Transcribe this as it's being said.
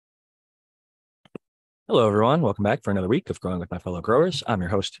Hello, everyone. Welcome back for another week of Growing with My Fellow Growers. I'm your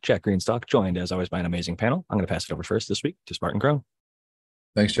host, Jack Greenstock, joined as always by an amazing panel. I'm going to pass it over first this week to Spartan Grown.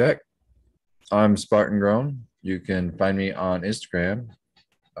 Thanks, Jack. I'm Spartan Grown. You can find me on Instagram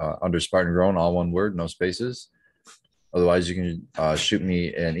under Spartan Grown, all one word, no spaces. Otherwise, you can shoot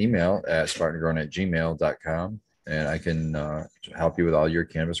me an email at spartangrown@gmail.com, and I can help you with all your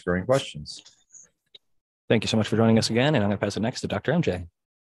cannabis growing questions. Thank you so much for joining us again, and I'm going to pass it next to Dr. MJ.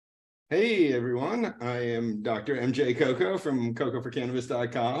 Hey, everyone. I am Dr. MJ Coco from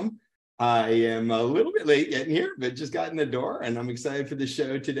cocoforcannabis.com. I am a little bit late getting here, but just got in the door, and I'm excited for the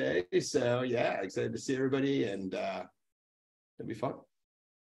show today. So, yeah, excited to see everybody, and it'll be fun.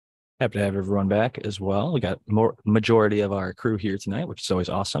 Happy to have everyone back as well. We got more majority of our crew here tonight, which is always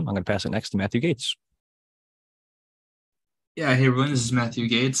awesome. I'm going to pass it next to Matthew Gates. Yeah, hey everyone, this is Matthew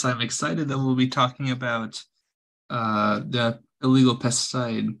Gates. I'm excited that we'll be talking about the illegal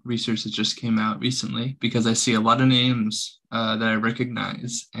pesticide research that just came out recently, because I see a lot of names that I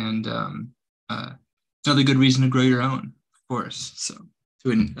recognize, and another good reason to grow your own, of course. So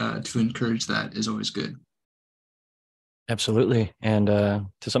to encourage that is always good. Absolutely. And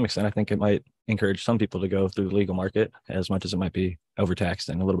to some extent, I think it might encourage some people to go through the legal market. As much as it might be overtaxed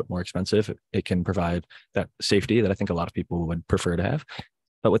and a little bit more expensive, it can provide that safety that I think a lot of people would prefer to have.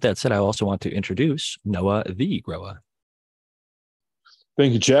 But with that said, I also want to introduce Noah the Grower.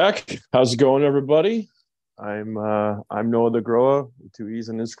 Thank you, Jack. How's it going, everybody? I'm Noah the Grower with 2 E's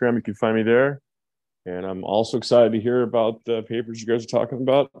on Instagram. You can find me there. And I'm also excited to hear about the papers you guys are talking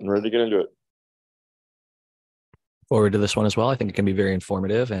about and ready to get into it. Forward to this one as well. I think it can be very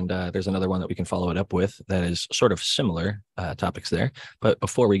informative, and there's another one that we can follow it up with that is sort of similar topics there. But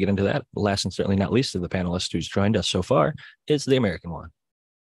before we get into that, last and certainly not least of the panelists who's joined us so far is the American one.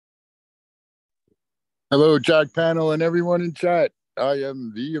 Hello, Jack panel and everyone in chat. I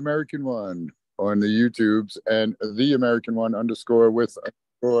am the American one on the YouTubes and the American one _ with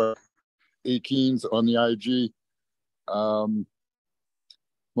 _18s on the IG.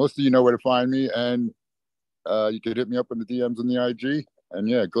 Most of you know where to find me, and you could hit me up in the DMs on the IG. And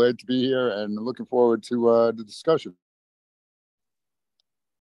yeah, glad to be here and looking forward to the discussion.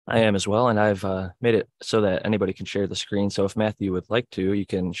 I am as well, and I've made it so that anybody can share the screen. So if Matthew would like to, you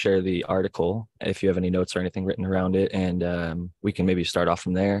can share the article if you have any notes or anything written around it, and we can maybe start off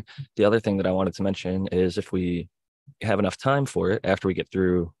from there. The other thing that I wanted to mention is if we have enough time for it after we get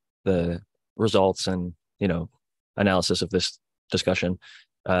through the results and, analysis of this discussion,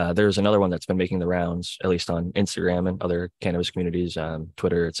 there's another one that's been making the rounds, at least on Instagram and other cannabis communities,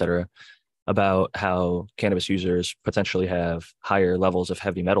 Twitter, etc., about how cannabis users potentially have higher levels of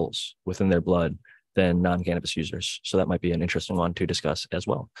heavy metals within their blood than non-cannabis users. So that might be an interesting one to discuss as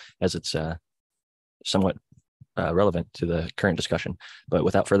well, as it's somewhat relevant to the current discussion. But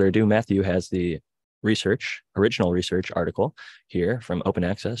without further ado, Matthew has the original research article here from Open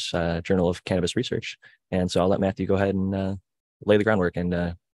Access, Journal of Cannabis Research. And so I'll let Matthew go ahead and lay the groundwork and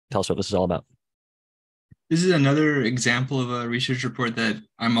tell us what this is all about. This is another example of a research report that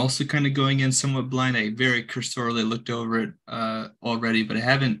I'm also kind of going in somewhat blind. I very cursorily looked over it already, but I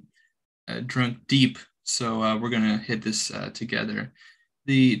haven't drunk deep. So we're going to hit this together.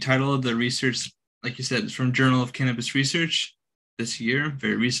 The title of the research, like you said, is from Journal of Cannabis Research this year,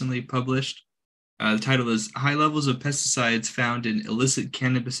 very recently published. The title is High Levels of Pesticides Found in Illicit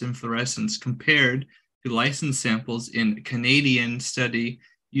Cannabis Inflorescence Compared to Licensed Samples in Canadian Study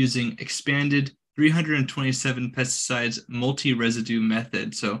Using Expanded 327 Pesticides Multi-Residue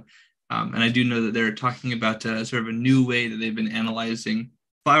Method. So, and I do know that they're talking about sort of a new way that they've been analyzing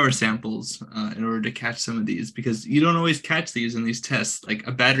flower samples in order to catch some of these, because you don't always catch these in these tests. Like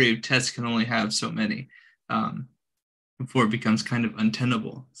a battery of tests can only have so many before it becomes kind of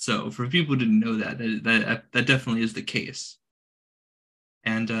untenable. So for people who didn't know that definitely is the case.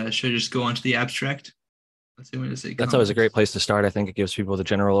 And should I just go on to the abstract? That's always a great place to start. I think it gives people the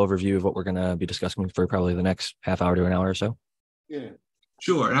general overview of what we're going to be discussing for probably the next half hour to an hour or so. Yeah,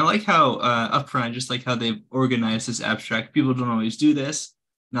 sure. And I like how upfront, just like how they've organized this abstract. People don't always do this,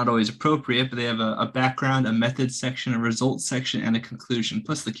 not always appropriate, but they have a background, a method section, a results section, and a conclusion,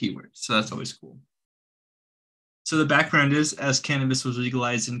 plus the keywords. So that's always cool. So the background is, as cannabis was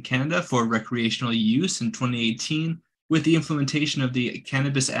legalized in Canada for recreational use in 2018, with the implementation of the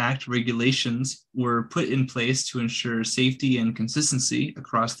Cannabis Act, regulations were put in place to ensure safety and consistency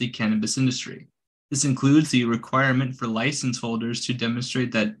across the cannabis industry. This includes the requirement for license holders to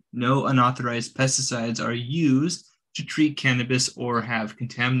demonstrate that no unauthorized pesticides are used to treat cannabis or have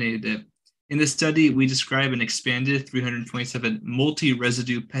contaminated it. In this study, we describe an expanded 327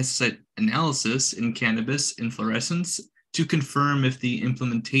 multi-residue pesticide analysis in cannabis inflorescence to confirm if the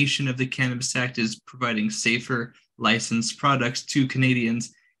implementation of the Cannabis Act is providing safer licensed products to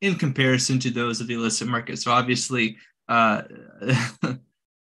Canadians in comparison to those of the illicit market. So obviously, they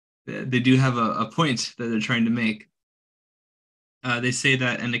do have a point that they're trying to make. They say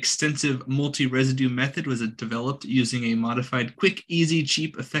that an extensive multi-residue method was developed using a modified quick, easy,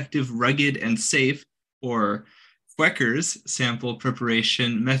 cheap, effective, rugged, and safe, or Fwecker's sample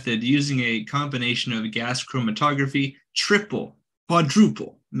preparation method using a combination of gas chromatography, triple,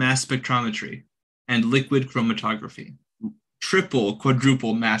 quadruple mass spectrometry, and liquid chromatography. Triple,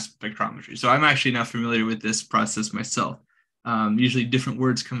 quadruple mass spectrometry. So I'm actually not familiar with this process myself. Usually different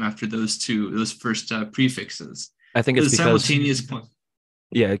words come after those first prefixes. I think it's the because simultaneous.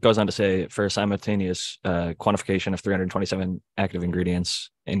 Yeah, it goes on to say for simultaneous quantification of 327 active ingredients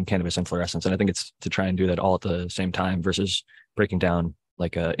in cannabis and fluorescence. And I think it's to try and do that all at the same time versus breaking down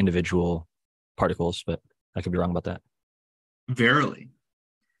like individual particles, but I could be wrong about that. Verily.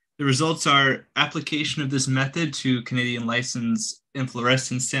 The results are application of this method to Canadian license and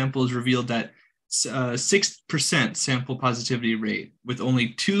fluorescence samples revealed that 6% sample positivity rate with only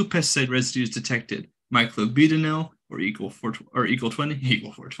 2 pesticide residues detected, myclobutanil or equal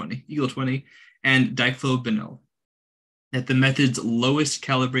 420, and diclofenac at the method's lowest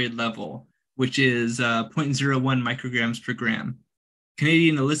calibrated level, which is 0.01 micrograms per gram.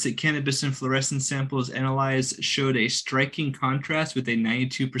 Canadian illicit cannabis and fluorescence samples analyzed showed a striking contrast with a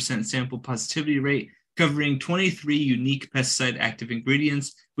 92% sample positivity rate covering 23 unique pesticide active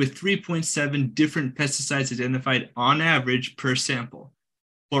ingredients with 3.7 different pesticides identified on average per sample.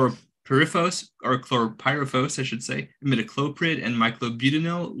 Chlorpyrifos, or chlorpyrifos, I should say, imidacloprid, and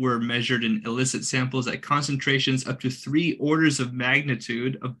myclobutanil were measured in illicit samples at concentrations up to 3 orders of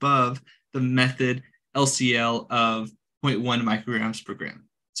magnitude above the method LCL of 0.1 micrograms per gram.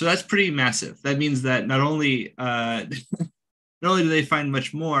 So that's pretty massive. That means that not only do they find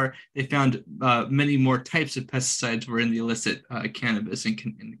much more, they found many more types of pesticides were in the illicit cannabis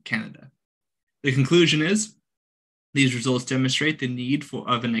in Canada. The conclusion is, these results demonstrate the need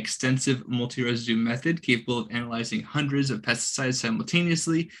of an extensive multi-residue method capable of analyzing hundreds of pesticides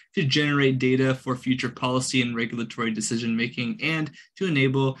simultaneously to generate data for future policy and regulatory decision-making and to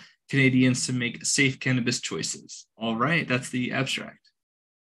enable Canadians to make safe cannabis choices. All right, that's the abstract.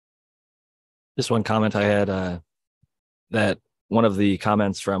 This one comment I had that one of the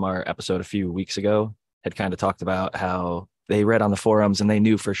comments from our episode a few weeks ago had kind of talked about how they read on the forums and they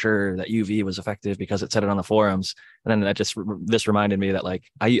knew for sure that UV was effective because it said it on the forums. And then this reminded me that like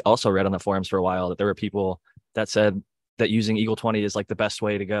I also read on the forums for a while that there were people that said that using Eagle 20 is like the best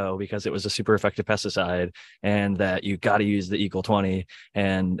way to go because it was a super effective pesticide and that you got to use the Eagle 20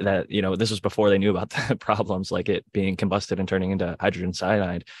 and that, this was before they knew about the problems like it being combusted and turning into hydrogen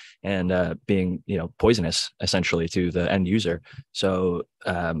cyanide and being, poisonous essentially to the end user. So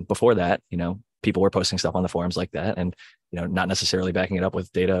before that, people were posting stuff on the forums like that and, not necessarily backing it up with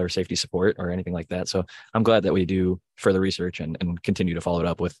data or safety support or anything like that. So I'm glad that we do further research and continue to follow it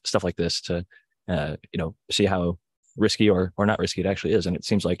up with stuff like this to, see how risky or not risky it actually is. And it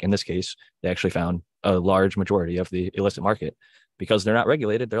seems like in this case, they actually found a large majority of the illicit market because they're not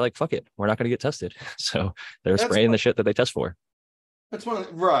regulated. They're like, fuck it, we're not going to get tested. So they're spraying the shit that they test for. That's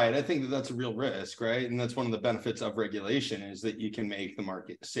right. I think that's a real risk, right? And that's one of the benefits of regulation is that you can make the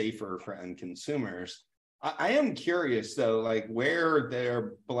market safer for end consumers. I am curious though, like where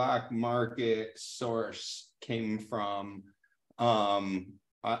their black market source came from. I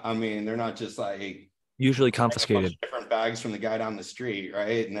mean, they're not just like usually confiscated different bags from the guy down the street,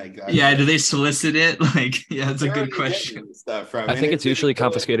 right? And like, do they solicit it? Like, yeah, that's a good question. I think it's usually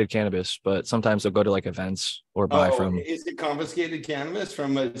confiscated cannabis, but sometimes they'll go to like events or buy from. Is it confiscated cannabis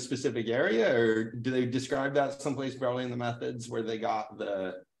from a specific area, or do they describe that someplace probably in the methods where they got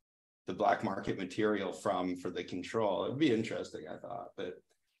the black market material from for the control? It would be interesting, I thought, but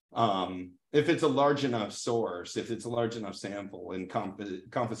if it's a large enough source, if it's a large enough sample and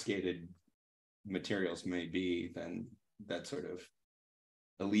confiscated materials may be, then that sort of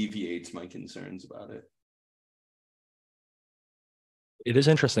alleviates my concerns about it. It is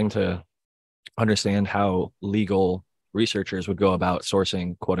interesting to understand how legal researchers would go about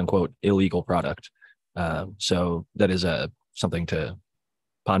sourcing quote unquote illegal product. So that is something to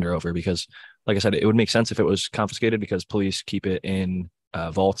ponder over because like I said, it would make sense if it was confiscated because police keep it in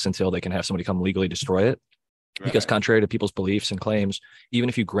vaults until they can have somebody come legally destroy it. Because contrary to people's beliefs and claims, even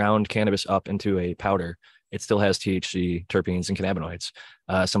if you ground cannabis up into a powder, it still has THC, terpenes, and cannabinoids.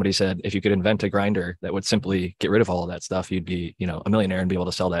 Somebody said if you could invent a grinder that would simply get rid of all of that stuff, you'd be, a millionaire and be able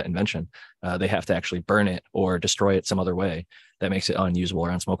to sell that invention. They have to actually burn it or destroy it some other way that makes it unusable or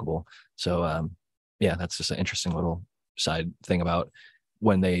unsmokable. So, that's just an interesting little side thing about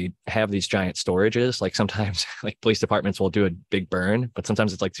when they have these giant storages, like sometimes like police departments will do a big burn, but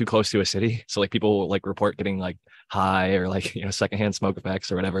sometimes it's like too close to a city. So like people will like report getting like high or like, secondhand smoke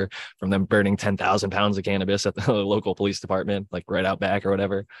effects or whatever from them burning 10,000 pounds of cannabis at the local police department, like right out back or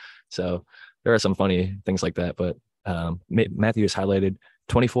whatever. So there are some funny things like that. But Matthew has highlighted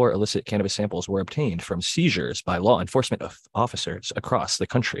 24 illicit cannabis samples were obtained from seizures by law enforcement officers across the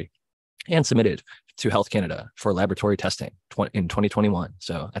country and submitted to Health Canada for laboratory testing in 2021.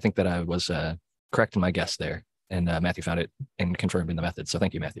 So I think that I was correct in my guess there. And Matthew found it and confirmed in the method. So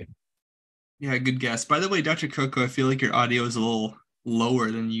thank you, Matthew. Yeah, good guess. By the way, Dr. Coco, I feel like your audio is a little lower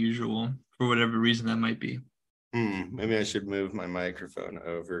than usual for whatever reason that might be. Maybe I should move my microphone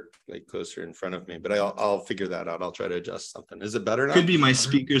over like closer in front of me, but I'll figure that out. I'll try to adjust something. Is it better now? Could be my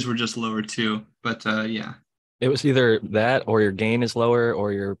speakers were just lower too, but yeah. It was either that or your gain is lower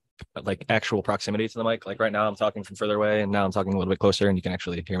or your like actual proximity to the mic. Like right now I'm talking from further away and now I'm talking a little bit closer and you can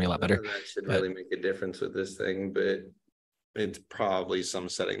actually hear me a lot better. That should really make a difference with this thing, but it's probably some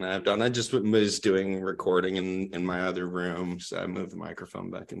setting that I've done. I just was doing recording in my other room, so I moved the microphone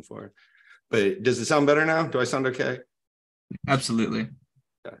back and forth. But does it sound better now? Do I sound okay? Absolutely.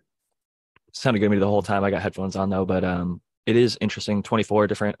 Okay. Sounded good to me the whole time. I got headphones on though, but it is interesting. 24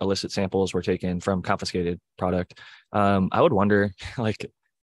 different illicit samples were taken from confiscated product. I would wonder, like,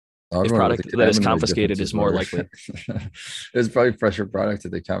 if product that is confiscated is more likely. It's probably fresher product that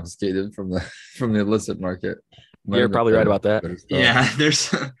they confiscated from the illicit market. You're probably right about that. Yeah,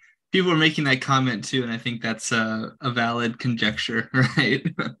 there's people are making that comment too, and I think that's a valid conjecture, right?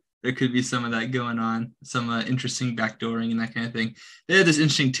 There could be some of that going on, some interesting backdooring and that kind of thing. They have this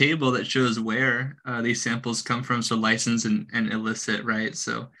interesting table that shows where these samples come from, so licensed and illicit, right?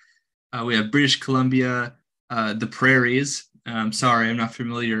 So we have British Columbia, the prairies. Sorry, I'm not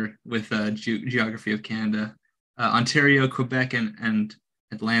familiar with geography of Canada. Ontario, Quebec, and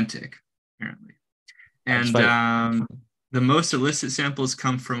Atlantic, apparently. And the most illicit samples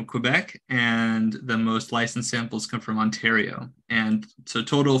come from Quebec and the most licensed samples come from Ontario. And so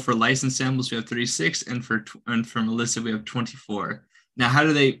total for licensed samples, we have 36 and from illicit, we have 24. Now, what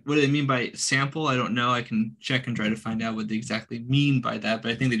do they mean by sample? I don't know. I can check and try to find out what they exactly mean by that,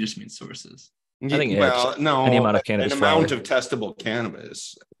 but I think they just mean sources. I think any amount of cannabis, an amount of testable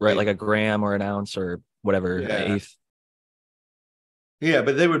cannabis, right? Like a gram or an ounce or whatever, an eighth. Yeah,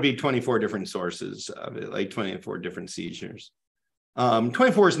 but there would be 24 different sources of it, like 24 different seizures.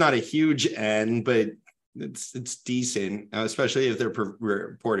 24 is not a huge N, but it's decent, especially if they're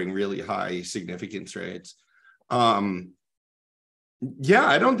reporting really high significance rates. Yeah,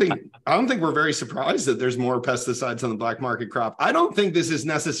 I don't think we're very surprised that there's more pesticides on the black market crop. I don't think this is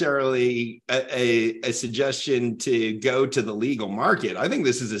necessarily a suggestion to go to the legal market. I think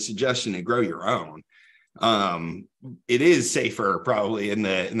this is a suggestion to grow your own. It is safer probably in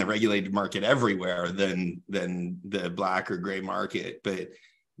the regulated market everywhere than the black or gray market, but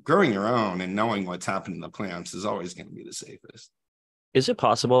growing your own and knowing what's happening in the plants is always going to be the safest. Is it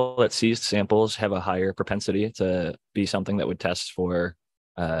possible that seized samples have a higher propensity to be something that would test for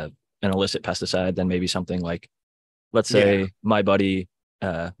an illicit pesticide than maybe something like, let's say my buddy,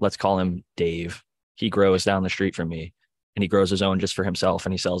 let's call him Dave. He grows down the street from me and he grows his own just for himself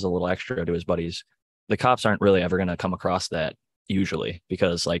and he sells a little extra to his buddies. The cops aren't really ever going to come across that usually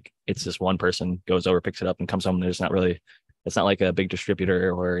because like it's this one person goes over, picks it up and comes home. It's not like a big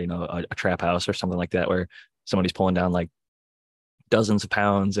distributor or, a trap house or something like that where somebody's pulling down like dozens of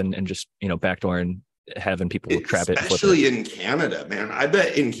pounds and just, backdoor and having people trap it. Especially in Canada, man. I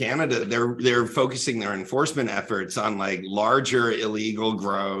bet in Canada, they're focusing their enforcement efforts on like larger illegal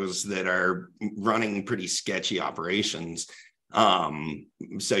grows that are running pretty sketchy operations.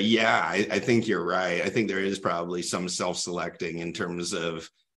 So yeah, I think you're right. I think there is probably some self-selecting in terms of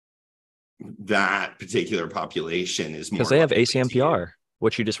that particular population is more because they have ACMPR,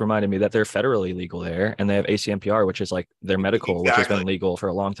 which you just reminded me that they're federally legal there, and they have ACMPR, which is like their medical, which has been legal for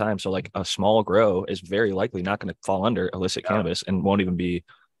a long time. So like a small grow is very likely not going to fall under illicit cannabis and won't even be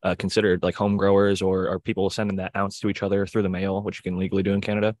considered like home growers or people sending that ounce to each other through the mail, which you can legally do in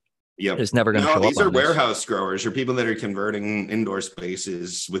Canada. Yep. It's never going to show up. These are warehouse growers or people that are converting indoor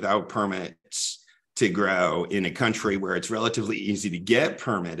spaces without permits to grow in a country where it's relatively easy to get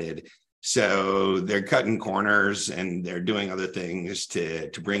permitted. So they're cutting corners and they're doing other things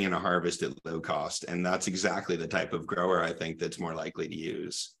to bring in a harvest at low cost. And that's exactly the type of grower I think that's more likely to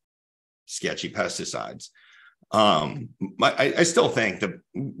use sketchy pesticides. I still think that,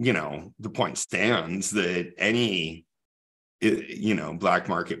 the point stands that any, black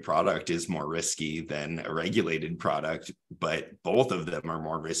market product is more risky than a regulated product, but both of them are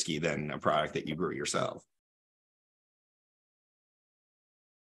more risky than a product that you grew yourself.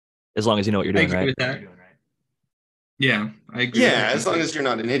 as long as you know what you're I doing, agree right? with that. Yeah, I agree. Yeah, as long as you're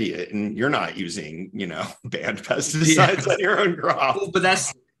not an idiot and you're not using, banned pesticides on your own crop. Well, but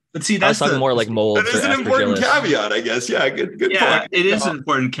see, I was that's talking more like That molds or is an important aspergillus. caveat, I guess. Yeah, good yeah, point. it is an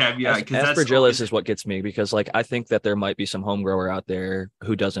important caveat because that's Aspergillus always, is what gets me because like I think that there might be some home grower out there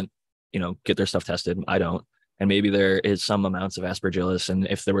who doesn't, get their stuff tested. I don't. And maybe there is some amounts of aspergillus. And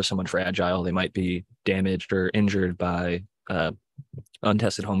if there was someone fragile, they might be damaged or injured by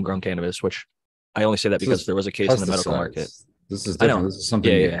untested homegrown cannabis, which I only say that because there was a case in the medical market. Pesticides. This is I know. different. This is something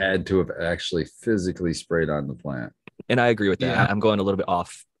Yeah, you yeah. had to have actually physically sprayed on the plant. And I agree with that. Yeah. I'm going a little bit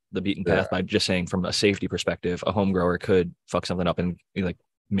off the beaten path by just saying from a safety perspective, a home grower could fuck something up and like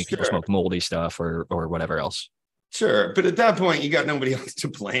make people smoke moldy stuff or whatever else. Sure. But at that point, you got nobody else to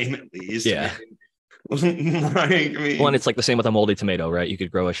blame, at least. Yeah. I mean, Well, and it's like the same with a moldy tomato, right? You could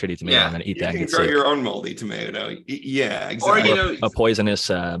grow a shitty tomato and then eat you that and can get grow sick. your own moldy tomato. Yeah, exactly. Or, A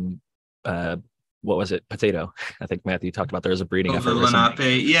poisonous what was it? Potato. I think Matthew talked about there was a breeding effort. the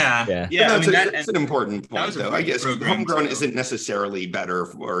Lenape. Yeah. Yeah. Yeah, I mean, that's an important point, was a though. I guess program, homegrown so. isn't necessarily better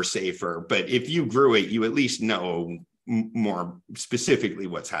or safer, but if you grew it, you at least know more specifically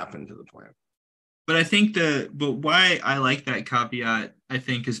what's happened to the plant. But I think but why I like that caveat, I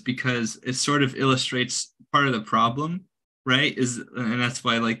think, is because it sort of illustrates part of the problem, right? And that's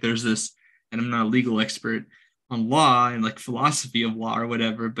why like there's this, and I'm not a legal expert on law and like philosophy of law or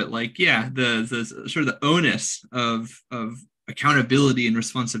whatever, but like, yeah, the sort of the onus of accountability and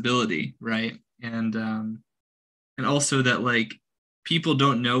responsibility, right? And also that like people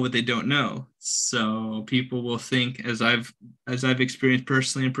don't know what they don't know. So people will think, as I've experienced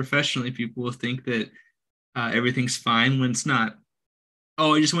personally and professionally, people will think that everything's fine when it's not.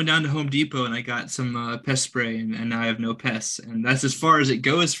 Oh, I just went down to Home Depot and I got some pest spray and now I have no pests. And that's as far as it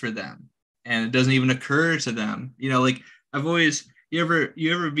goes for them. And it doesn't even occur to them. Like I've always, you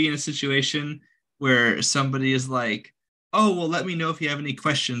ever be in a situation where somebody is like, oh, well, let me know if you have any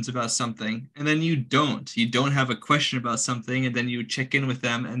questions about something. And then you don't have a question about something. And then you check in with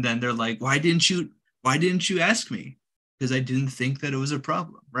them and then they're like, why didn't you ask me? Because I didn't think that it was a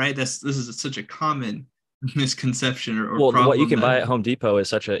problem, right? This is such a common misconception or problem. What you can buy at Home Depot is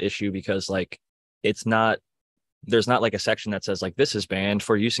such an issue because like there's not like a section that says like this is banned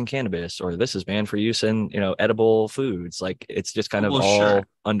for use in cannabis or this is banned for use in edible foods. Like it's just kind of all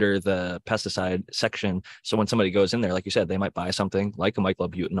under the pesticide section. So when somebody goes in there, like you said, they might buy something like a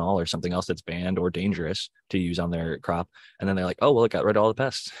myclobutanol or something else that's banned or dangerous to use on their crop, and then they're like, oh well, it got rid of all the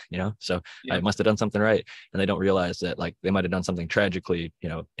pests, so I must have done something right, and they don't realize that like they might have done something tragically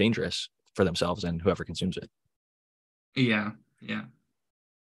dangerous for themselves and whoever consumes it. Yeah.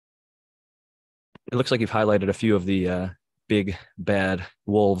 It looks like you've highlighted a few of the big bad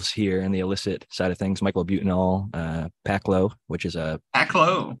wolves here in the illicit side of things. Myclobutanol, Paclo, which is a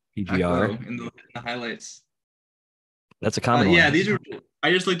PGR in the highlights. That's a common one. Yeah, these are.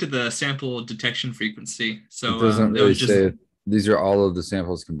 I just looked at the sample detection frequency, so it doesn't really say these are all of the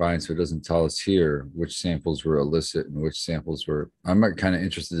samples combined, so it doesn't tell us here which samples were illicit and which samples were. I'm kind of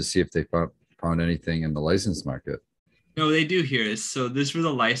interested to see if they found anything in the licensed market. No, they do here. So this was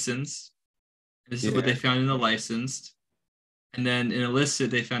the licensed. This is what they found in the licensed. And then in illicit,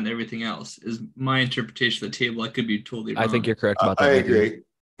 they found everything else, is my interpretation of the table. I could be totally wrong. I think you're correct about that. I agree.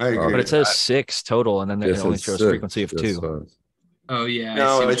 But it says 6 total, and then it only shows frequency of 2. Oh, yeah.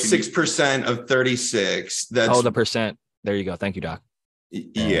 No, it's 6% of 36. That's the percent. There you go. Thank you, Doc.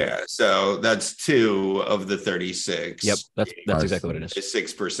 Yeah. So that's 2 of the 36. Yep. That's exactly what it is. A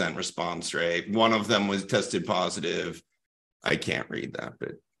 6% response rate. One of them was tested positive. I can't read that,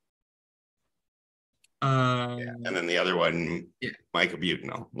 but. And then the other one,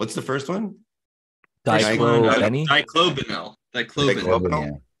 myclobutanol. What's the first one? Diclofenac.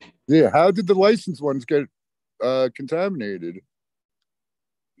 Yeah. How did the licensed ones get contaminated?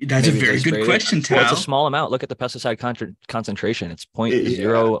 That's a very good question, Tal. Well, it's a small amount. Look at the pesticide concentration. It's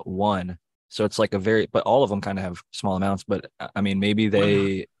 0.01. So it's like but all of them kind of have small amounts. But I mean, maybe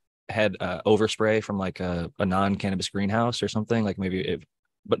they had overspray from like a non-cannabis greenhouse or something. Like maybe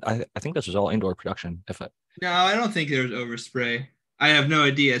but I think this was all indoor production. No, I don't think there was overspray. I have no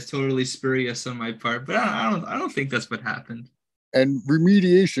idea. It's totally spurious on my part, but I don't think that's what happened. And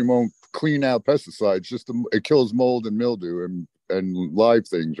remediation won't clean out pesticides. It kills mold and mildew and live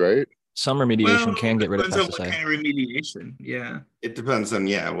things, right? Some remediation can get rid of pesticide. What kind of remediation? Yeah. It depends on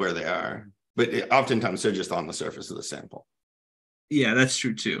where they are, but oftentimes they're just on the surface of the sample. Yeah, that's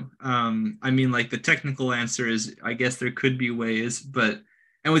true too. I mean, like the technical answer is, I guess there could be ways,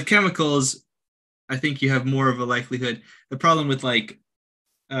 and with chemicals, I think you have more of a likelihood. The problem with like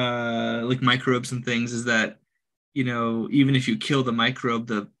microbes and things is that, even if you kill the microbe,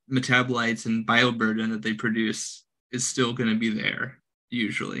 the metabolites and bioburden that they produce is still going to be there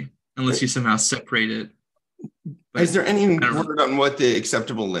usually, unless you somehow separate it. But is there any word on what the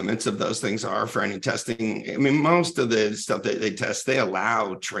acceptable limits of those things are for any testing? I mean, most of the stuff that they test, they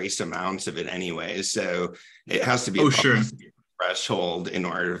allow trace amounts of it anyway. So it has to be a threshold in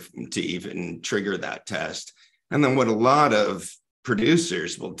order to even trigger that test. And then what a lot of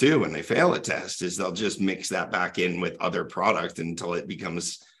producers will do when they fail a test is they'll just mix that back in with other product until it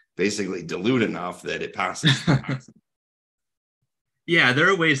becomes basically dilute enough that it passes. Yeah, there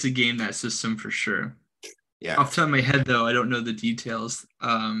are ways to game that system for sure. Yeah. Off the top of my head, though, I don't know the details.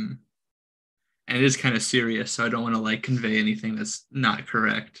 And it is kind of serious, so I don't want to like convey anything that's not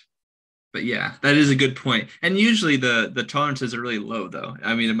correct. But yeah, that is a good point. And usually the tolerances are really low, though.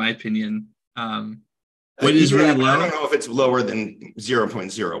 I mean, in my opinion, what is really low? I don't know if it's lower than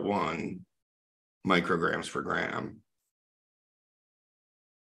 0.01 micrograms per gram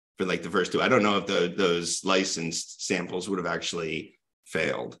for like the first two. I don't know if those licensed samples would have actually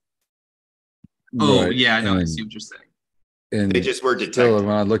failed. Oh, right. Yeah, no, I see what you're saying. And they just were detected. Still,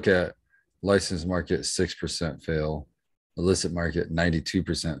 when I look at licensed market, 6% fail, illicit market,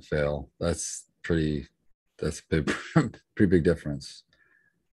 92% fail. That's a big, pretty big difference.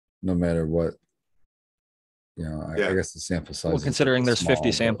 No matter what, I guess the sample size. Well, considering there's small,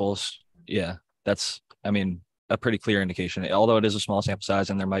 50 samples, that's, I mean, a pretty clear indication. Although it is a small sample size,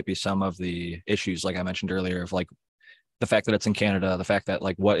 and there might be some of the issues, like I mentioned earlier, of like the fact that it's in Canada, the fact that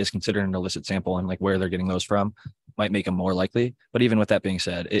like what is considered an illicit sample and like where they're getting those from might make them more likely. But even with that being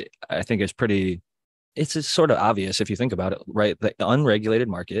said, I think it's just sort of obvious if you think about it, right? The unregulated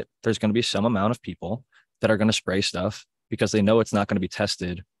market, there's going to be some amount of people that are going to spray stuff because they know it's not going to be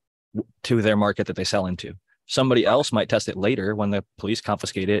tested to their market that they sell into. Somebody else might test it later when the police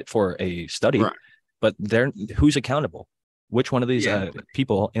confiscate it for a study, but who's accountable? Which one of these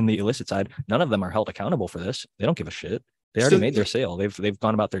people in the illicit side, none of them are held accountable for this. They don't give a shit. They already made their sale. They've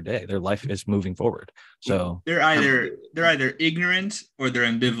gone about their day. Their life is moving forward. So they're either ignorant or they're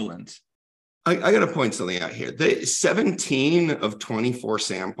ambivalent. I got to point something out here. 17 of 24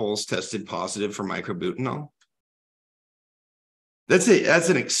 samples tested positive for microbutanol. That's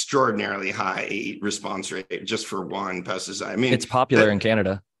an extraordinarily high response rate just for one pesticide. I mean, it's popular in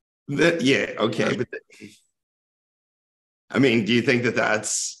Canada. Okay, but I mean, do you think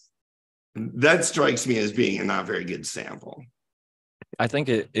that strikes me as being a not very good sample? I think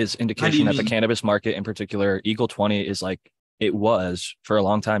it is indication that the cannabis market in particular, Eagle 20 is like, it was for a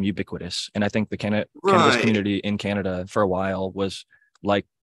long time ubiquitous. And I think the cannabis community in Canada for a while was like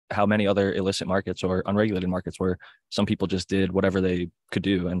how many other illicit markets or unregulated markets where some people just did whatever they could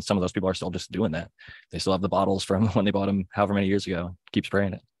do. And some of those people are still just doing that. They still have the bottles from when they bought them however many years ago, keep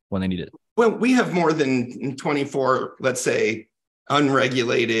spraying it when they need it. Well, we have more than 24, let's say,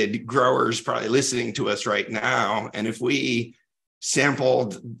 unregulated growers probably listening to us right now. And if we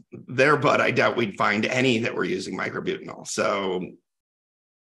sampled their bud, I doubt we'd find any that were using microbutanol. So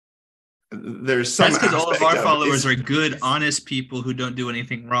there's some. That's because all of our followers are good, honest people who don't do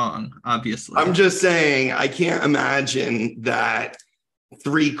anything wrong, obviously. I'm just saying, I can't imagine that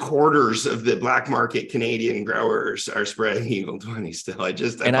 3/4 of the black market Canadian growers are spraying Eagle 20 still. I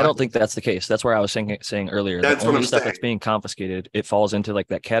don't think that's the case. That's where I was saying earlier. That's the only stuff that's being confiscated, it falls into like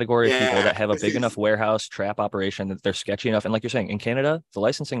that category of people that have a big enough warehouse trap operation that they're sketchy enough. And like you're saying, in Canada, the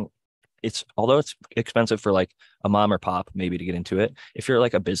licensing, although it's expensive for like a mom or pop maybe to get into it, if you're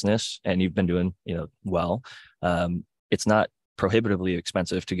like a business and you've been doing well, it's not prohibitively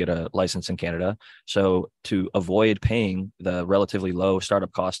expensive to get a license in Canada. So to avoid paying the relatively low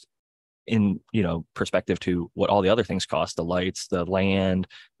startup cost in perspective to what all the other things cost, the lights, the land,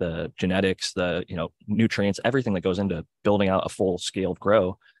 the genetics, the nutrients, everything that goes into building out a full scaled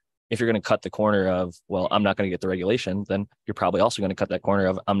grow, if you're going to cut the corner of, well, I'm not going to get the regulation, then you're probably also going to cut that corner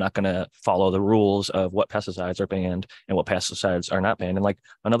of, I'm not going to follow the rules of what pesticides are banned and what pesticides are not banned. And like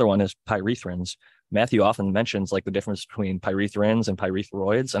another one is pyrethrins. Matthew often mentions like the difference between pyrethrins and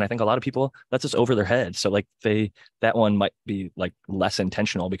pyrethroids. And I think a lot of people, that's just over their head. So like that one might be like less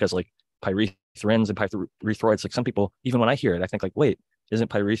intentional because like pyrethrins and pyrethroids, like some people, even when I hear it, I think like, wait,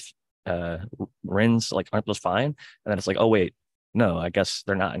 isn't pyrethrin like, aren't those fine? And then it's like, oh, wait, no, I guess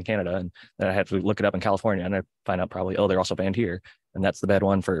they're not in Canada. And then I had to look it up in California and I find out probably, oh, they're also banned here. And that's the bad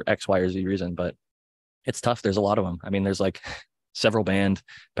one for X, Y, or Z reason. But it's tough. There's a lot of them. I mean, there's like several banned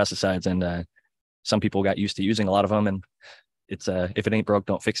pesticides and some people got used to using a lot of them. And it's if it ain't broke,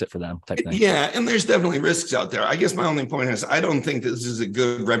 don't fix it for them type thing. Yeah. And there's definitely risks out there. I guess my only point is I don't think this is a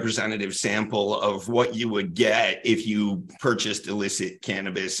good representative sample of what you would get if you purchased illicit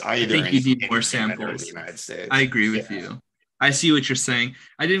cannabis either. I think you need more samples. In the United States. I agree with you. I see what you're saying.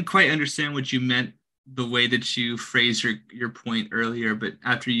 I didn't quite understand what you meant the way that you phrased your point earlier, but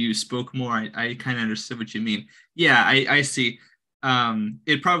after you spoke more, I kind of understood what you mean. Yeah, I see.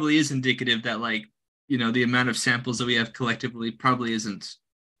 It probably is indicative that like, the amount of samples that we have collectively probably isn't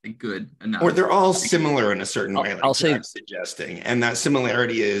like, good enough. Or they're all similar in a certain way, like I'll say Jack's suggesting. And that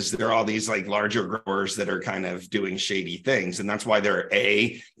similarity is there are all these like larger growers that are kind of doing shady things. And that's why they're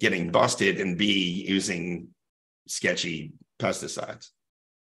A, getting busted, and B, using sketchy pesticides.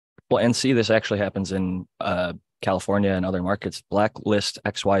 Well, and see, this actually happens in California and other markets. Blacklist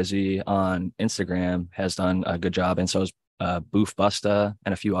XYZ on Instagram has done a good job, and so is Boof Busta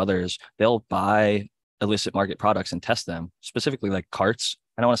and a few others. They'll buy illicit market products and test them, specifically like carts.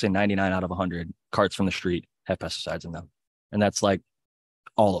 I don't want to say 99 out of 100 carts from the street have pesticides in them, and that's like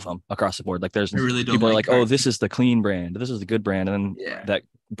all of them across the board. Like there's really people are like, carts. oh, this is the clean brand, this is the good brand, and then that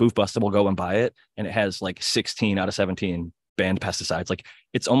Boof Busta will go and buy it, and it has like 16 out of 17 banned pesticides. Like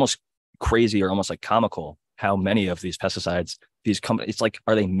it's almost crazy or almost like comical how many of these pesticides these companies, it's like,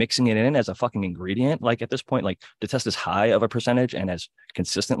 are they mixing it in as a fucking ingredient? Like at this point, like to test as high of a percentage and as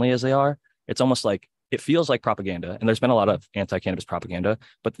consistently as they are, it's almost like it feels like propaganda. And there's been a lot of anti-cannabis propaganda,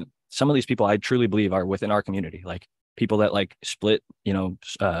 but some of these people I truly believe are within our community, like people that like split,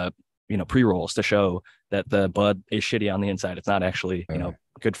 pre-rolls to show that the bud is shitty on the inside. It's not actually,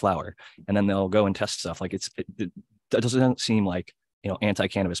 good flour. And then they'll go and test stuff. Like it doesn't seem like,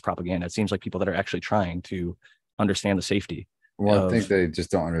 anti-cannabis propaganda. It seems like people that are actually trying to understand the safety. Well, I think they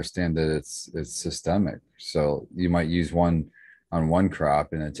just don't understand that it's systemic. So you might use one on one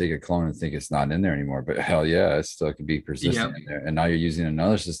crop and then take a clone and think it's not in there anymore. But hell yeah, it still could be persistent in there. And now you're using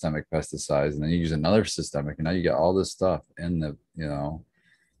another systemic pesticides, and then you use another systemic, and now you get all this stuff in the,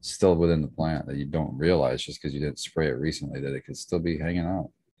 still within the plant that you don't realize just because you didn't spray it recently, that it could still be hanging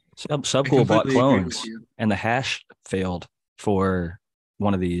out. Subcool bought clones and the hash failed for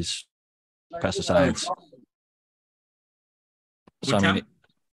one of these pesticides. So I mean,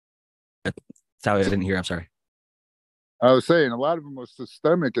 Sally, I didn't hear. I'm sorry. I was saying a lot of them were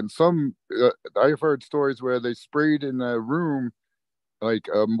systemic, and some I've heard stories where they sprayed in a room like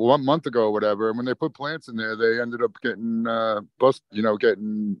 1 month ago or whatever, and when they put plants in there, they ended up getting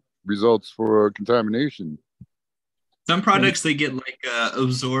getting results for contamination. Some products they get like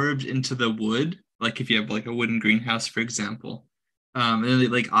absorbed into the wood, like if you have like a wooden greenhouse, for example, and then they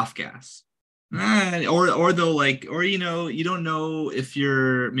like off gas. Or they'll like, or you don't know if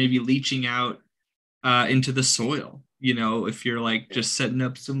you're maybe leaching out into the soil, if you're like just setting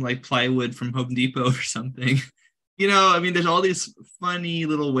up some like plywood from Home Depot or something. I mean, there's all these funny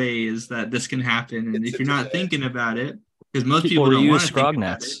little ways that this can happen, and if you're not thinking about it, because most people don't want to think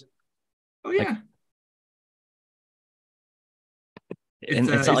about it. Oh yeah. And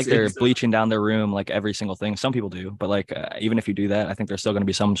it's not like they're bleaching down their room like every single thing. Some people do, but like even if you do that, I think there's still going to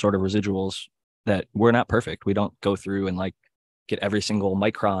be some sort of residuals that we're not perfect. We don't go through and like get every single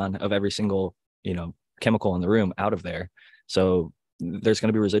micron of every single, chemical in the room out of there. So there's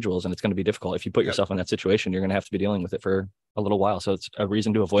going to be residuals, and it's going to be difficult. If you put yourself in that situation, you're going to have to be dealing with it for a little while. So it's a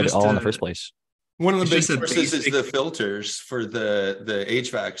reason to avoid it all in the first place. One of the big sources is the filters for the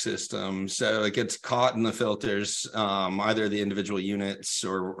HVAC system. So it gets caught in the filters, either the individual units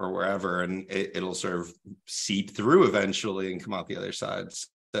or wherever, and it'll sort of seep through eventually and come out the other side.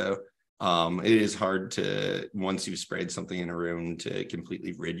 So it is hard to, once you've sprayed something in a room, to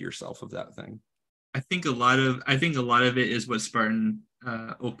completely rid yourself of that thing. I think a lot of it is what Spartan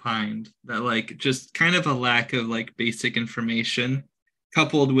opined, that like just kind of a lack of like basic information,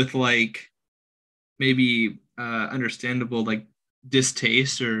 coupled with like maybe understandable like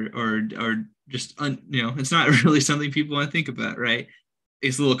distaste or just it's not really something people want to think about, right?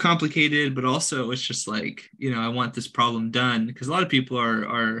 It's a little complicated, but also it's just like, I want this problem done, because a lot of people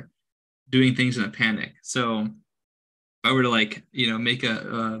are doing things in a panic. So if I were to like make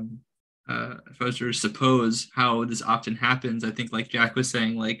if I was to suppose how this often happens, I think like Jack was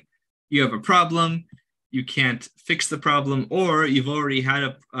saying, like you have a problem, you can't fix the problem, or you've already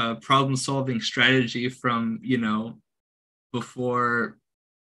had a problem-solving strategy from, before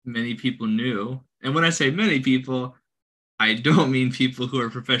many people knew. And when I say many people, I don't mean people who are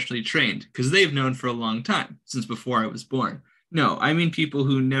professionally trained, because they've known for a long time, since before I was born. No, I mean people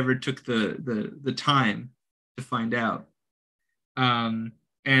who never took the time to find out. And,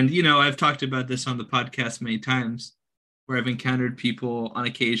 I've talked about this on the podcast many times, where I've encountered people on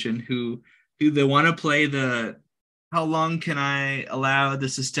occasion who they want to play the how long can I allow the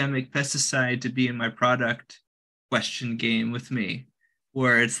systemic pesticide to be in my product question game with me,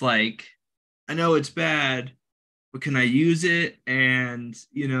 where it's like, I know it's bad, but can I use it? And,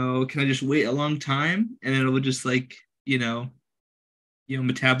 can I just wait a long time and it will just like you know,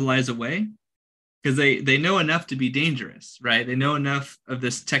 metabolize away, because they know enough to be dangerous, right? They know enough of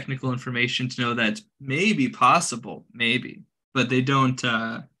this technical information to know that maybe possible, maybe, but they don't.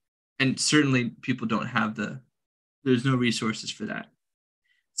 And certainly, people don't have there's no resources for that.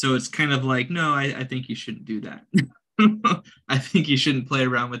 So it's kind of like, no, I think you shouldn't do that. I think you shouldn't play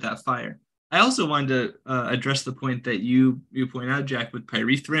around with that fire. I also wanted to address the point that you point out, Jack, with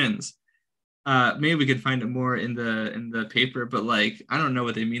pyrethrins. Maybe we could find it more in the paper, but like, I don't know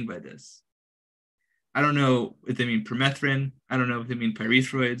what they mean by this. I don't know if they mean permethrin. I don't know if they mean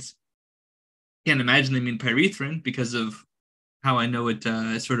pyrethroids. Can't imagine they mean pyrethrin because of how I know it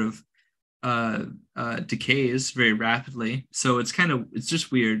sort of decays very rapidly. So it's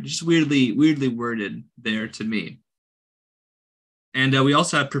just weird, just weirdly worded there to me. And we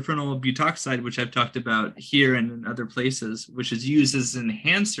also have propanol butoxide, which I've talked about here and in other places, which is used as an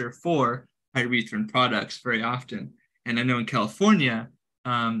enhancer for pyrethrin products very often. And I know in California,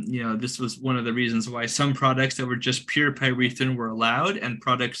 this was one of the reasons why some products that were just pure pyrethrin were allowed, and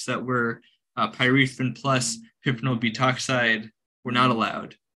products that were pyrethrin plus propanol butoxide were not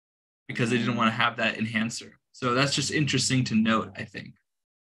allowed because they didn't want to have that enhancer. So that's just interesting to note, I think.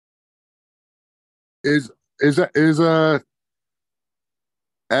 Is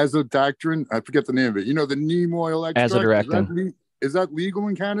Azodactrin, I forget the name of it. The neem oil extract. Azadirachtin. Is that legal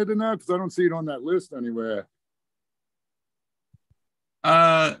in Canada now? Because I don't see it on that list anywhere.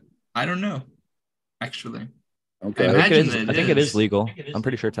 I don't know, actually. Okay. I imagine that I think it is legal. I'm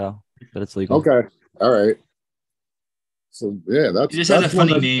pretty sure, Tal, that it's legal. Okay. All right. So yeah, it just has a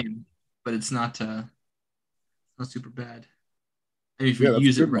funny name, but it's not super bad. I mean, if you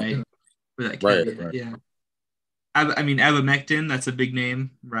use it right for that caveat, right. Yeah. I mean, abamectin, that's a big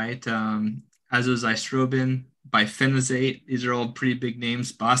name, right? Azoxystrobin, bifenazate, these are all pretty big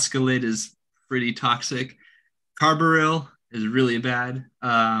names. Boscalid is pretty toxic. Carbaryl is really bad.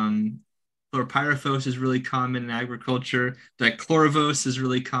 Chlorpyrifos is really common in agriculture. Dichlorvos is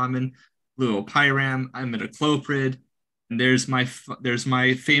really common. Fluopyram, imidacloprid. And there's my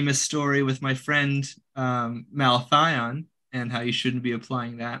famous story with my friend malathion and how you shouldn't be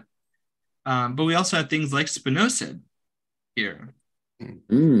applying that. But we also have things like spinosad here,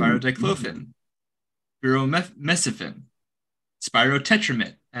 spirodiclofan, pyromesifin,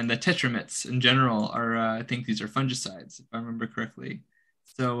 spirotetramid, and the tetramits in general are, I think these are fungicides, if I remember correctly.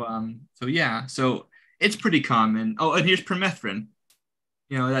 So yeah, so it's pretty common. Oh, and here's permethrin.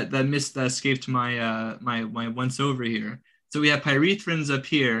 That escaped my my once over here. So we have pyrethrins up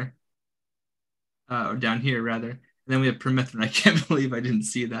here, or down here rather, and then we have permethrin. I can't believe I didn't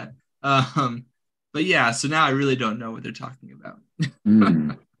see that. But yeah, so now I really don't know what they're talking about.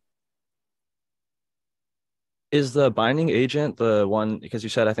 Is the binding agent the one, because you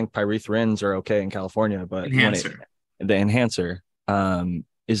said I think pyrethrins are okay in California, but the enhancer,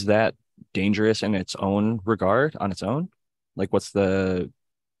 is that dangerous in its own regard on its own? Like what's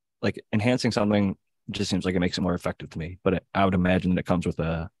enhancing something just seems like it makes it more effective to me, but I would imagine that it comes with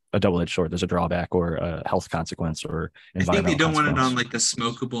a double-edged sword. There's a drawback or a health consequence or environmental. I think they don't want it on like the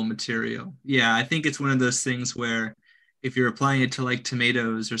smokable material. Yeah, I think it's one of those things where if you're applying it to like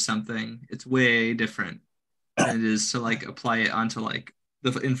tomatoes or something, it's way different than it is to like apply it onto like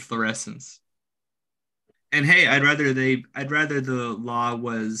the inflorescence. And hey, I'd rather the law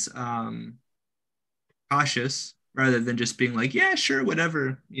was cautious rather than just being like, yeah, sure,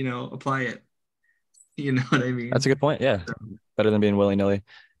 whatever, apply it. You know what I mean? That's a good point. Yeah, better than being willy-nilly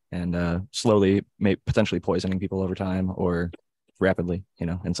and slowly, potentially poisoning people over time or rapidly,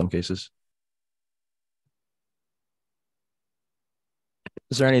 in some cases.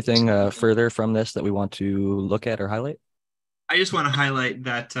 Is there anything further from this that we want to look at or highlight? I just want to highlight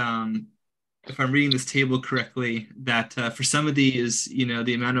that if I'm reading this table correctly, that for some of these,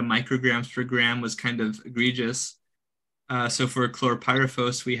 the amount of micrograms per gram was kind of egregious. So for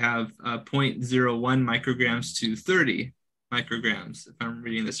chlorpyrifos, we have 0.01 micrograms to 30 micrograms, if I'm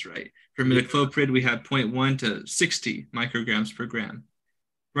reading this right. For imidacloprid, we have 0.1 to 60 micrograms per gram.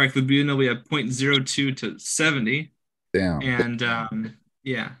 For riclobutanil, we have 0.02 to 70. Damn. And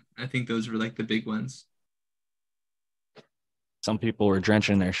yeah, I think those were like the big ones. Some people were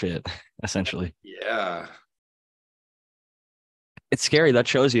drenching their shit, essentially. Yeah. It's scary. That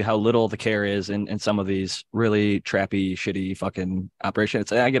shows you how little the care is in some of these really trappy, shitty fucking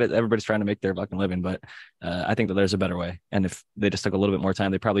operations. I get it. Everybody's trying to make their fucking living, but I think that there's a better way. And if they just took a little bit more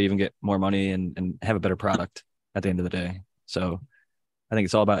time, they probably even get more money and have a better product at the end of the day. So I think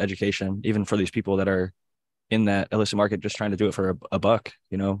it's all about education, even for these people that are in that illicit market, just trying to do it for a buck,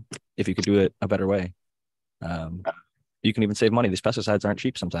 if you could do it a better way. You can even save money. These pesticides aren't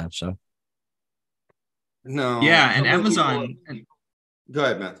cheap sometimes. So No. Yeah, and How many people- Amazon. And, Go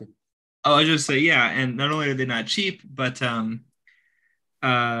ahead, Matthew. oh, I just say yeah, and not only are they not cheap, but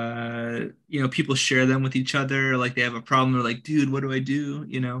people share them with each other. Like they have a problem, they're like, dude, what do I do?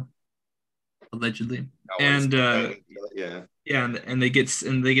 Allegedly, Always. and Yeah. yeah, and they get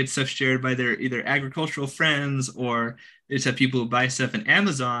stuff shared by their either agricultural friends, or they just have people who buy stuff, and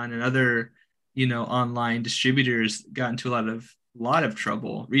Amazon and other online distributors got into a lot of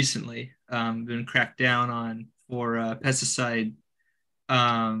trouble recently. Been cracked down on for pesticide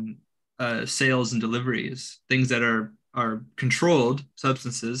um, sales and deliveries, things that are controlled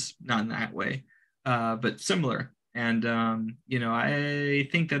substances, not in that way, but similar. And I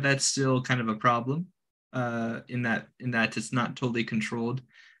think that that's still kind of a problem in that it's not totally controlled.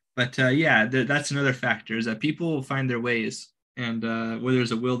 But yeah, that's another factor is that people find their ways, and where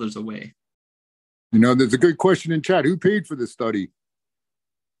there's a will, there's a way. There's a good question in chat. Who paid for this study?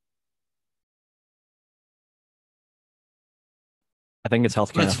 I think it's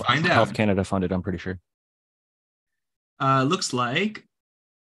Health Let's Canada. find out. Health Canada funded, I'm pretty sure. Looks like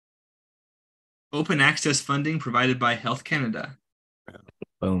open access funding provided by Health Canada.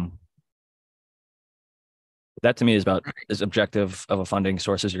 Boom. That to me is about as objective of a funding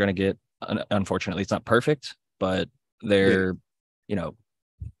source as you're going to get. Unfortunately, it's not perfect, but they're,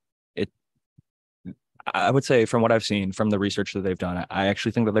 it. I would say from what I've seen from the research that they've done, I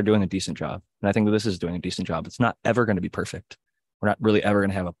actually think that they're doing a decent job, and I think that this is doing a decent job. It's not ever going to be perfect. We're not really ever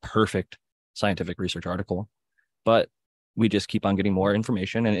going to have a perfect scientific research article, but we just keep on getting more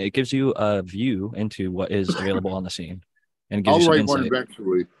information, and it gives you a view into what is available on the scene, and it gives I'll you some write one insight.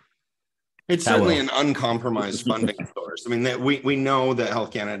 eventually. It's certainly an uncompromised funding source. I mean, that we know that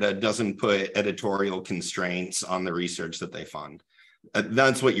Health Canada doesn't put editorial constraints on the research that they fund.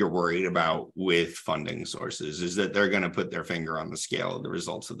 That's what you're worried about with funding sources, is that they're going to put their finger on the scale of the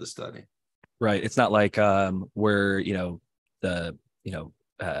results of the study. Right. It's not like where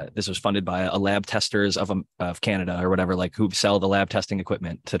this was funded by a lab testers of Canada or whatever, like who sell the lab testing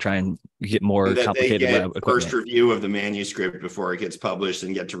equipment to try and get more that complicated they get lab first equipment. review of the manuscript before it gets published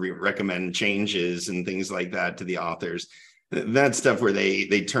and get to recommend changes and things like that to the authors. That's stuff where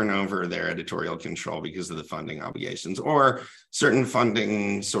they turn over their editorial control because of the funding obligations, or certain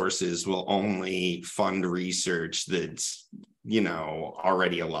funding sources will only fund research that's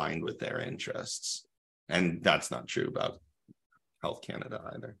already aligned with their interests, and that's not true about Health Canada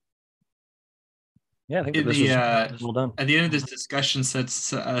either. Yeah, I think that this was well done. At the end of this discussion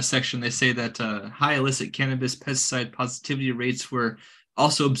section, they say that high illicit cannabis pesticide positivity rates were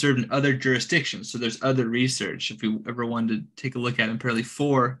also observed in other jurisdictions. So there's other research if you ever wanted to take a look at it, apparently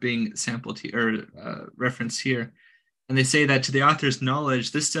 4 being sampled here or referenced here. And they say that to the author's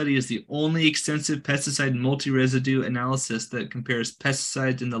knowledge, this study is the only extensive pesticide multi-residue analysis that compares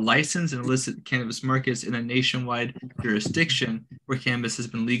pesticides in the licensed and illicit cannabis markets in a nationwide jurisdiction where cannabis has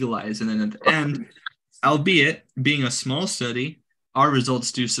been legalized. And then at the end, albeit being a small study, our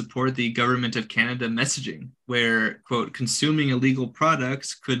results do support the Government of Canada messaging, where, quote, consuming illegal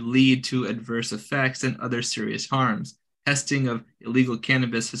products could lead to adverse effects and other serious harms. Testing of illegal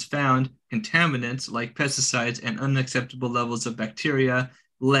cannabis has found contaminants like pesticides and unacceptable levels of bacteria,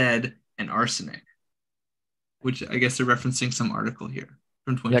 lead, and arsenic, which I guess they're referencing some article here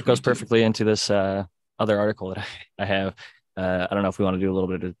from 2022. That goes perfectly into this other article that I have. I don't know if we want to do a little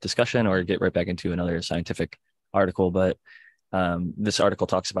bit of discussion or get right back into another scientific article, but this article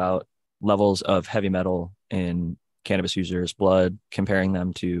talks about levels of heavy metal in cannabis users' blood, comparing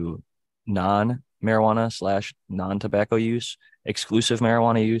them to non-marijuana / non-tobacco use, exclusive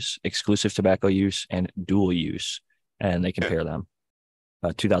marijuana use, exclusive tobacco use, and dual use. And they compare them.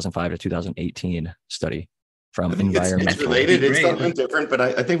 2005 to 2018 study from environmental. It's related. It's something different, but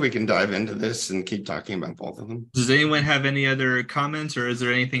I think we can dive into this and keep talking about both of them. Does anyone have any other comments, or is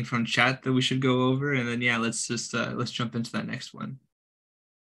there anything from chat that we should go over? And then, yeah, let's just let's jump into that next one.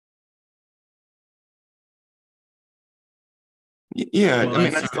 Yeah, well, I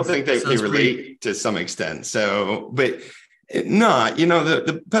mean, I still think they relate to some extent. So, but not,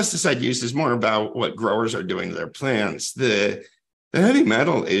 the pesticide use is more about what growers are doing to their plants. The heavy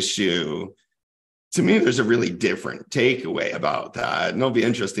metal issue, to me, there's a really different takeaway about that. And it'll be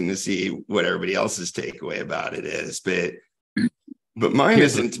interesting to see what everybody else's takeaway about it is. But mine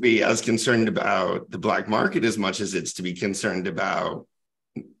isn't to be as concerned about the black market as much as it's to be concerned about,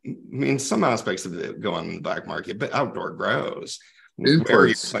 I mean, some aspects of it go on in the black market, but outdoor grows. Where are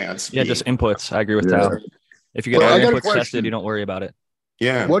your plants? Yeah, just inputs. I agree with Tal. If you get all your inputs tested, you don't worry about it.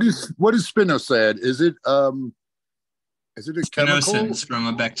 Yeah. What is spinosad? Is it a chemical? Spinosad from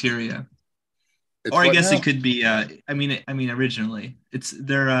a bacteria. Or I guess it could be. I mean, originally, it's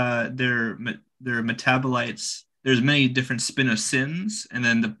they're their metabolites. There's many different spinosins, and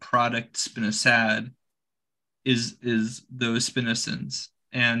then the product spinosad is those spinosins,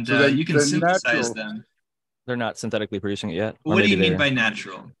 and So you can they're synthesize natural. them. They're not synthetically producing it yet, or What do maybe you mean they're by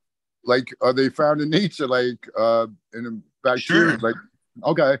natural? Like, are they found in nature? Like, in a bacteria? Sure. Like,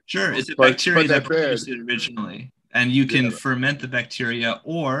 okay, Sure, it's a but bacteria they're that bad. produced it originally, and you can Yeah, ferment the bacteria,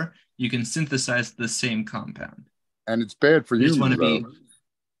 or you can synthesize the same compound. and it's bad for You just want humans to be though.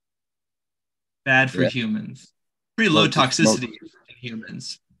 bad for Yeah, humans. Pretty low well, to smoke. toxicity in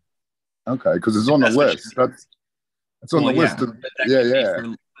humans. Okay, because it's If on the that's what list. That's on the well, list. yeah, Of, but that yeah, could be yeah,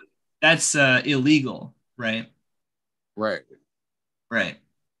 for that's illegal, right? right, Right.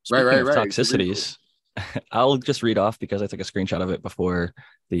 speaking of right. It's illegal. toxicities. I'll just read off because I took a screenshot of it before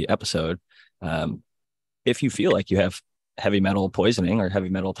the episode. Um, if you feel like you have heavy metal poisoning or heavy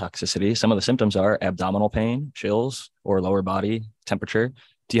metal toxicity, some of the symptoms are abdominal pain, chills, or lower body temperature,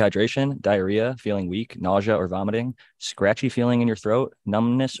 dehydration, diarrhea, feeling weak, nausea or vomiting, scratchy feeling in your throat,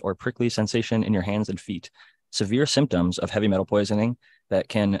 numbness or prickly sensation in your hands and feet. Severe symptoms of heavy metal poisoning that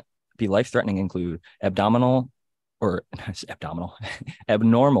can be life-threatening include abdominal,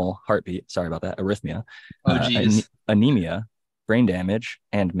 abnormal heartbeat, sorry about that, arrhythmia, Oh, geez. anemia, brain damage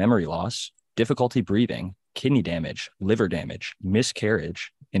and memory loss, difficulty breathing, kidney damage, liver damage,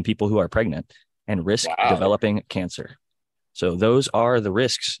 miscarriage in people who are pregnant, and risk developing cancer. So those are the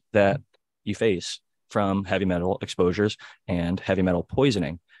risks that you face from heavy metal exposures and heavy metal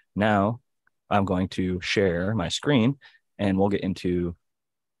poisoning. Now I'm going to share my screen and we'll get into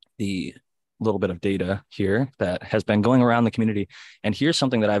the little bit of data here that has been going around the community. And here's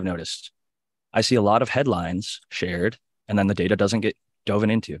something that I've noticed. I see a lot of headlines shared and then the data doesn't get dove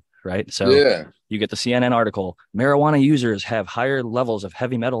into, right? So Yeah, you get the CNN article, marijuana users have higher levels of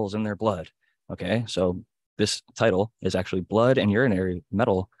heavy metals in their blood. Okay, so this title is actually blood and urinary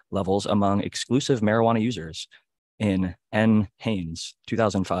metal levels among exclusive marijuana users in N. Haynes,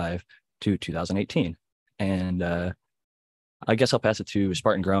 2005 to 2018. And I guess I'll pass it to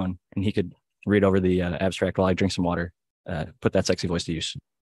Spartan Grown and he could read over the abstract while I drink some water, put that sexy voice to use.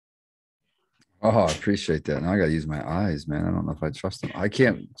 Oh, I appreciate that. Now I got to use my eyes, man. I don't know if I trust them. I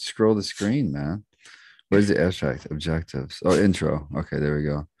can't scroll the screen, man. Where's the abstract objectives? Oh, intro. Okay, there we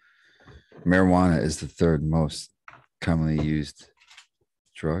go. Marijuana is the third most commonly used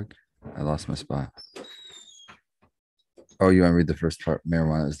drug. I lost my spot. Oh, you want to read the first part?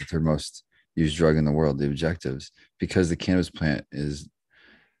 Marijuana is the third most used drug in the world. The objectives, because the cannabis plant is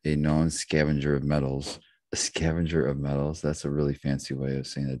a known scavenger of metals. A scavenger of metals. That's a really fancy way of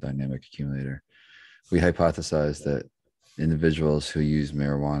saying a dynamic accumulator. We hypothesize that individuals who use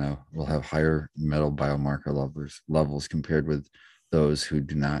marijuana will have higher metal biomarker levels compared with those who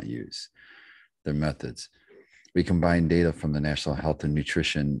do not use their methods. We combine data from the National Health and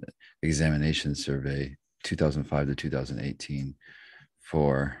Nutrition Examination Survey 2005 to 2018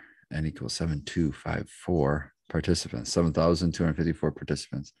 for N equals 7254 participants, 7,254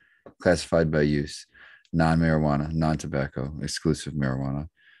 participants classified by use: non-marijuana, non-tobacco, exclusive marijuana,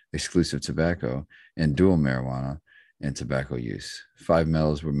 exclusive tobacco, and dual marijuana and tobacco use. 5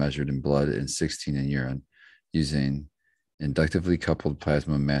 metals were measured in blood and 16 in urine using inductively coupled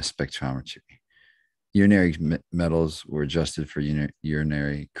plasma mass spectrometry. Urinary metals were adjusted for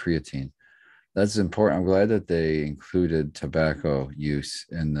urinary creatine. That's important. I'm glad that they included tobacco use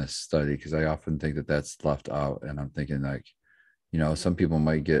in this study because I often think that that's left out. And I'm thinking like, some people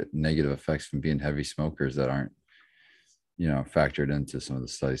might get negative effects from being heavy smokers that aren't, factored into some of the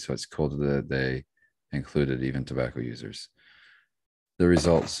studies. So it's cool that they included even tobacco users. The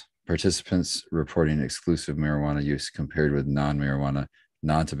results: participants reporting exclusive marijuana use compared with non-marijuana,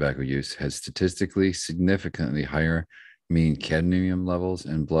 non-tobacco use had statistically significantly higher mean cadmium levels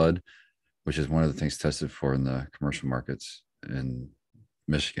in blood, which is one of the things tested for in the commercial markets in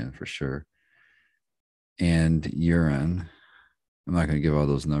Michigan for sure, and urine. I'm not going to give all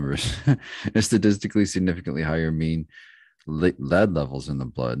those numbers. And statistically significantly higher mean lead levels in the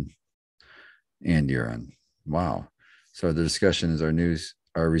blood and urine. Wow. So the discussion is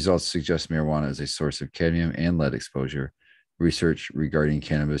our results suggest marijuana is a source of cadmium and lead exposure. Research regarding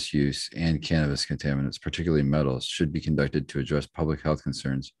cannabis use and cannabis contaminants, particularly metals, should be conducted to address public health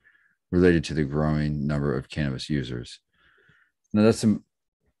concerns related to the growing number of cannabis users. Now that's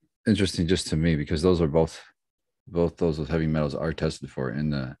interesting just to me because those are both those with heavy metals are tested for in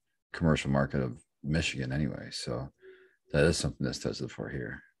the commercial market of Michigan anyway. So that is something that's tested for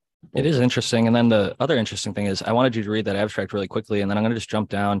here. It is interesting. And then the other interesting thing is I wanted you to read that abstract really quickly. And then I'm going to just jump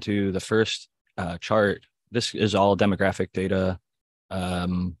down to the first chart. This is all demographic data,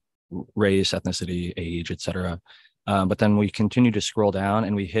 race, ethnicity, age, etc. But then we continue to scroll down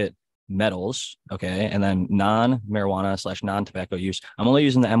and we hit metals, okay, and then non-marijuana / non-tobacco use. I'm only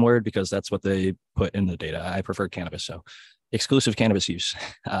using the M word because that's what they put in the data. I prefer cannabis. So exclusive cannabis use,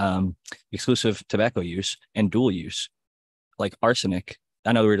 exclusive tobacco use, and dual use, like arsenic.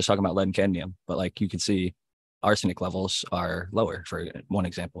 I know we were just talking about lead and cadmium, but like you can see arsenic levels are lower for one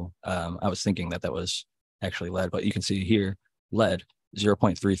example. I was thinking that that was actually lead, but you can see here lead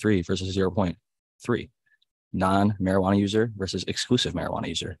 0.33 versus 0.3, non-marijuana user versus exclusive marijuana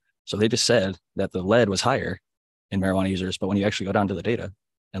user. So they just said that the lead was higher in marijuana users, but when you actually go down to the data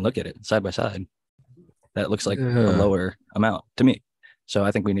and look at it side by side, that looks like a lower amount to me. So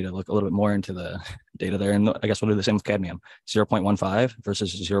I think we need to look a little bit more into the data there. And I guess we'll do the same with cadmium, 0.15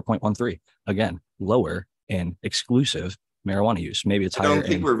 versus 0.13. Again, lower in exclusive marijuana use. Maybe it's higher. I don't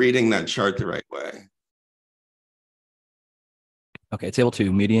think we're reading that chart the right way. Okay, table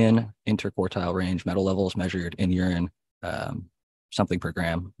 2, median interquartile range metal levels measured in urine, something per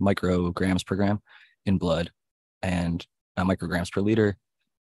gram, micrograms per gram in blood, and micrograms per liter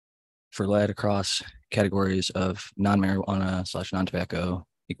for lead across categories of non-marijuana / non-tobacco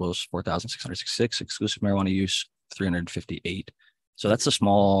equals 4,666, exclusive marijuana use 358. So that's a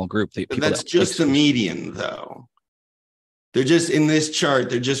small group. That's just the median, though. They're just in this chart,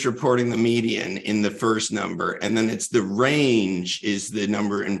 they're just reporting the median in the first number, and then it's the range is the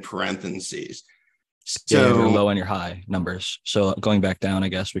number in parentheses. So your low and your high numbers. So going back down, I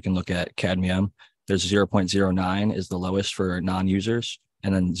guess we can look at cadmium. There's 0.09 is the lowest for non-users,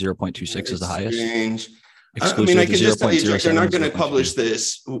 and then 0.26 is the highest. I mean, I can just tell you, Jack, they're not going to publish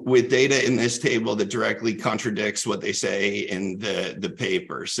this with data in this table that directly contradicts what they say in the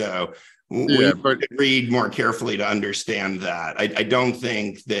paper. So we read more carefully to understand that. I don't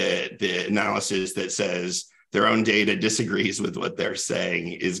think that the analysis that says their own data disagrees with what they're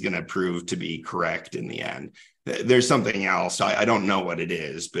saying is going to prove to be correct in the end. There's something else. I don't know what it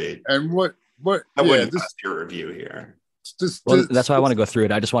is, but I wouldn't trust your review here. Well, that's why I want to go through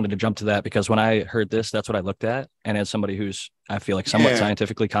it. I just wanted to jump to that because when I heard this, that's what I looked at. And as somebody who's, I feel like somewhat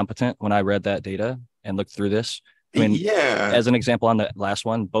scientifically competent, when I read that data and looked through this, I mean, as an example on the last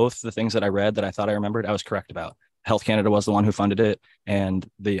one, both the things that I read that I thought I remembered, I was correct about. Health Canada was the one who funded it. And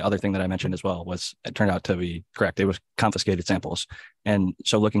the other thing that I mentioned as well was it turned out to be correct. It was confiscated samples. And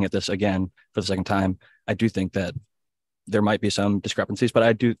so looking at this again for the second time, I do think that there might be some discrepancies, but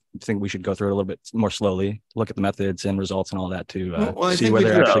I do think we should go through it a little bit more slowly, look at the methods and results and all that to see where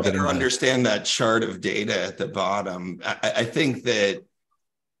they're actually getting. Understand that chart of data at the bottom. I think that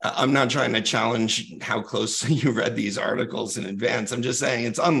I'm not trying to challenge how closely you read these articles in advance. I'm just saying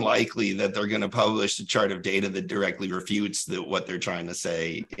it's unlikely that they're going to publish a chart of data that directly refutes what they're trying to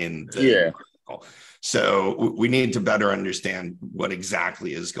say in the article. So we need to better understand what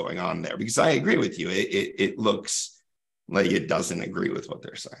exactly is going on there, because I agree with you. It looks like it doesn't agree with what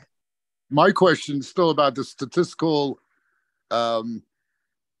they're saying. My question is still about the statistical. What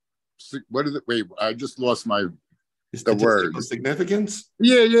is it? Wait, I just lost the word. Significance.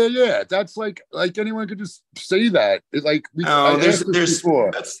 Yeah. That's like anyone could just say that. It's like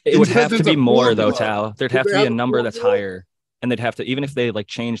it would have to be more though, Tao. There'd have to be a number that's higher, and they'd have to, even if they like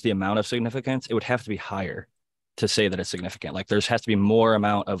change the amount of significance, it would have to be higher to say that it's significant. Like there's has to be more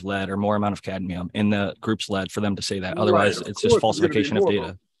amount of lead or more amount of cadmium in the group's lead for them to say that. Otherwise, it's just falsification of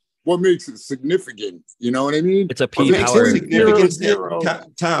data. What makes it significant? You know what I mean? It's a p-power.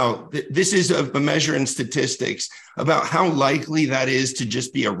 Tao, this is a measure in statistics about how likely that is to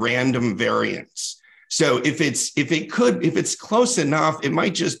just be a random variance. So if it's close enough, it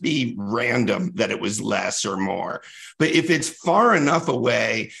might just be random that it was less or more. But if it's far enough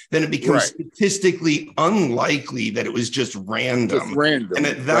away, then it becomes statistically unlikely that it was just random. And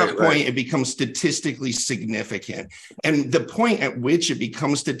at that point, it becomes statistically significant. And the point at which it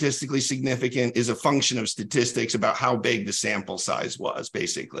becomes statistically significant is a function of statistics about how big the sample size was,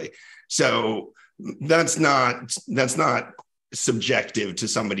 basically. So that's not subjective to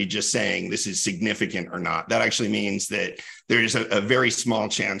somebody just saying this is significant or not. That actually means that there's a very small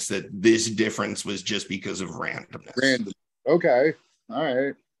chance that this difference was just because of randomness. Random. Okay. All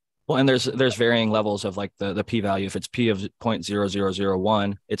right. Well, and there's varying levels of like the p-value. If it's p of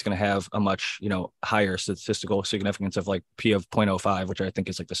 0.0001, it's going to have a much, higher statistical significance of like p of 0.05, which I think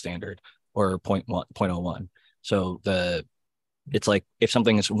is like the standard, or 0.01. So it's like if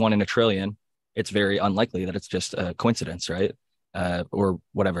something is 1 in a trillion, it's very unlikely that it's just a coincidence, right? Or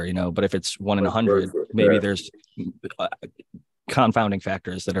whatever, but if it's 1 in 100, maybe there's confounding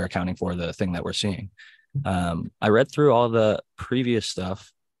factors that are accounting for the thing that we're seeing. I read through all the previous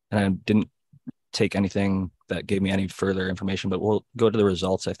stuff and I didn't take anything that gave me any further information, but we'll go to the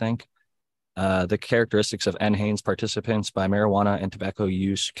results, I think. The characteristics of NHANES participants by marijuana and tobacco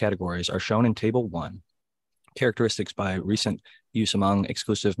use categories are shown in Table 1. Characteristics by recent use among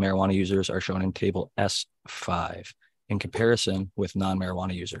exclusive marijuana users are shown in Table S5 in comparison with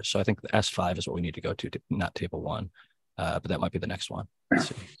non-marijuana users. So I think the S5 is what we need to go to, not Table 1, but that might be the next one. Let's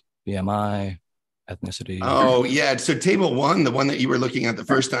see. BMI, ethnicity. Oh, yeah. So Table 1, the one that you were looking at the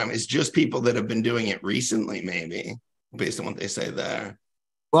first time, is just people that have been doing it recently, maybe, based on what they say there.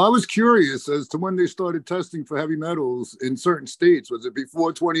 Well, I was curious as to when they started testing for heavy metals in certain states. Was it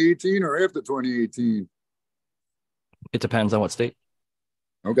before 2018 or after 2018? It depends on what state.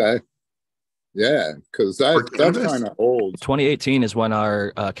 Okay. Yeah, because that's kind of old. 2018 is when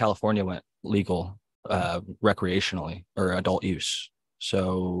our California went legal recreationally or adult use.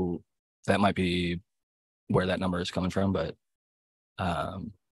 So that might be where that number is coming from. But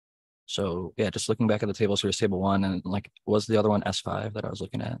so yeah, just looking back at the tables, here's Table 1, and like, was the other one S5 that I was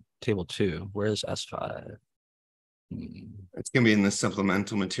looking at? Table 2, where's S5? It's gonna be in the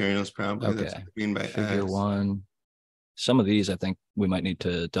supplemental materials, probably. Okay. That's what I mean by Figure S. 1. Some of these I think we might need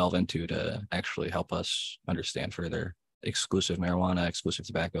to delve into to actually help us understand further exclusive marijuana, exclusive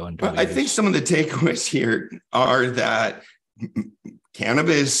tobacco, and I think some of the takeaways here are that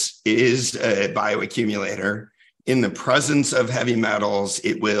cannabis is a bioaccumulator. In the presence of heavy metals,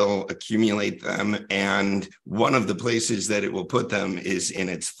 it will accumulate them. And one of the places that it will put them is in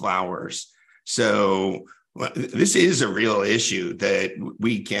its flowers. So this is a real issue that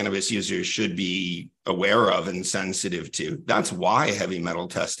we cannabis users should be aware of and sensitive to. That's why heavy metal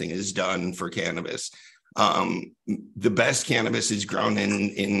testing is done for cannabis. The best cannabis is grown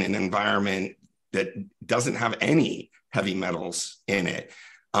in an environment that doesn't have any heavy metals in it.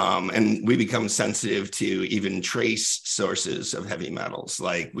 And we become sensitive to even trace sources of heavy metals,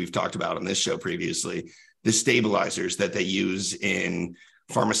 like we've talked about on this show previously, the stabilizers that they use in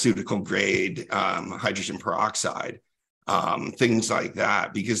pharmaceutical grade hydrogen peroxide, things like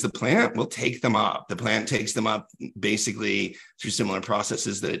that, because the plant will take them up. The plant takes them up basically through similar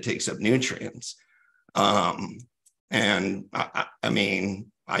processes that it takes up nutrients. And I mean,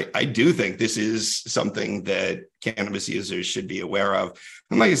 I do think this is something that cannabis users should be aware of.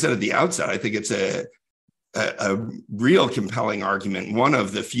 And like I said at the outset, I think it's a real compelling argument, one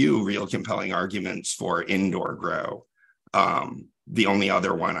of the few real compelling arguments for indoor grow. The only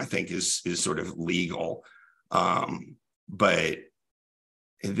other one I think is sort of legal. But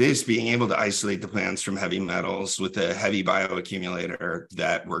this being able to isolate the plants from heavy metals with a heavy bioaccumulator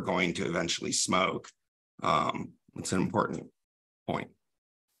that we're going to eventually smoke, it's an important point.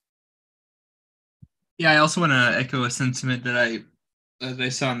 Yeah, I also want to echo a sentiment that I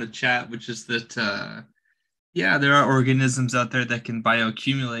saw in the chat, which is that yeah, there are organisms out there that can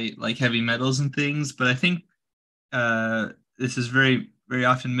bioaccumulate like heavy metals and things, but I think this is very, very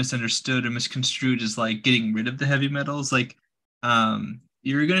often misunderstood or misconstrued as like getting rid of the heavy metals. Like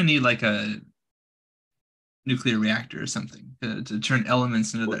you're gonna need like a nuclear reactor or something to turn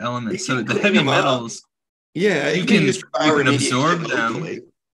elements into other elements. So the heavy metals, yeah, you can absorb them.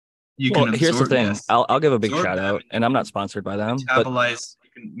 Here's the thing. Yes. I'll give a big shout out, and I'm not sponsored by them. You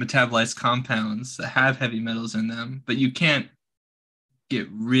can metabolize compounds that have heavy metals in them, but you can't get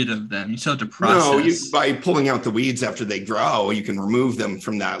rid of them. You still have to process. No, by pulling out the weeds after they grow, you can remove them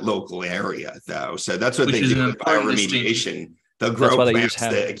from that local area, though. So that's what they do with bioremediation. They'll grow plants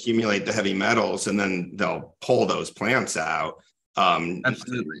that accumulate the heavy metals, and then they'll pull those plants out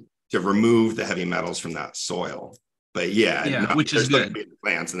to remove the heavy metals from that soil. But which is good.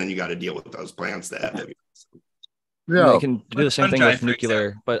 Plants, and then you got to deal with those plants that have heavy metals. Yeah, you can do the same thing with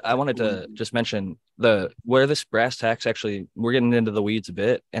nuclear. But I wanted to just mention where this brass tacks actually, we're getting into the weeds a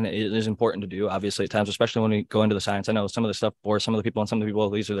bit, and it is important to do, obviously, at times, especially when we go into the science. I know some of the stuff bores some of the people, and some of the people,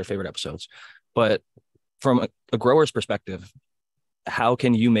 these are their favorite episodes. But from a grower's perspective, how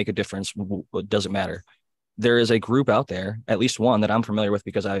can you make a difference? It doesn't matter. There is a group out there, at least one that I'm familiar with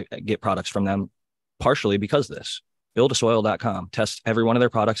because I get products from them, partially because of this. Buildasoil.com tests every one of their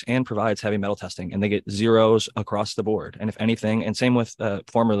products and provides heavy metal testing, and they get zeros across the board. And if anything, and same with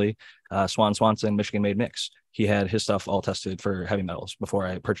formerly Swanson Michigan Made Mix, he had his stuff all tested for heavy metals before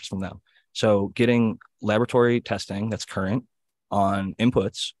I purchased from them. So getting laboratory testing that's current on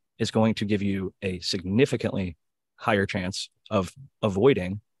inputs is going to give you a significantly higher chance of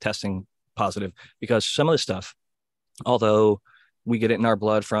avoiding testing positive, because some of the stuff, although we get it in our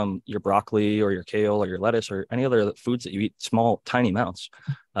blood from your broccoli or your kale or your lettuce or any other foods that you eat, small, tiny amounts.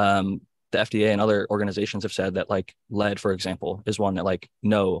 The FDA and other organizations have said that like lead, for example, is one that like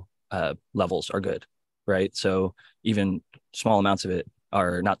no levels are good, right? So even small amounts of it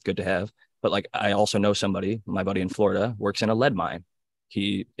are not good to have. But like I also know somebody, my buddy in Florida, works in a lead mine.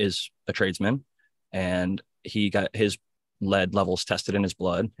 he is a tradesman, and he got his lead levels tested in his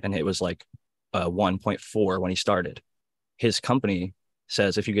blood, and it was like 1.4 when he started. His company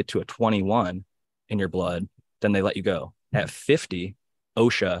says if you get to a 21 in your blood, then they let you go. At 50,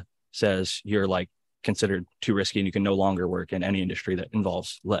 OSHA says you're like considered too risky and you can no longer work in any industry that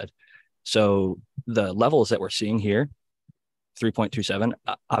involves lead. So the levels that we're seeing here, 3.27,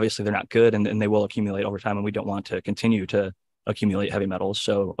 obviously they're not good, and they will accumulate over time, and we don't want to continue to accumulate heavy metals.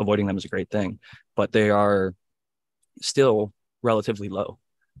 So avoiding them is a great thing, but they are still relatively low.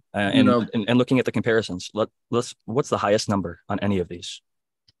 And looking at the comparisons, what's the highest number on any of these?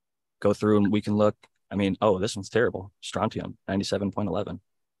 Go through and we can look. I mean, oh, this one's terrible. Strontium, 97.11.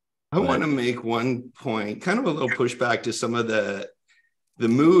 I want to make one point, kind of a little pushback to some of the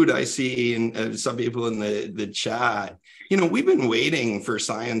mood I see in some people in the chat. We've been waiting for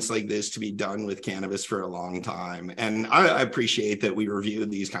science like this to be done with cannabis for a long time. And I appreciate that we review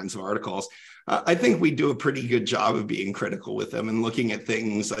these kinds of articles. I think we do a pretty good job of being critical with them and looking at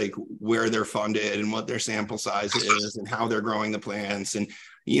things like where they're funded and what their sample size is and how they're growing the plants and,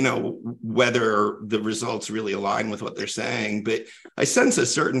 whether the results really align with what they're saying. But I sense a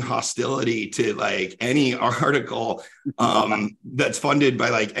certain hostility to like any article that's funded by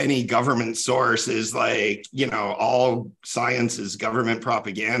like any government source is like, all science is government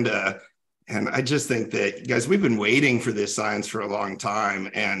propaganda. And I just think that, guys, we've been waiting for this science for a long time.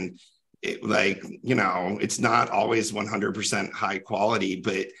 And it's not always 100% high quality,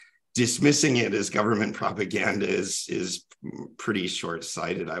 but dismissing it as government propaganda is pretty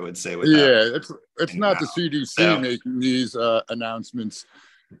short-sighted, I would say. It's not the CDC making these announcements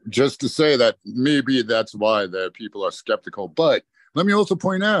just to say that maybe that's why the people are skeptical. But let me also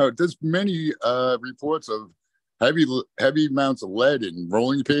point out there's many reports of heavy amounts of lead in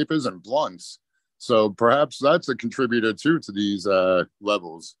rolling papers and blunts. So perhaps that's a contributor too to these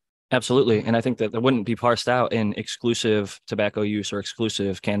levels. Absolutely. And I think that wouldn't be parsed out in exclusive tobacco use or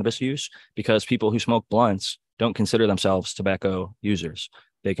exclusive cannabis use, because people who smoke blunts don't consider themselves tobacco users.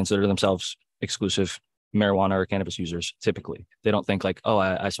 They consider themselves exclusive marijuana or cannabis users. Typically, they don't think like, oh,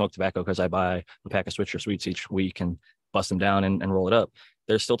 I smoke tobacco because I buy a pack of Switcher Sweets each week and bust them down and roll it up.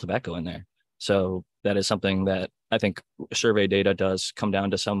 There's still tobacco in there. So that is something that I think survey data does come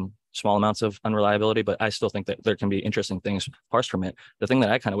down to some small amounts of unreliability, but I still think that there can be interesting things parsed from it. The thing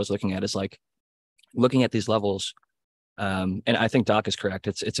that I kind of was looking at is like looking at these levels. And I think Doc is correct.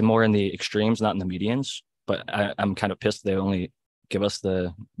 It's more in the extremes, not in the medians, but I'm kind of pissed they only give us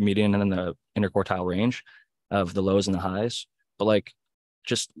the median and then the interquartile range of the lows and the highs. But like,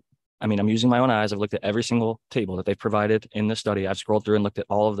 I'm using my own eyes. I've looked at every single table that they've provided in this study. I've scrolled through and looked at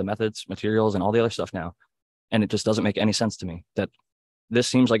all of the methods, materials, and all the other stuff now. And it just doesn't make any sense to me that this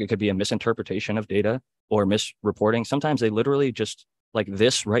seems like it could be a misinterpretation of data or misreporting. Sometimes they literally just, like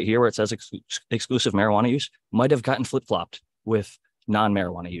this right here where it says exclusive marijuana use, might have gotten flip-flopped with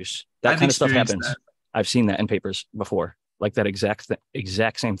non-marijuana use. That kind of stuff happens. I've seen that in papers before, like that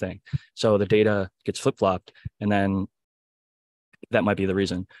exact same thing. So the data gets flip-flopped, and then that might be the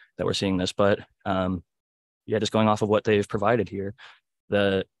reason that we're seeing this. But just going off of what they've provided here,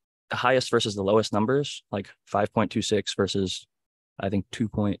 the highest versus the lowest numbers, like 5.26 versus I think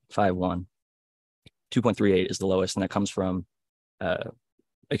 2.51, 2.38 is the lowest, and that comes from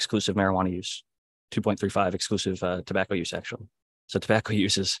exclusive marijuana use, 2.35 exclusive tobacco use, actually. So tobacco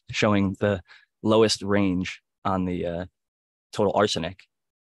use is showing the lowest range on the total arsenic,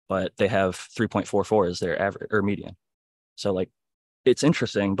 but they have 3.44 as their average or median. So like, it's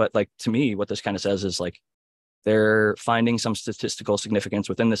interesting, but like to me, what this kind of says is like they're finding some statistical significance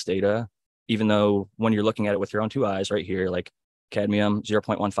within this data, even though when you're looking at it with your own two eyes right here, like cadmium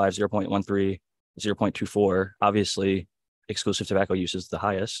 0.15, 0.13, 0.24, obviously exclusive tobacco use is the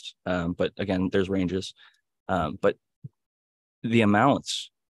highest. But again, there's ranges. But the amounts,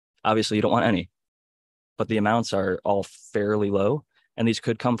 obviously you don't want any, but the amounts are all fairly low. And these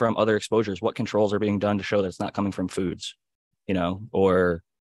could come from other exposures. What controls are being done to show that it's not coming from foods, or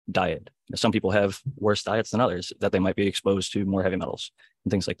diet? Some people have worse diets than others, that they might be exposed to more heavy metals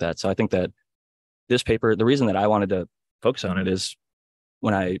and things like that. So I think that this paper, the reason that I wanted to focus on it is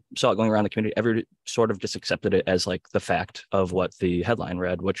when I saw it going around the community, everybody sort of just accepted it as like the fact of what the headline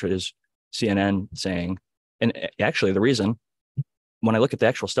read, which is CNN saying. And actually the reason, when I look at the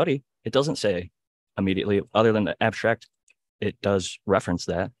actual study, it doesn't say immediately, other than the abstract, it does reference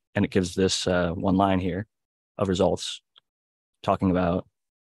that. And it gives this one line here of results talking about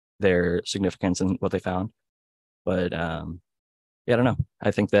their significance and what they found. But I don't know.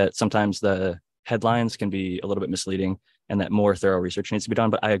 I think that sometimes the headlines can be a little bit misleading and that more thorough research needs to be done.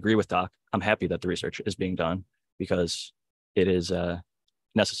 But I agree with Doc. I'm happy that the research is being done because it is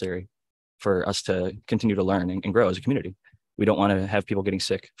necessary for us to continue to learn and grow as a community. We don't want to have people getting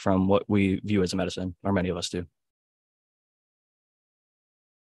sick from what we view as a medicine, or many of us do.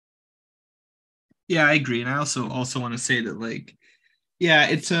 Yeah, I agree. And I also want to say that, like, yeah,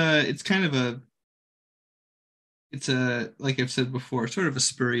 it's kind of a like I've said before, sort of a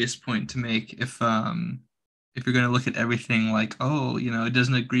spurious point to make if you're going to look at everything like, oh, it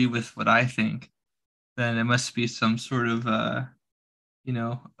doesn't agree with what I think, then it must be some sort of a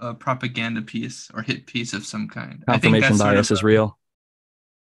propaganda piece or hit piece of some kind. I think Confirmation that's sort bias of is real.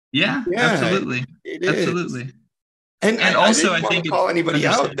 yeah, Yeah, absolutely. it is. Absolutely. And And I also, didn't I want think to it's call anybody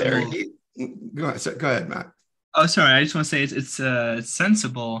out there. understandable. Go ahead, Matt. Oh, sorry. I just want to say it's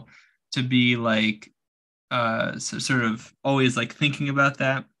sensible to be like sort of always like thinking about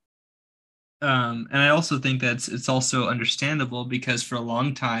that. And I also think it's also understandable because for a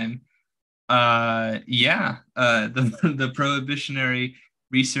long time, the the prohibitionary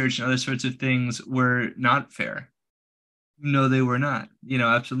research and other sorts of things were not fair. No, they were not.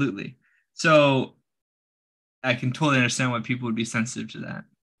 Absolutely. So I can totally understand why people would be sensitive to that,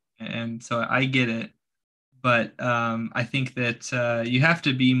 and so I get it. But I think that you have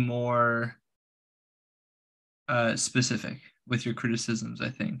to be more specific with your criticisms. I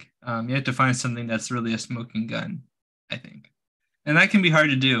think you have to find something that's really a smoking gun. I think, and that can be hard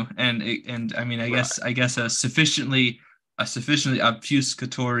to do. And I mean, I guess a sufficiently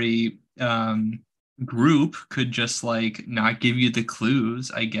obfuscatory group could just like not give you the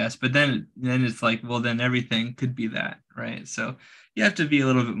clues, I guess. But then it's like, well, then everything could be that, right? So you have to be a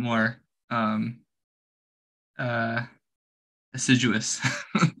little bit more uh assiduous.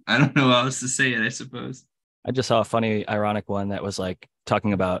 I don't know how else to say it, I suppose. I just saw a funny, ironic one that was like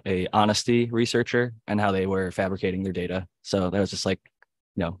talking about a honesty researcher and how they were fabricating their data. So that was just like,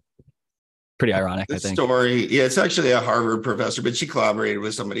 pretty ironic, I The think. story, yeah, it's actually a Harvard professor, but she collaborated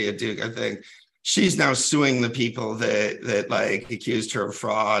with somebody at Duke, I think. She's now suing the people that like accused her of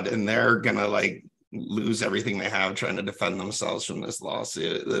fraud, and they're gonna like lose everything they have trying to defend themselves from this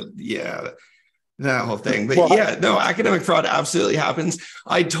lawsuit. Yeah, that whole thing. But yeah, no, academic fraud absolutely happens.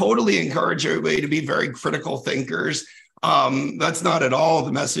 I totally encourage everybody to be very critical thinkers. That's not at all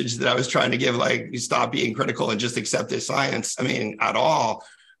the message that I was trying to give, like you stop being critical and just accept this science. I mean, at all.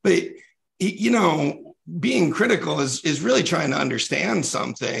 But being critical is really trying to understand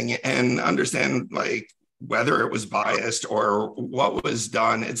something and understand like whether it was biased or what was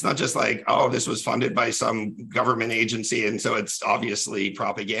done. It's not just like, oh, this was funded by some government agency and so it's obviously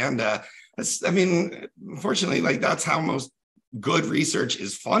propaganda. Unfortunately, like that's how most good research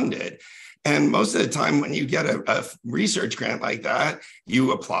is funded. And most of the time when you get a research grant like that,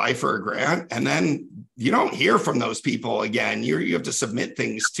 you apply for a grant and then you don't hear from those people again. You have to submit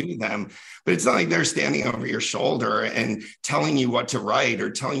things to them, but it's not like they're standing over your shoulder and telling you what to write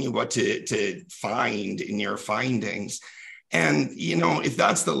or telling you what to find in your findings. And, if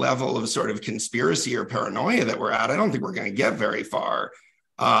that's the level of sort of conspiracy or paranoia that we're at, I don't think we're going to get very far.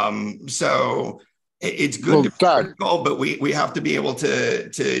 So it's good to be critical, but we have to be able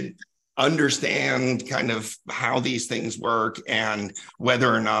to understand kind of how these things work and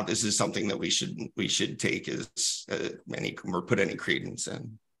whether or not this is something that we should take as any or put any credence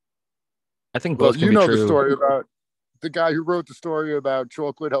in. I think both can be true. The story about the guy who wrote the story about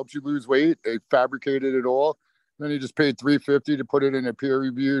chocolate helps you lose weight. They fabricated it all. Then he just paid $350 to put it in a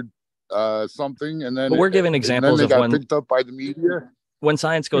peer-reviewed something, and then but we're giving examples of when picked up by the media. When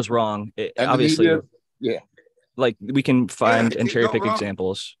science goes wrong, obviously, like we can find and cherry pick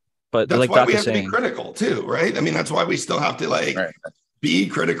examples. But that's like why Doc we is have saying, to be critical too, right? I mean, that's why we still have to be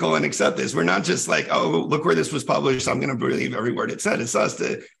critical and accept this. We're not just like, oh, look where this was published, I'm going to believe every word it said. It's us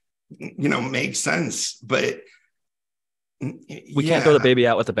to, make sense. But we can't throw the baby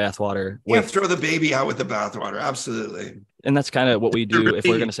out with the bathwater. We can't throw the baby out with the bathwater. Absolutely. And that's kind of what we do if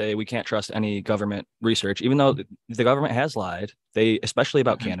we're going to say we can't trust any government research, even though the government has lied. They, especially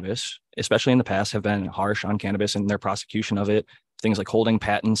about cannabis, especially in the past, have been harsh on cannabis and their prosecution of it. Things like holding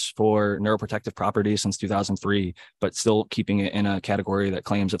patents for neuroprotective properties since 2003, but still keeping it in a category that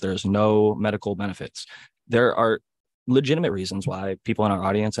claims that there's no medical benefits. There are legitimate reasons why people in our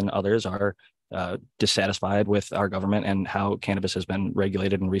audience and others are dissatisfied with our government and how cannabis has been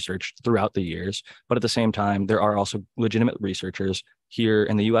regulated and researched throughout the years. But at the same time, there are also legitimate researchers here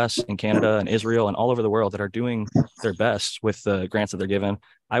in the US and Canada and Israel and all over the world that are doing their best with the grants that they're given.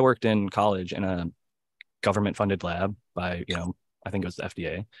 I worked in college in a government funded lab by, I think it was the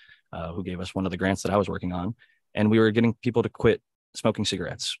FDA, who gave us one of the grants that I was working on. And we were getting people to quit smoking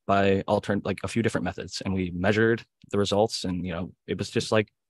cigarettes by like a few different methods. And we measured the results and, it was just like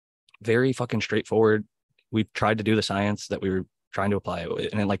very fucking straightforward. We tried to do the science that we were trying to apply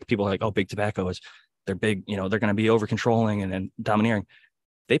it. And then like people are like, oh, big tobacco they're big, they're going to be over controlling and domineering.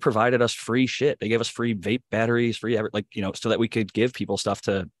 They provided us free shit. They gave us free vape batteries, so that we could give people stuff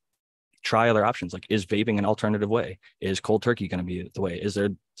to try other options. Like, is vaping an alternative way? Is cold turkey going to be the way? Is there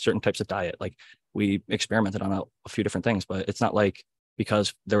certain types of diet? Like, we experimented on a few different things, but it's not like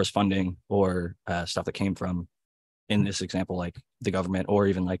because there was funding or stuff that came from, in this example, like the government or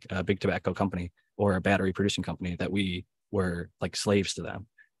even like a big tobacco company or a battery producing company, that we were like slaves to them.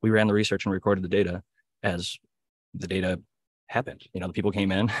 We ran the research and recorded the data as the data happened. The people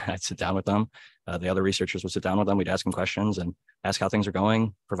came in, I'd sit down with them. The other researchers would sit down with them. We'd ask them questions and ask how things are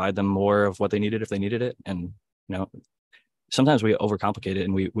going, provide them more of what they needed if they needed it. And, sometimes we overcomplicate it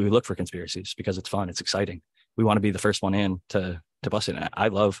and we look for conspiracies because it's fun. It's exciting. We want to be the first one in to bust it. And I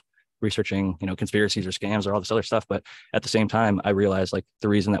love researching, conspiracies or scams or all this other stuff. But at the same time, I realize like the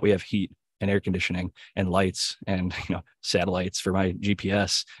reason that we have heat and air conditioning and lights and, satellites for my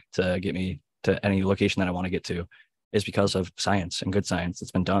GPS to get me to any location that I want to get to is because of science and good science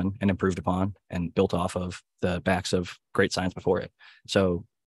that's been done and improved upon and built off of the backs of great science before it. So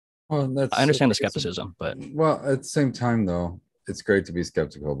I understand the skepticism, but at the same time, though, it's great to be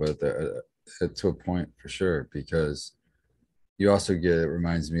skeptical, but to a point for sure, because you also it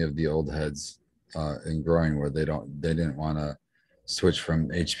reminds me of the old heads in growing where they didn't want to switch from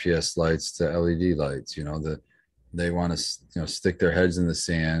HPS lights to LED lights. They want to stick their heads in the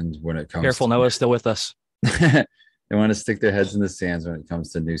sand when it comes. Careful, Noah's still with us. They want to stick their heads in the sands when it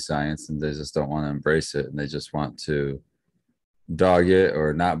comes to new science, and they just don't want to embrace it, and they just want to dog it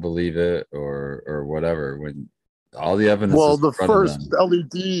or not believe it or whatever. When all the evidence, the first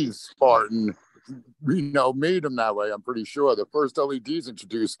LEDs, Spartan, made them that way. I'm pretty sure the first LEDs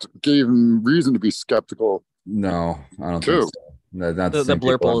introduced gave them reason to be skeptical. No, I don't think so. No, not the same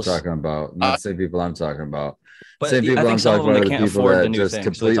people I'm talking about. Not the same people I'm talking about. But same people I think I'm some of talking them, about they are can't the people afford the that new just thing,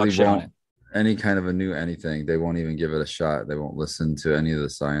 completely so they talk shit on won't it. any kind of a new anything. They won't even give it a shot. They won't listen to any of the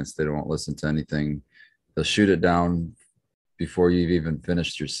science. They won't listen to anything. They'll shoot it down before you've even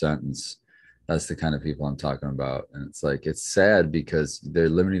finished your sentence. That's the kind of people I'm talking about. And it's like, it's sad because they're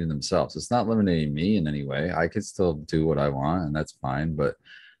limiting themselves. It's not limiting me in any way. I could still do what I want, and that's fine, but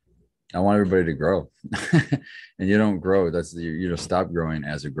I want everybody to grow. And you don't grow. You stop growing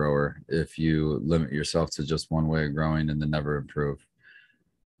as a grower if you limit yourself to just one way of growing and then never improve.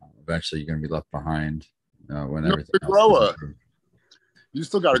 Eventually you're going to be left behind when everything The else grower, you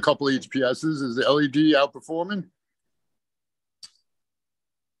still got a couple of HPSs. Is the LED outperforming?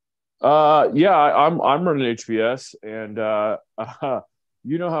 Yeah, I'm running HPS, and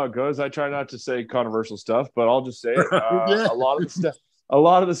you know how it goes. I try not to say controversial stuff, but I'll just say it. Yeah. A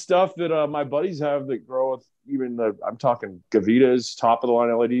lot of the stuff that my buddies have that grow with, even I'm talking Gavita's top of the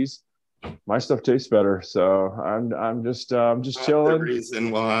line LEDs. My stuff tastes better, so I'm just chilling. The reason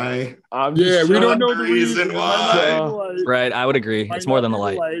why. We don't know the reason why. Right, I would agree. It's more than the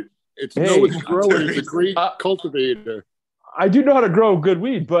light. It's Noah's grower. He's a great cultivator. I do know how to grow good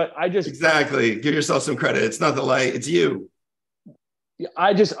weed, but exactly, give yourself some credit. It's not the light, it's you.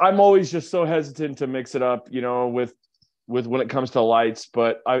 I'm always just so hesitant to mix it up, with when it comes to lights.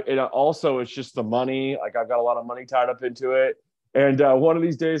 But it's just the money. Like, I've got a lot of money tied up into it. And one of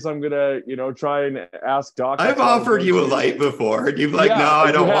these days I'm gonna, try and ask Doc. I've offered you a light before, and you've like, no,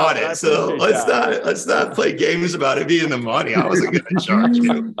 I don't want it. So let's not play games about it being the money. I wasn't gonna charge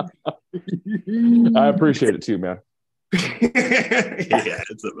you. I appreciate it too, man. Yeah,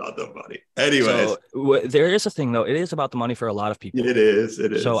 it's about the money. Anyways, so, there is a thing though. It is about the money for a lot of people. It is.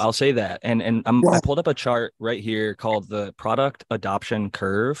 So I'll say that. And I pulled up a chart right here called the product adoption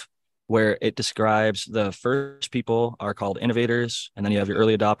curve, where it describes the first people are called innovators, and then you have your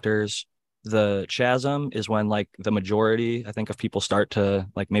early adopters. The chasm is when like the majority, I think, of people start to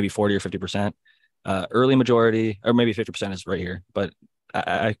like maybe 40 or 50%. Early majority, or maybe 50% is right here, but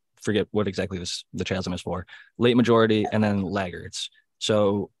I forget what exactly the chasm is for. Late majority, and then laggards.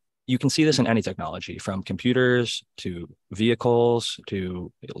 So you can see this in any technology, from computers to vehicles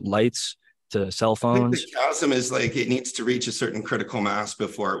to lights to cell phones. The chasm is like, it needs to reach a certain critical mass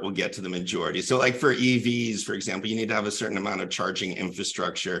before it will get to the majority. So like for EVs, for example, you need to have a certain amount of charging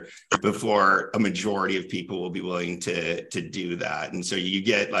infrastructure before a majority of people will be willing to do that. And so you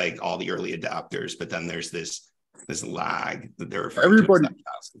get like all the early adopters, but then there's this lag that they're referring to.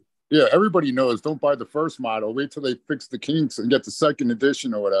 Yeah, everybody knows. Don't buy the first model. Wait till they fix the kinks and get the second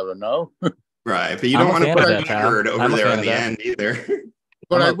edition or whatever. No, right? But you don't want to put a record over there in the end either.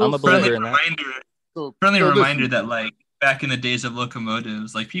 But I'm a believer in that. Friendly reminder that like back in the days of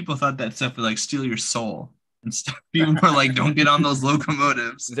locomotives, like people thought that stuff would like steal your soul. and stuff. People are like, don't get on those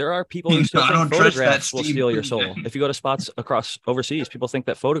locomotives. There are people who still I think don't trust that photographs will steam steal your cruise. soul. If you go to spots across overseas, people think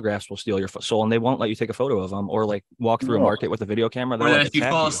that photographs will steal your soul, and they won't let you take a photo of them or like walk through a No. market with a video camera. They'll Or that like if you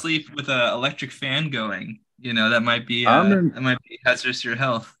attack fall you. asleep with an electric fan going, that might be I'm in hazardous to your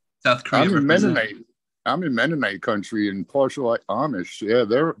health. South Korea I'm in represents. Mennonite. I'm in Mennonite country and partial Amish. Yeah,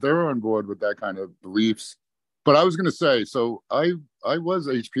 they're on board with that kind of beliefs. But I was gonna say, so I was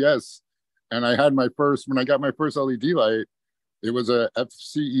HPS, and I had when I got my first LED light, it was a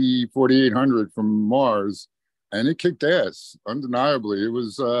FCE 4800 from Mars, and it kicked ass, undeniably. It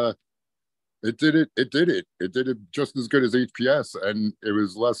was it did it just as good as HPS, and it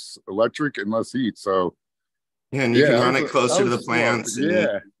was less electric and less heat. So Yeah, and you can run that it was closer to the smart. plants and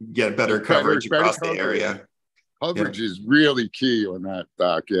Yeah, get better coverage better across the coverage. area. Coverage is really key on that,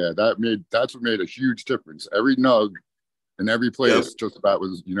 Doc. Yeah, that's what made a huge difference. Every nug in every place just about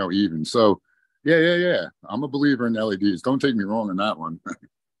was even. So yeah. I'm a believer in LEDs. Don't take me wrong on that one.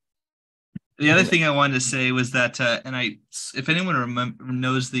 The other thing I wanted to say was that, if anyone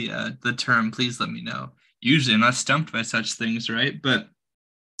knows the term, please let me know. Usually, I'm not stumped by such things, right? But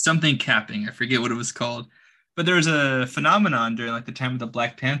something capping, I forget what it was called. But there was a phenomenon during like the time of the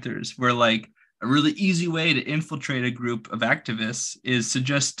Black Panthers, where like a really easy way to infiltrate a group of activists is to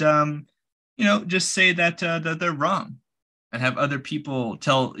just just say that they're wrong, and have other people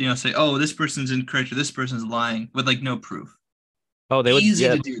say, oh, this person's incorrect or this person's lying with like no proof. Oh, they would. Easy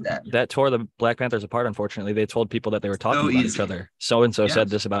Yeah, to do that. that tore the Black Panthers apart. Unfortunately, they told people that they were talking about each easy. other. So and so Yes. said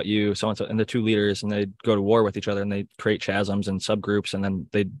this about you. So and so, and the two leaders, and they'd go to war with each other, and they'd create chasms and subgroups, and then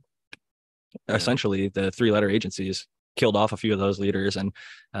they'd essentially the three-letter agencies killed off a few of those leaders and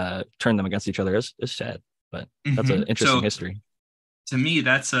turned them against each other. It's sad, but that's an interesting history. To me,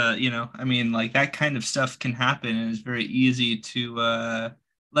 that's like that kind of stuff can happen, and it's very easy to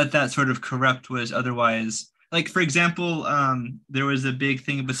let that sort of corrupt what is otherwise. Like, for example, there was a big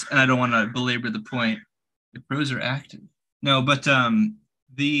thing, and I don't want to belabor the point. The pros are active. No, but that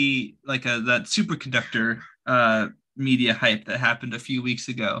superconductor media hype that happened a few weeks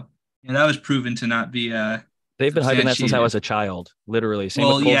ago, and that was proven to not be They've been hyping that since I was a child, literally. Same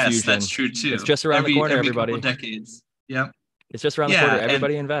with cold fusion. That's true too. It's just around the corner, everybody. Couple decades. Yep. It's just around the corner.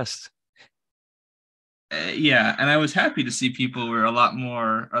 Everybody invest. And I was happy to see people were a lot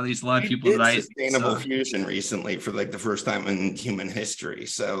more, or at least a lot of people that sustainable fusion recently for like the first time in human history.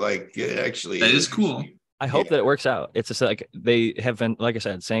 So like it actually that is cool. I hope that it works out. It's just like they have been, like I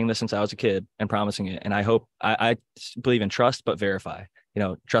said, saying this since I was a kid and promising it. And I hope I believe in trust, but verify.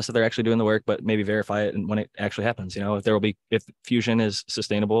 Trust that they're actually doing the work, but maybe verify it. And when it actually happens, if fusion is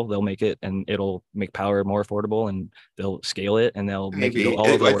sustainable, they'll make it, and it'll make power more affordable, and they'll scale it, and they'll make it go all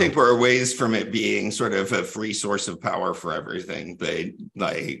over the world. I think we're a ways from it being sort of a free source of power for everything. But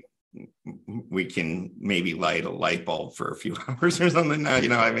like we can maybe light a light bulb for a few hours or something now.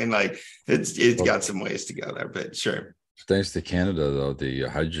 It's got some ways to go there, but sure. Thanks to Canada, though, the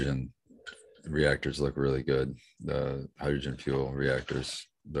hydrogen reactors look really good. The hydrogen fuel reactors,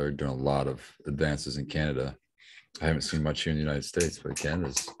 they're doing a lot of advances in Canada. I haven't seen much here in the United States, but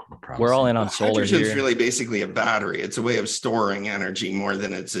Canada's promising. We're all in on solar Hydrogen's here. really basically a battery. It's a way of storing energy more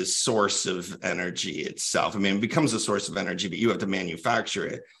than it's a source of energy itself. I mean, it becomes a source of energy, but you have to manufacture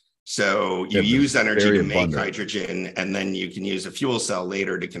it. So you use energy to make hydrogen, and then you can use a fuel cell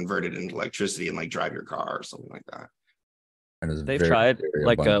later to convert it into electricity and like drive your car or something like that. They've tried,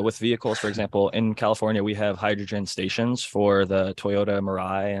 like with vehicles, for example, in California, we have hydrogen stations for the Toyota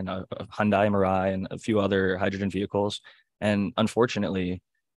Mirai and a Hyundai Mirai and a few other hydrogen vehicles. And unfortunately,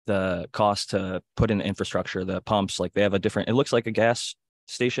 the cost to put in the infrastructure, the pumps, like they have it looks like a gas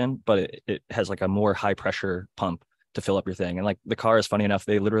station, but it has like a more high pressure pump to fill up your thing. And like the car is funny enough,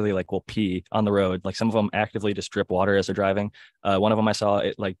 they literally like will pee on the road. Like some of them actively just drip water as they're driving. One of them I saw,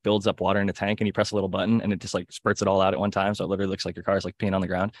 it like builds up water in a tank, and you press a little button and it just like spurts it all out at one time. So it literally looks like your car is like peeing on the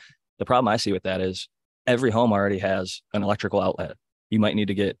ground. The problem I see with that is every home already has an electrical outlet. You might need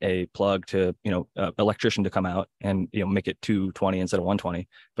to get a plug to, electrician to come out and, make it 220 instead of 120.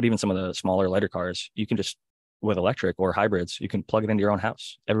 But even some of the smaller, lighter cars, you can just, with electric or hybrids, you can plug it into your own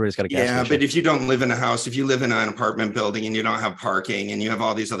house. Everybody's got a gas station. But if you don't live in a house, if you live in an apartment building and you don't have parking and you have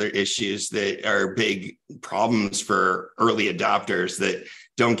all these other issues that are big problems for early adopters that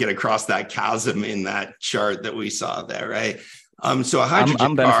don't get across that chasm in that chart that we saw there, right? So a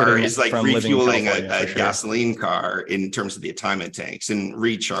hydrogen car is like refueling a gasoline car in terms of the attainment tanks, and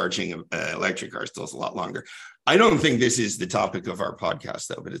recharging an electric car still is a lot longer. I don't think this is the topic of our podcast,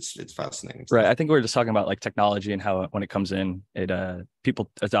 though, but it's fascinating. Right. I think we're just talking about like technology and how when it comes in, people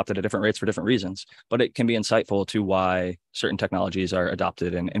adopt it at different rates for different reasons. But it can be insightful to why certain technologies are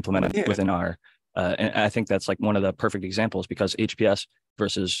adopted and implemented within our And I think that's like one of the perfect examples, because HPS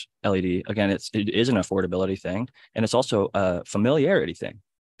versus LED, again, it is an affordability thing, and it's also a familiarity thing.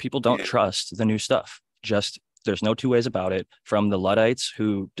 People don't trust the new stuff. Just there's no two ways about it. From the Luddites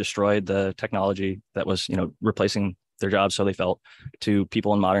who destroyed the technology that was, replacing their jobs, so they felt, to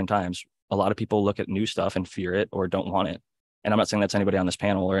people in modern times. A lot of people look at new stuff and fear it or don't want it. And I'm not saying that's anybody on this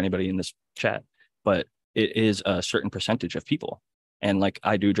panel or anybody in this chat, but it is a certain percentage of people. And like,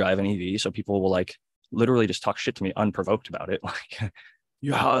 I do drive an EV, so people will like literally just talk shit to me unprovoked about it. Like,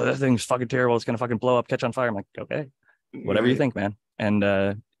 yeah, that thing's fucking terrible. It's gonna fucking blow up, catch on fire. I'm like, okay, whatever you think, man. And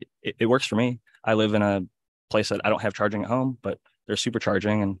it works for me. I live in a place that I don't have charging at home, but there's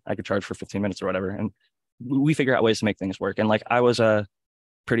supercharging, and I could charge for 15 minutes or whatever. And we figure out ways to make things work. And like, I was a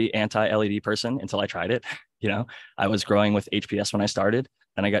pretty anti-LED person until I tried it. I was growing with HPS when I started,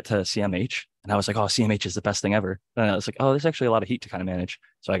 and I got to CMH, and I was like, oh, CMH is the best thing ever. And I was like, oh, there's actually a lot of heat to kind of manage.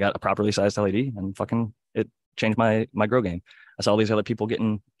 So I got a properly sized LED, and fucking it changed my grow game. I saw all these other people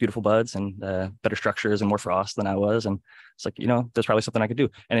getting beautiful buds and better structures and more frost than I was. And it's like, there's probably something I could do.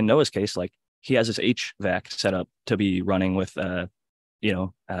 And in Noah's case, like, he has his HVAC set up to be running with,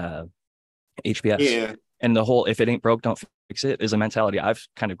 HPS. Yeah. And the whole, if it ain't broke, don't fix it, is a mentality I've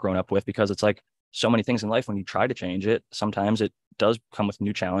kind of grown up with, because it's like so many things in life, when you try to change it, sometimes it does come with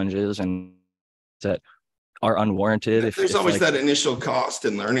new challenges and that are unwarranted. There's always that initial cost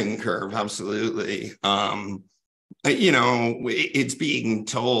and learning curve. Absolutely. It's being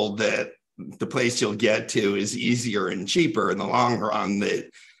told that the place you'll get to is easier and cheaper in the long run,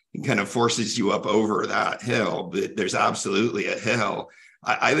 that kind of forces you up over that hill. But there's absolutely a hill.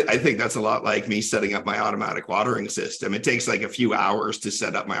 I think that's a lot like me setting up my automatic watering system. It takes like a few hours to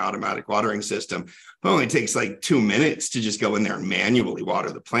set up my automatic watering system. It only takes like 2 minutes to just go in there and manually water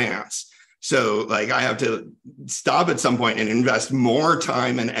the plants. So like, I have to stop at some point and invest more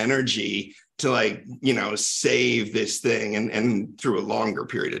time and energy to save this thing. And through a longer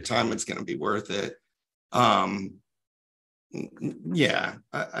period of time, it's going to be worth it. Yeah,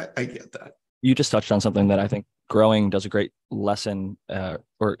 I get that. You just touched on something that I think growing does a great lesson,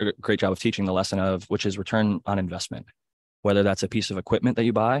 or a great job of teaching the lesson of, which is return on investment. Whether that's a piece of equipment that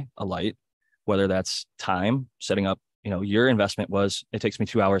you buy, a light, whether that's time setting up, your investment was, it takes me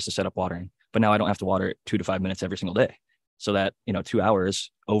 2 hours to set up watering, but now I don't have to water it 2 to 5 minutes every single day. So that, 2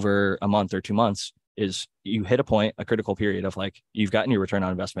 hours over a month or 2 months is, you hit a critical period of like, you've gotten your return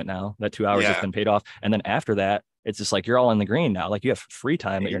on investment now, that 2 hours has been paid off. And then after that, it's just like, you're all in the green now. Like, you have free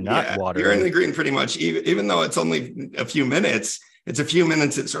time that you're not watering. You're in the green pretty much, even though it's only a few minutes. It's a few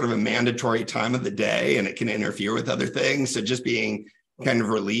minutes. It's sort of a mandatory time of the day, and it can interfere with other things. So just being kind of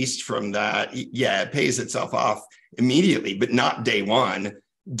released from that, it pays itself off immediately, but not day one.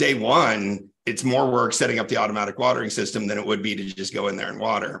 Day one, it's more work setting up the automatic watering system than it would be to just go in there and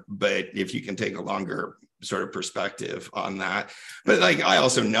water. But if you can take a longer sort of perspective on that, but like, I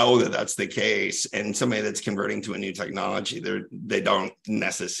also know that that's the case. And somebody that's converting to a new technology, they don't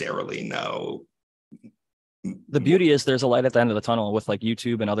necessarily know. The beauty is there's a light at the end of the tunnel with like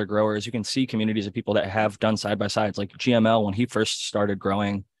YouTube and other growers. You can see communities of people that have done side by sides. Like GML, when he first started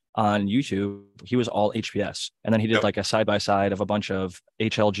growing on YouTube, he was all HPS. And then he did like a side by side of a bunch of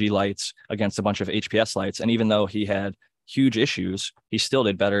HLG lights against a bunch of HPS lights. And even though he had huge issues, he still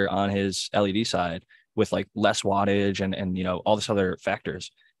did better on his LED side with like less wattage and all this other factors.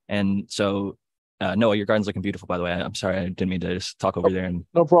 And so Noah, your garden's looking beautiful, by the way. I'm sorry, I didn't mean to just talk over there. And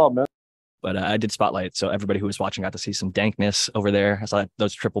no problem, man. But I did spotlight, so everybody who was watching got to see some dankness over there. I saw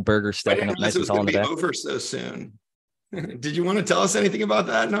those triple burgers stacking up nice and tall in the back. Over so soon. Did you want to tell us anything about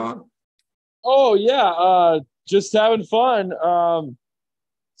that, Noah? Oh yeah, just having fun.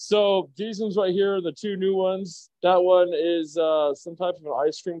 So these ones right here are the two new ones. That one is some type of an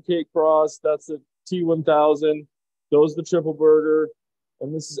ice cream cake cross. That's a T1000. Those the triple burger,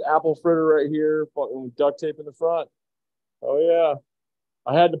 and this is apple fritter right here, with duct tape in the front. Oh yeah,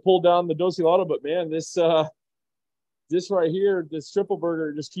 I had to pull down the Dosilato, but man, this right here, this triple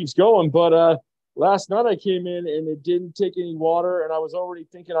burger just keeps going. But last night I came in and it didn't take any water, and I was already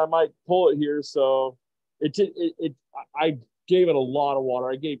thinking I might pull it here. So I gave it a lot of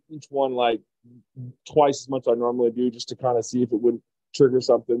water. I gave each one like twice as much I normally do, just to kind of see if it would trigger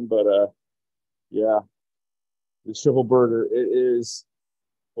something. But yeah, the triple burger, it's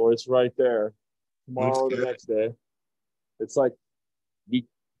right there. Tomorrow or the next day. It's like week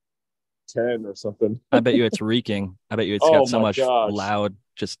 10 or something. I bet you it's reeking. I bet you it's got so much loud,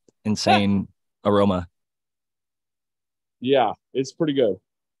 just insane aroma. Yeah, it's pretty good.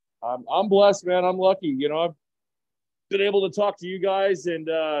 I'm blessed, man. I'm lucky. I've been able to talk to you guys and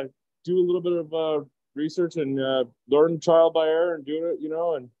do a little bit of research and learn trial by error and doing it,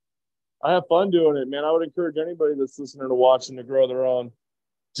 and I have fun doing it, man. I would encourage anybody that's listening to watching to grow their own,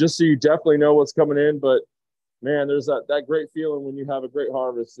 just so you definitely know what's coming in. But man, there's that great feeling when you have a great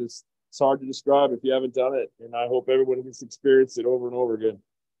harvest. It's hard to describe if you haven't done it, and I hope everyone gets to experience it over and over again.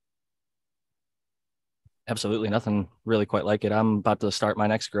 Absolutely nothing really quite like it. I'm about to start my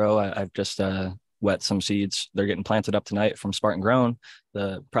next grow. I've just wet some seeds. They're getting planted up tonight from Spartan Grown,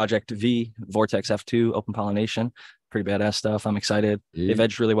 the Project V, Vortex F2, open pollination. Pretty badass stuff. I'm excited. They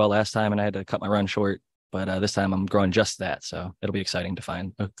vegged really well last time, and I had to cut my run short. But this time I'm growing just that. So it'll be exciting to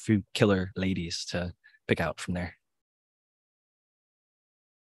find a few killer ladies to pick out from there.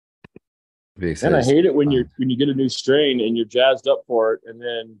 And I hate it when you get a new strain and you're jazzed up for it, and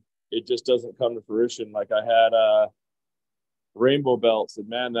then it just doesn't come to fruition. Like I had rainbow belts, and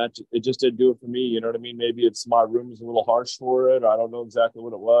man, it just didn't do it for me. You know what I mean? Maybe it's my room is a little harsh for it. I don't know exactly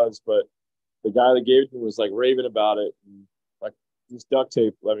what it was, but the guy that gave it to me was like raving about it. And like this duct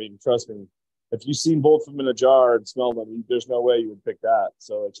tape, I mean, trust me, if you've seen both of them in a jar and smell them, there's no way you would pick that.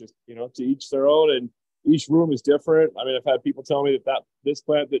 So it's just, to each their own, and each room is different. I mean, I've had people tell me that this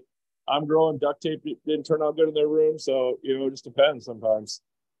plant that I'm growing duct tape didn't turn out good in their room. So, it just depends sometimes.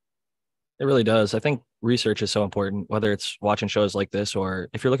 It really does. I think research is so important, whether it's watching shows like this or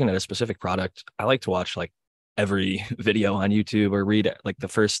if you're looking at a specific product. I like to watch like every video on YouTube or read like the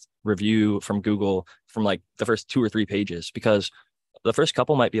first review from Google from like the first 2 or 3 pages, because the first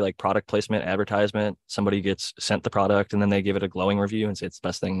couple might be like product placement, advertisement. Somebody gets sent the product and then they give it a glowing review and say it's the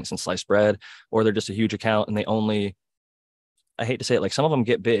best thing since sliced bread, or they're just a huge account and I hate to say it, like some of them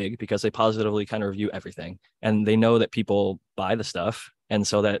get big because they positively kind of review everything and they know that people buy the stuff. And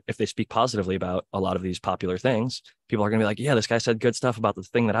so that if they speak positively about a lot of these popular things, people are going to be like, yeah, this guy said good stuff about the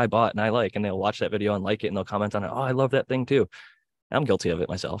thing that I bought and I like, and they'll watch that video and like it and they'll comment on it. Oh, I love that thing too. I'm guilty of it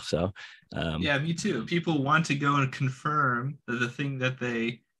myself. So, yeah, me too. People want to go and confirm that the thing that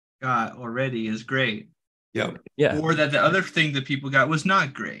they got already is great. Yep. Yeah. Or that the other thing that people got was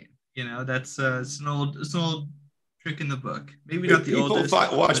not great. That's it's an old trick in the book. Maybe not the people oldest.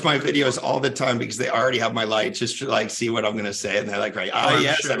 Watch my videos all the time because they already have my light just to like see what I'm going to say, and they're like, right,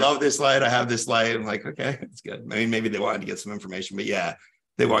 yes, sure. I love this light. I have this light. I'm like, okay, it's good. I mean, maybe they wanted to get some information, but yeah,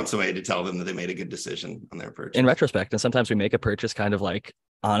 they want somebody to tell them that they made a good decision on their purchase. In retrospect, and sometimes we make a purchase kind of like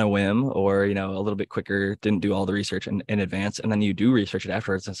on a whim or, a little bit quicker, didn't do all the research in advance. And then you do research it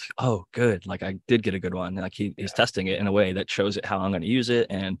afterwards. And it's like, oh, good. Like I did get a good one. Like he's testing it in a way that shows it how I'm going to use it.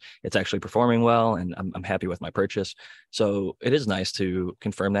 And it's actually performing well. And I'm happy with my purchase. So it is nice to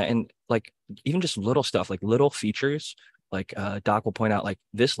confirm that. And like, even just little stuff, like little features, like Doc will point out, like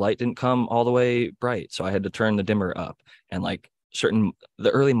this light didn't come all the way bright. So I had to turn the dimmer up, and like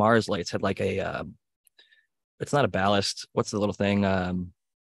the early Mars lights had like it's not a ballast. What's the little thing?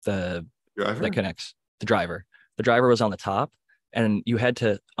 The driver that connects the driver. The driver was on the top, and you had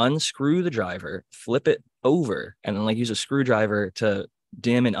to unscrew the driver, flip it over, and then like use a screwdriver to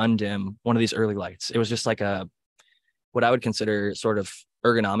dim and undim one of these early lights. It was just like what I would consider sort of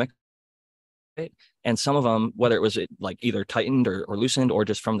ergonomic. Right? And some of them, whether it was like either tightened or loosened or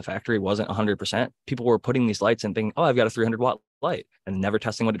just from the factory, wasn't 100%. People were putting these lights and thinking, oh, I've got a 300-watt light, and never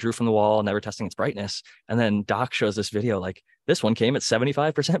testing what it drew from the wall, never testing its brightness. And then Doc shows this video, like this one came at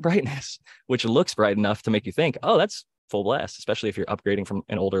 75% brightness, which looks bright enough to make you think, oh, that's full blast, especially if you're upgrading from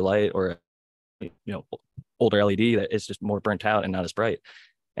an older light or older LED that is just more burnt out and not as bright.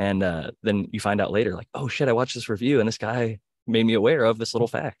 And then you find out later, like, oh shit, I watched this review and this guy made me aware of this little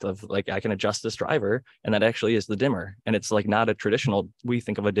fact of like, I can adjust this driver, and that actually is the dimmer. And it's like not a traditional, we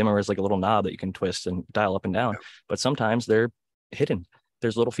think of a dimmer as like a little knob that you can twist and dial up and down, but sometimes they're hidden.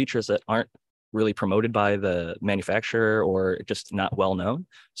 There's little features that aren't really promoted by the manufacturer or just not well known.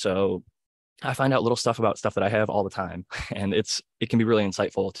 So I find out little stuff about stuff that I have all the time, and it can be really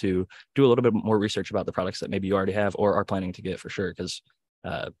insightful to do a little bit more research about the products that maybe you already have or are planning to get, for sure, because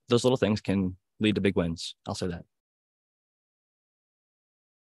those little things can lead to big wins. I'll say that.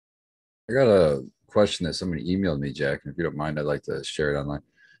 I got a question that somebody emailed me, Jack, and if you don't mind, I'd like to share it online.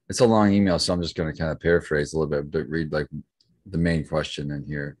 It's a long email, so I'm just going to kind of paraphrase a little bit, but read like the main question in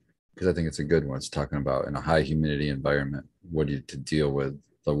here, because I think it's a good one. It's talking about in a high humidity environment, what do you to deal with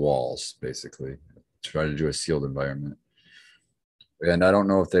the walls, basically. Try to do a sealed environment. And I don't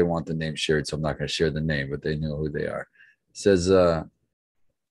know if they want the name shared, so I'm not going to share the name, but they know who they are. It says, I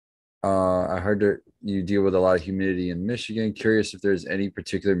heard that you deal with a lot of humidity in Michigan. Curious if there's any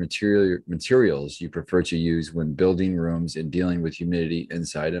particular materials you prefer to use when building rooms and dealing with humidity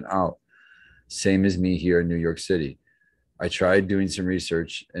inside and out. Same as me here in New York City. I tried doing some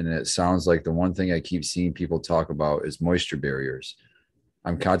research, and it sounds like the one thing I keep seeing people talk about is moisture barriers.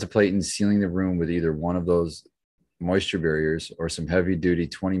 I'm contemplating sealing the room with either one of those moisture barriers or some heavy duty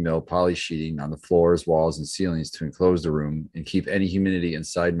 20 mil poly sheeting on the floors, walls, and ceilings to enclose the room and keep any humidity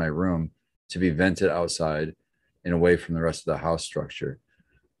inside my room to be vented outside and away from the rest of the house structure.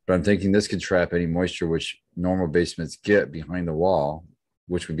 But I'm thinking this could trap any moisture which normal basements get behind the wall,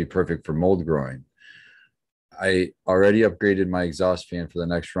 which would be perfect for mold growing. I already upgraded my exhaust fan for the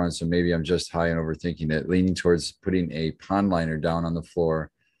next run, so maybe I'm just high and overthinking it, leaning towards putting a pond liner down on the floor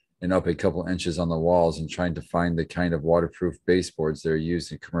and up a couple inches on the walls and trying to find the kind of waterproof baseboards that are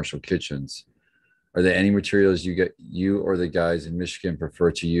used in commercial kitchens. Are there any materials you or the guys in Michigan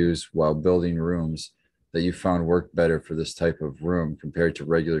prefer to use while building rooms that you found work better for this type of room compared to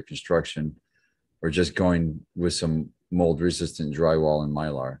regular construction, or just going with some mold resistant drywall and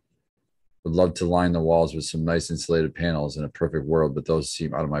Mylar? Would love to line the walls with some nice insulated panels in a perfect world, but those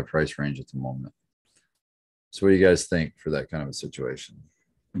seem out of my price range at the moment. So what do you guys think for that kind of a situation?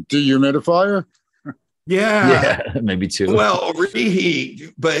 Dehumidifier? Yeah. Yeah, maybe two. Well,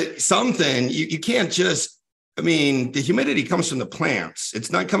 reheat, but something you can't just, I mean, the humidity comes from the plants.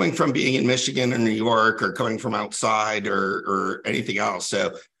 It's not coming from being in Michigan or New York or coming from outside or anything else.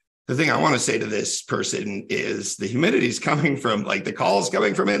 So the thing I want to say to this person is the humidity is coming from, like, the call's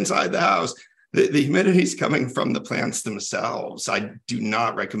coming from inside the house. The humidity is coming from the plants themselves. I do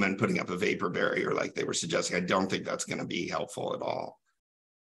not recommend putting up a vapor barrier like they were suggesting. I don't think that's going to be helpful at all.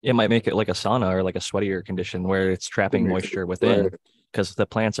 It might make it like a sauna or like a sweatier condition where it's trapping moisture within, because the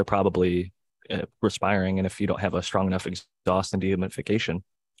plants are probably respiring. And if you don't have a strong enough exhaust and dehumidification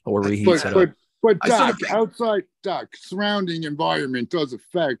or reheat setup. But Doc, surrounding environment does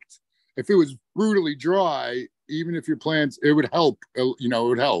affect. If it was brutally dry, even if your plants, it would help. It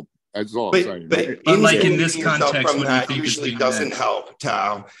would help. That's all I'm saying. But like in this context, from that usually doesn't help,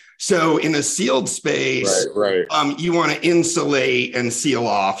 Tao. So in a sealed space, right. You want to insulate and seal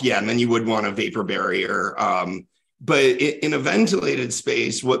off. Yeah, and then you would want a vapor barrier. But in a ventilated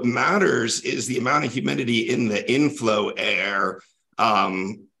space, what matters is the amount of humidity in the inflow air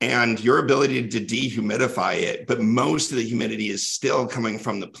and your ability to dehumidify it. But most of the humidity is still coming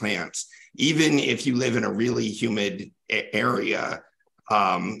from the plants. Even if you live in a really humid area,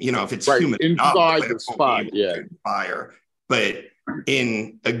 if it's humid inside enough, the spot, fire. But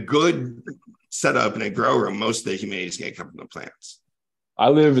in a good setup in a grow room, most of the humidity is going to come from the plants. I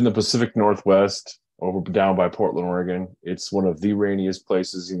live in the Pacific Northwest, down by Portland, Oregon. It's one of the rainiest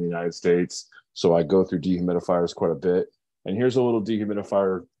places in the United States, so I go through dehumidifiers quite a bit. And here's a little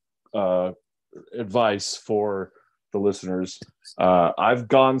dehumidifier advice for the listeners. I've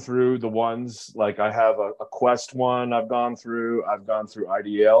gone through the ones, like I have a Quest one I've gone through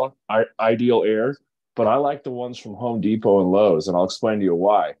Ideal Air, but I like the ones from Home Depot and Lowe's, and I'll explain to you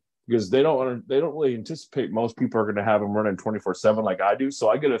why. Because they don't really anticipate most people are going to have them running 24/7 like I do. So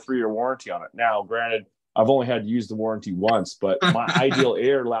I get a 3-year warranty on it. Now, granted, I've only had to use the warranty once, but my Ideal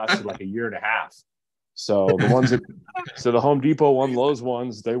Air lasted like a year and a half. So the Home Depot one, Lowe's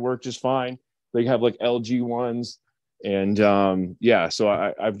ones, they work just fine. They have like LG ones, and so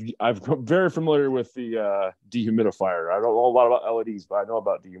I'm very familiar with the dehumidifier. I don't know a lot about LEDs, but I know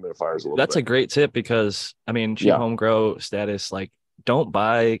about dehumidifiers a little bit. That's a great tip, because I mean, home grow status, like, don't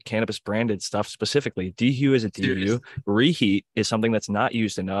buy cannabis branded stuff specifically. Dehu is a Dehu. Reheat is something that's not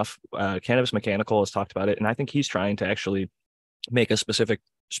used enough. Cannabis Mechanical has talked about it, and I think he's trying to actually make a specific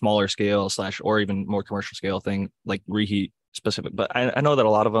smaller scale / or even more commercial scale thing like reheat specific. But I know that a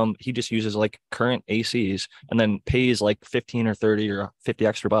lot of them, he just uses like current ACs and then pays like 15 or 30 or 50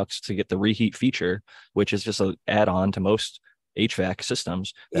 extra bucks to get the reheat feature, which is just an add-on to most HVAC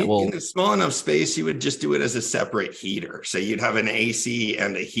systems that will, in a small enough space, you would just do it as a separate heater. So you'd have an AC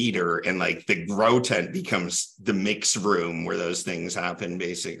and a heater, and like the grow tent becomes the mix room where those things happen,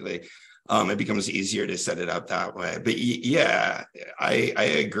 basically. It becomes easier to set it up that way. But yeah, I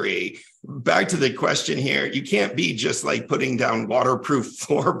agree. Back to the question here, you can't be just like putting down waterproof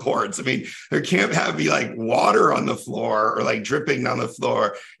floorboards. I mean, there can't be like water on the floor or like dripping on the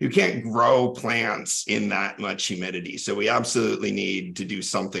floor. You can't grow plants in that much humidity. So we absolutely need to do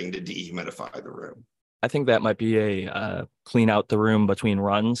something to dehumidify the room. I think that might be a clean out the room between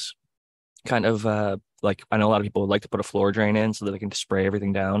runs kind of like, I know a lot of people would like to put a floor drain in so that they can just spray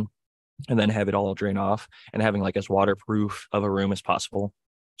everything down and then have it all drain off, and having like as waterproof of a room as possible.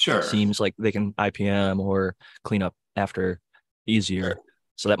 Sure. Seems like they can IPM or clean up after easier. Sure.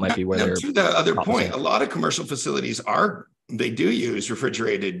 So that might be where they're. To the other point, a lot of commercial facilities they do use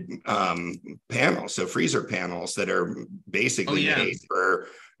refrigerated panels, so freezer panels that are basically made for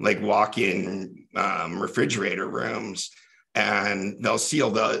like walk-in refrigerator rooms, and they'll seal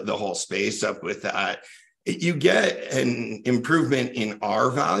the whole space up with that. You get an improvement in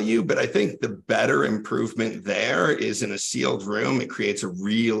R value, but I think the better improvement there is in a sealed room. It creates a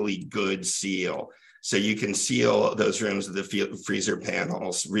really good seal. So you can seal those rooms with the freezer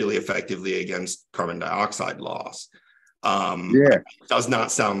panels really effectively against carbon dioxide loss. It does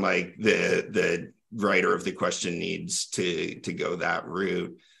not sound like the writer of the question needs to go that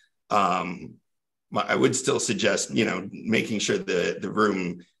route. I would still suggest, making sure the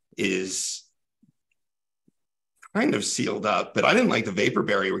room is kind of sealed up, but I didn't like the vapor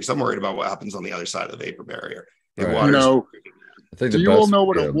barrier because I'm worried about what happens on the other side of the vapor barrier. Right. I think do you all know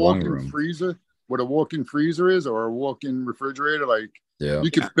what a walk-in freezer, is, or a walk-in refrigerator? Like,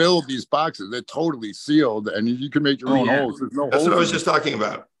 you can build these boxes; they're totally sealed, and you can make your own holes. There's no That's holes what I was just talking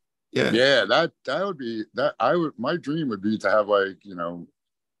about. Yeah, that would be that. My dream would be to have, like,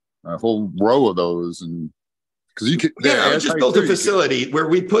 a whole row of those, and because you could. I just built a facility where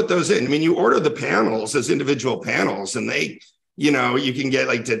we put those in. I mean, you order the panels as individual panels, and they, you can get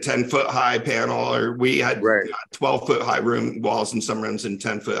like to 10-foot high panel, or we had 12-foot high room walls in some rooms and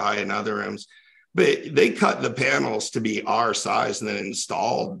 10-foot high in other rooms. But they cut the panels to be our size and then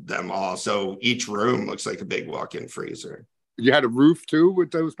installed them all. So each room looks like a big walk-in freezer. You had a roof too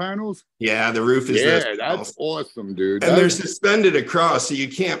with those panels? Yeah, the roof is that's awesome, dude. And they're suspended across, so you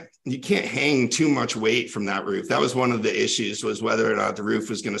can't hang too much weight from that roof. That was one of the issues, was whether or not the roof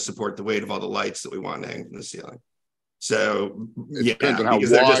was going to support the weight of all the lights that we wanted to hang from the ceiling. So because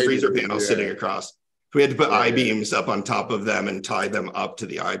they're just freezer panels sitting across. We had to put I-beams up on top of them and tie them up to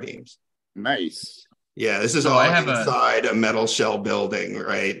the I-beams. Nice. Yeah, this is all inside a metal shell building,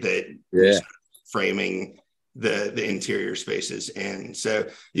 right? That framing the interior spaces in. So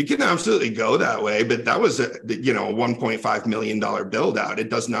you can absolutely go that way, but that was a $1.5 million build out. It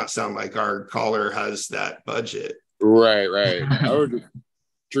does not sound like our caller has that budget. Right. I was just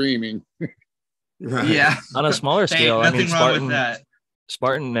dreaming. Right. Yeah. On a smaller scale, nothing wrong with that.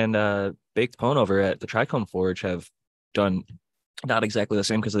 Spartan and Baked Pone over at the Trichome Forge have done not exactly the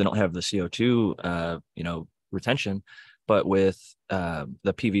same because they don't have the CO2 retention, but with the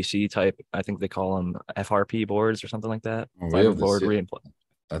PVC type, I think they call them FRP boards or something like that. I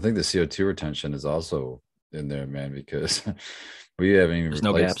think the CO2 retention is also in there, man, because we haven't even replaced.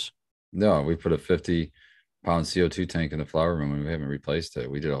 No gaps. No, we put a 50-pound CO2 tank in the flower room and we haven't replaced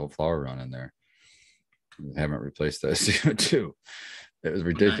it. We did a whole flower run in there. We haven't replaced that CO2. It was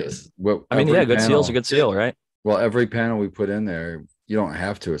ridiculous. Nice. Well, good seal's a good seal, right? Well, every panel we put in there, you don't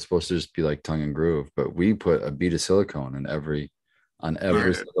have to. It's supposed to just be like tongue and groove, but we put a bead of silicone on every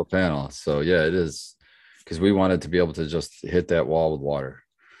single panel. So yeah, it is, because we wanted to be able to just hit that wall with water.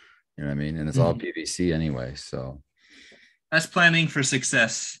 You know what I mean? And it's all PVC anyway. So that's planning for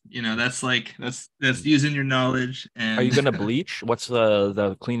success. That's using your knowledge. And are you going to bleach? What's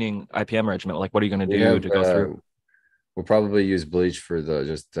the cleaning IPM regimen? Like, what are you going to do to go through? We'll probably use bleach for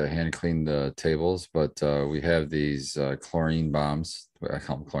just to hand clean the tables, but we have these chlorine bombs. I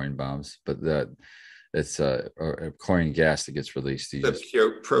call them chlorine bombs, but it's a chlorine gas that gets released.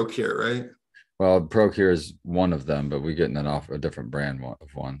 Procure, right? Well, Procure is one of them, but we're getting it off a different brand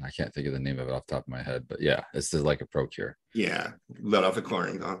of one. I can't think of the name of it off the top of my head, but yeah, it's just like a Procure. Yeah, let off a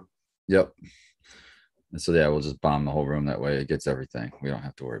chlorine bomb. Yep. And so we'll just bomb the whole room that way. It gets everything. We don't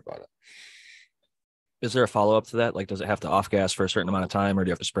have to worry about it. Is there a follow-up to that? Like, does it have to off gas for a certain amount of time, or do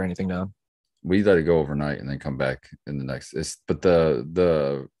you have to spray anything down? We let it go overnight and then come back in the next. But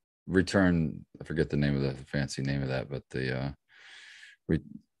the return, I forget the name of the fancy name of that, but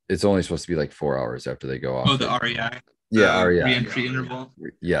it's only supposed to be like 4 hours after they go off. Oh, the REI. Yeah, REI. Re-entry interval.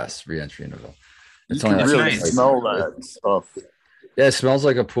 Yes, re-entry interval. It's only really smell that stuff. Yeah, it smells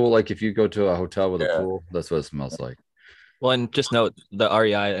like a pool. Like if you go to a hotel with a pool, that's what it smells like. Well, and just note the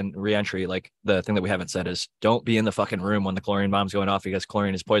REI and reentry, like the thing that we haven't said is don't be in the fucking room when the chlorine bomb's going off, because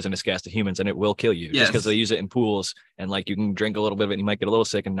chlorine is poisonous gas to humans and it will kill you. Yes. Just because they use it in pools and like you can drink a little bit of it and you might get a little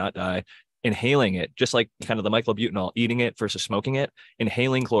sick and not die. Inhaling it, just like kind of the myclobutanol, eating it versus smoking it,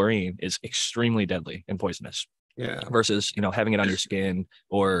 inhaling chlorine is extremely deadly and poisonous. Yeah. Versus, having it on your skin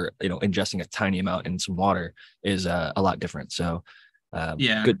or, ingesting a tiny amount in some water is a lot different. So,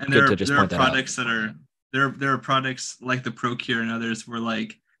 good to just point that out. There are products like the Procure and others where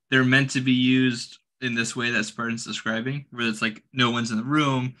like they're meant to be used in this way that Spartan's describing, where it's like no one's in the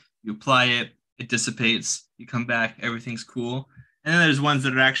room, you apply it, it dissipates, you come back, everything's cool. And then there's ones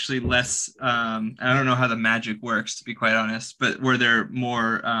that are actually less, I don't know how the magic works, to be quite honest, but where they're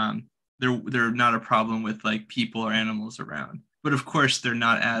more, they're not a problem with like people or animals around. But of course, they're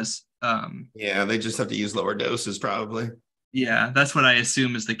not as... they just have to use lower doses probably. Yeah, that's what I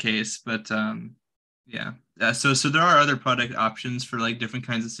assume is the case. But Yeah. So there are other product options for like different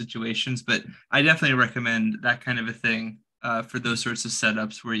kinds of situations, but I definitely recommend that kind of a thing for those sorts of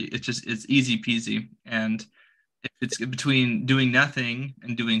setups where it's easy peasy. And if it's between doing nothing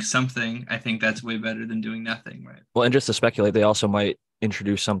and doing something, I think that's way better than doing nothing, right? Well, and just to speculate, they also might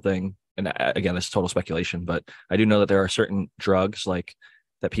introduce something, and again, this is total speculation, but I do know that there are certain drugs like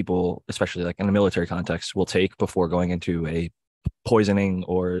that people, especially like in a military context, will take before going into a poisoning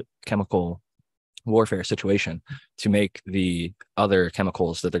or chemical warfare situation to make the other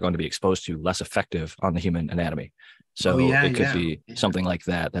chemicals that they're going to be exposed to less effective on the human anatomy. So it could be something like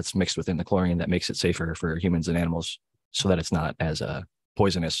that that's mixed within the chlorine that makes it safer for humans and animals so that it's not as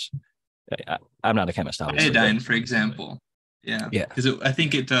poisonous. I'm not a chemist, obviously. Iodine, for example. Yeah. Yeah. Because I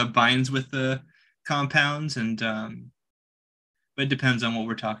think it binds with the compounds, and but it depends on what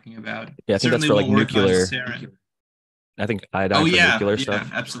we're talking about. Yeah, I think that's for like nuclear. I think iodine for nuclear stuff.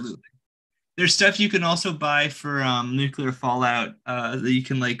 Yeah, absolutely. There's stuff you can also buy for nuclear fallout that you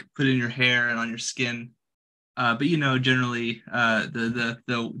can like put in your hair and on your skin. But generally,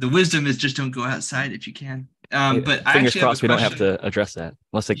 the wisdom is just don't go outside if you can. But I fingers actually crossed, we don't have question. to address that.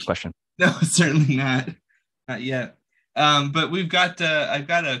 Let's take a question. No, certainly not yet. But I've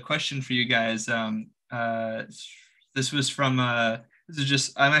got a question for you guys. This was from this is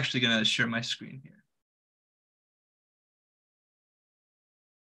just I'm actually gonna share my screen here.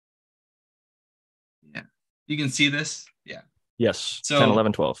 Yeah, you can see this. Yeah. Yes. So 10,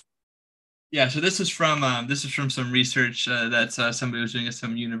 11, 12. Yeah, so this is from some research that somebody was doing at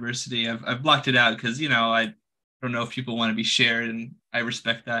some university. I've blocked it out because I don't know if people want to be shared, and I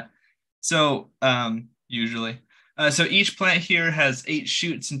respect that. So usually, so each plant here has 8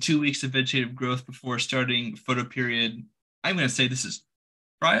 shoots and 2 weeks of vegetative growth before starting photoperiod. I'm going to say this is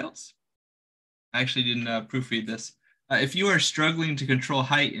trials. I actually didn't proofread this. If you are struggling to control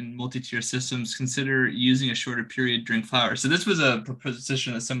height in multi-tier systems, consider using a shorter period during flower. So this was a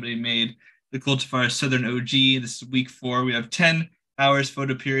proposition that somebody made. The cultivar Southern OG. This is week 4. We have 10 hours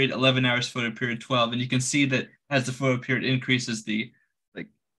photoperiod, 11 hours photoperiod, 12. And you can see that as the photoperiod increases, the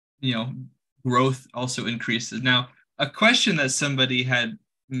growth also increases. Now, a question that somebody had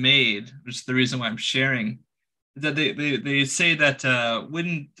made, which is the reason why I'm sharing, is that they say that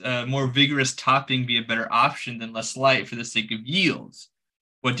wouldn't more vigorous topping be a better option than less light for the sake of yields?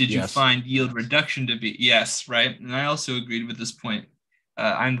 What did you find yield reduction to be? Yes, right. And I also agreed with this point.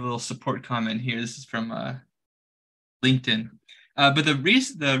 I'm the little support comment here. This is from LinkedIn. But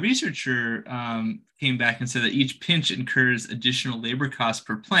the researcher came back and said that each pinch incurs additional labor costs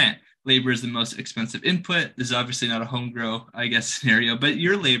per plant. Labor is the most expensive input. This is obviously not a home grow, I guess, scenario, but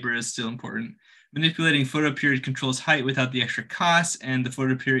your labor is still important. Manipulating photoperiod controls height without the extra costs, and the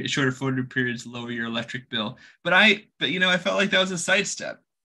shorter photoperiods lower your electric bill. But I felt like that was a sidestep.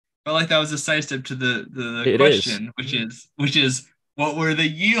 To the question, which is what were the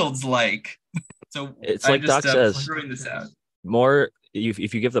yields like? So it's like Doc says, throwing this out. More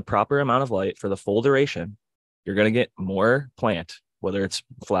if you give the proper amount of light for the full duration, you're going to get more plant, whether it's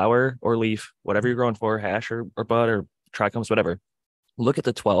flower or leaf, whatever you're growing for, hash or bud or trichomes, whatever. Look at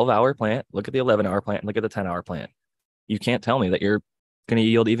the 12-hour plant, look at the 11-hour plant, and look at the 10-hour plant. You can't tell me that you're going to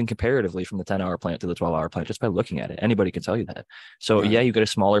yield even comparatively from the 10-hour plant to the 12-hour plant just by looking at it. Anybody can tell you that. So yeah, you get a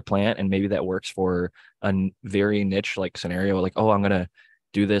smaller plant, and maybe that works for a very niche like scenario, like, oh, I'm going to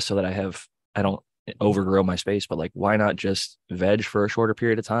do this so that I don't overgrow my space, but like, why not just veg for a shorter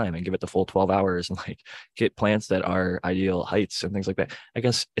period of time and give it the full 12 hours and like get plants that are ideal heights and things like that? I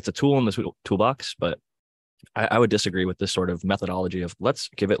guess it's a tool in the toolbox, but I would disagree with this sort of methodology of let's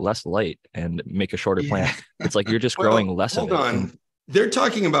give it less light and make a shorter plant. It's like you're just growing less of it. Hold on. They're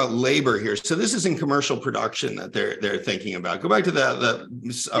talking about labor here. So this is in commercial production that they're thinking about. Go back to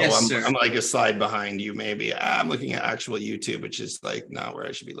I'm like a slide behind you, maybe. I'm looking at actual YouTube, which is like not where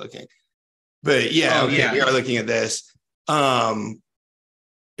I should be looking. But we are looking at this. But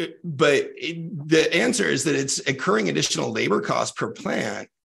the answer is that it's incurring additional labor costs per plant.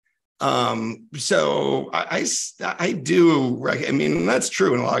 So I do, I mean, that's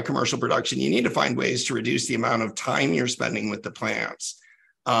true in a lot of commercial production. You need to find ways to reduce the amount of time you're spending with the plants.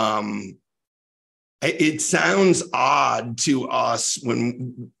 It sounds odd to us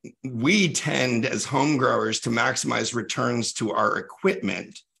when we tend as home growers to maximize returns to our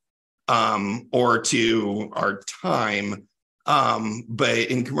equipment, or to our time. But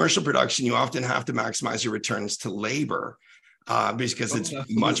in commercial production, you often have to maximize your returns to labor. Because it's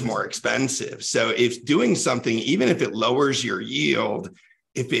much more expensive. So if doing something, even if it lowers your yield,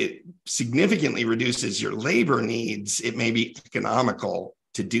 if it significantly reduces your labor needs, it may be economical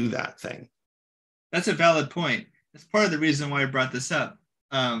to do that thing. That's a valid point. That's part of the reason why I brought this up.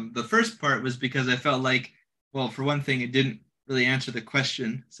 The first part was because I felt like, well, for one thing, it didn't really answer the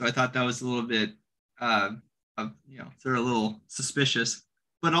question, so I thought that was a little bit, they're a little suspicious.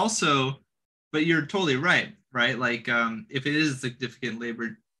 But also, but you're totally right, right? Like, if it is a significant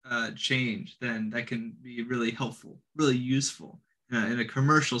labor change, then that can be really helpful, really useful. In a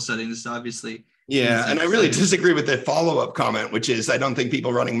commercial setting, this obviously Yeah, easy and I to really say. disagree with the follow-up comment, which is I don't think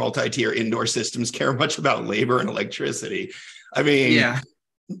people running multi-tier indoor systems care much about labor and electricity. I mean, Yeah,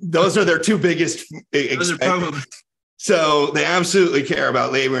 those are their two biggest those are probably So they absolutely care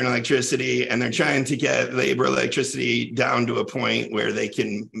about labor and electricity, and they're trying to get labor, electricity down to a point where they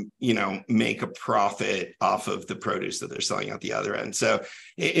can, make a profit off of the produce that they're selling out the other end. So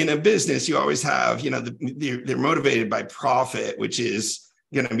in a business, you always have, they're motivated by profit, which is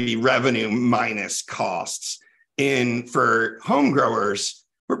going to be revenue minus costs. And for home growers,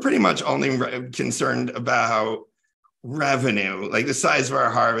 we're pretty much only concerned about revenue, like the size of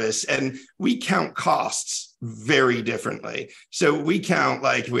our harvest, and we count costs very differently. So we count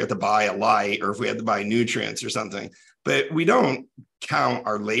like if we have to buy a light or if we have to buy nutrients or something, but we don't count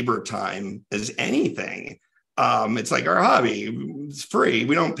our labor time as anything. It's like our hobby, it's free.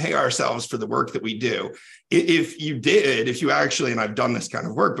 We don't pay ourselves for the work that we do. If you actually, and I've done this kind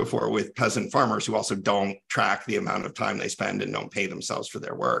of work before with peasant farmers who also don't track the amount of time they spend and don't pay themselves for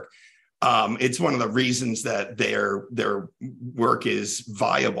their work. It's one of the reasons that their work is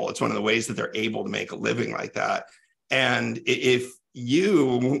viable. It's one of the ways that they're able to make a living like that. And if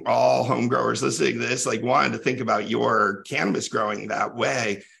you, all home growers listening to this, like wanted to think about your cannabis growing that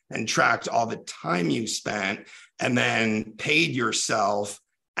way and tracked all the time you spent and then paid yourself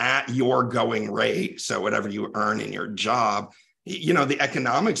at your going rate, so whatever you earn in your job, the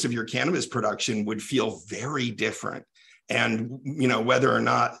economics of your cannabis production would feel very different. And, whether or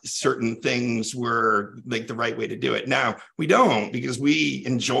not certain things were like the right way to do it. Now, we don't, because we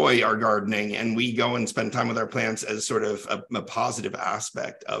enjoy our gardening and we go and spend time with our plants as sort of a positive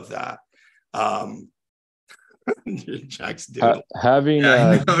aspect of that. Jack's doodle. Having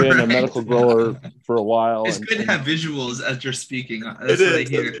been a medical grower for a while. It's good to have visuals as you're speaking. That's what I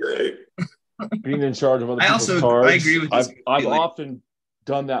hear. That's great. Being in charge of other people's cards. I agree with this. I've often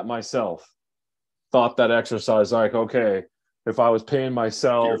done that myself. Thought that exercise, like, okay, if I was paying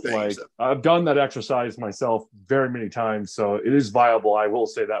myself, I've done that exercise myself very many times. So it is viable. I will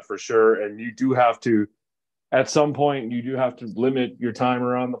say that for sure. And you do have to, at some point, limit your time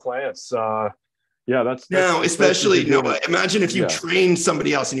around the plants. That's especially imagine if you trained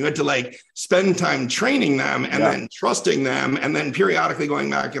somebody else and you had to spend time training them and then trusting them and then periodically going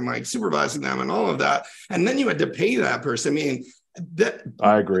back and supervising them and all of that. And then you had to pay that person. I mean,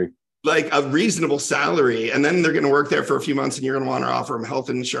 I agree. Like a reasonable salary, and then they're going to work there for a few months and you're going to want to offer them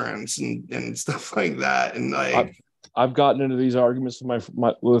health insurance and stuff like that. And I've gotten into these arguments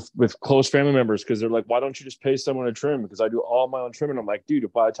with close family members because they're like, why don't you just pay someone to trim? Because I do all my own trimming. I'm like, dude,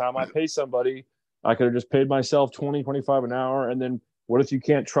 if by the time I pay somebody, I could have just paid myself $20-$25 an hour. And then what if you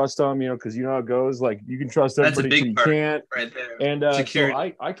can't trust them, because you know how it goes, like you can trust everybody, that's a big you part can't. Right there. And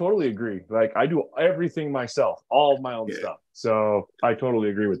so I totally agree. Like I do everything myself, all of my own stuff. So I totally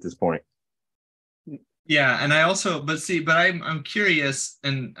agree with this point. Yeah, and I also, but I'm curious,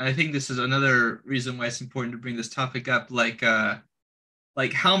 and I think this is another reason why it's important to bring this topic up. Like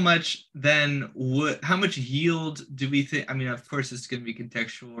how much yield do we think? I mean, of course, it's going to be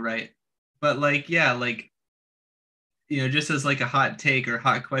contextual, right? But just as a hot take or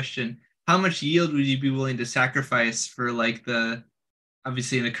hot question, how much yield would you be willing to sacrifice for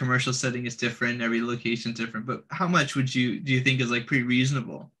obviously in a commercial setting it's different, every location's different, but how much do you think is pretty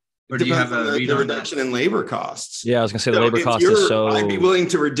reasonable? Or do you have a read on reduction in labor costs? Yeah, I was gonna say the labor cost is so. I'd be willing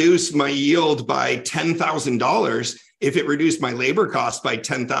to reduce my yield by $10,000 if it reduced my labor cost by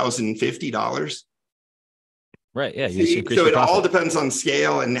 $10,050. Right. Yeah. So it all depends on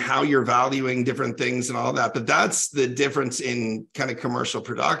scale and how you're valuing different things and all that. But that's the difference in kind of commercial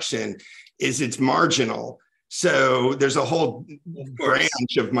production is it's marginal. So there's a whole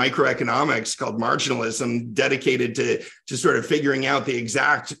branch of microeconomics called marginalism dedicated to sort of figuring out the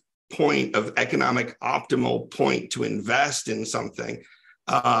exact point of economic optimal point to invest in something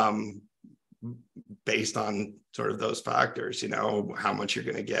based on sort of those factors, how much you're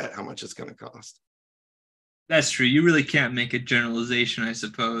going to get, how much it's going to cost. That's true. You really can't make a generalization, I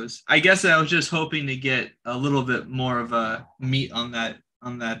suppose. I guess I was just hoping to get a little bit more of a meat on that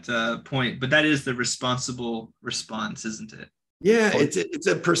point, but that is the responsible response, isn't it? Yeah, it's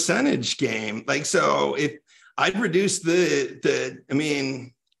a percentage game. So if I'd reduce depends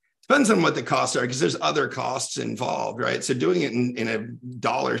on what the costs are, because there's other costs involved, right? So doing it in a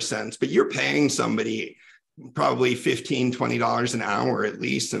dollar sense, but you're paying somebody probably $15, $20 an hour, at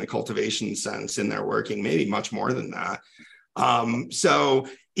least in a cultivation sense, in their working, maybe much more than that. So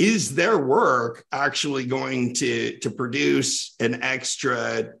is their work actually going to produce an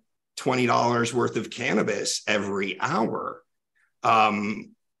extra $20 worth of cannabis every hour?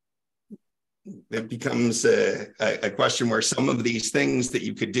 It becomes a question where some of these things that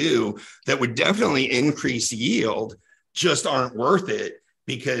you could do that would definitely increase yield just aren't worth it,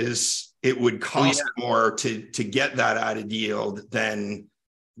 because it would cost more to get that added yield than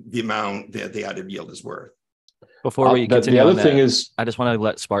the amount that the added yield is worth. Before we continue, the other on that, thing is, I just want to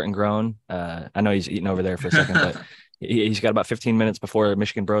let Spartan Grown. I know he's eating over there for a second, but he's got about 15 minutes before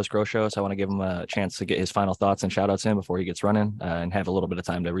Michigan Bros Grow Show. So I want to give him a chance to get his final thoughts and shout outs in before he gets running, and have a little bit of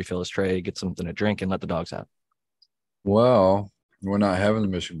time to refill his tray, get something to drink, and let the dogs out. Well, we're not having the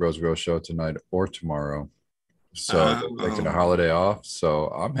Michigan Bros Grow Show tonight or tomorrow. So they're taking a holiday off. So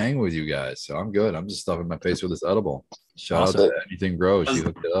I'm hanging with you guys. So I'm good. I'm just stuffing my face with this edible. Shout out to Anything Grows. She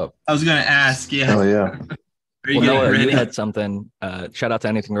hooked it up. I was going to ask. Yeah. oh yeah, Are you Well, getting Noah, ready? you had something. Shout out to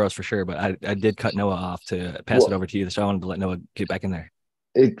Anything Grows for sure, but I did cut Noah off to pass it over to you. So I wanted to let Noah get back in there.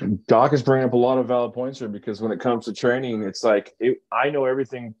 Doc is bringing up a lot of valid points here, because when it comes to training, it's like I know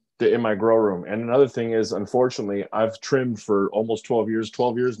everything in my grow room. And another thing is, unfortunately, I've trimmed for almost 12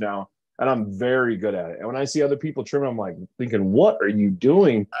 years now, and I'm very good at it. And when I see other people trim, I'm like thinking, what are you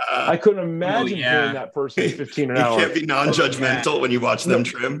doing? I couldn't imagine paying that person 15 an hour. You can't be non-judgmental when you watch them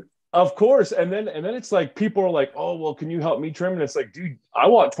trim. Of course. And then it's like, people are like, oh, well, can you help me trim? And it's like, dude, I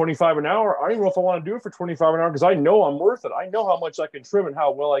want 25 an hour. I don't even know if I want to do it for 25 an hour, because I know I'm worth it. I know how much I can trim and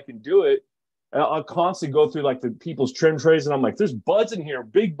how well I can do it. And I'll constantly go through like the people's trim trays, and I'm like, there's buds in here,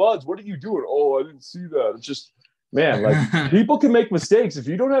 big buds. What are you doing? Oh, I didn't see that. It's just, man, like people can make mistakes. If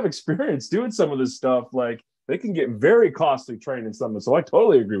you don't have experience doing some of this stuff, like they can get very costly training something. So I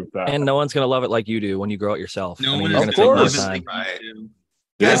totally agree with that. And no one's going to love it like you do when you grow it yourself. No I mean, one you're is going to going take to more love it time. like you do.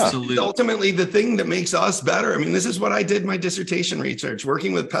 Yeah, Absolutely. it's ultimately the thing that makes us better. I mean, this is what I did my dissertation research,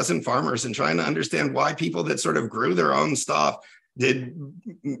 working with peasant farmers and trying to understand why people that sort of grew their own stuff did,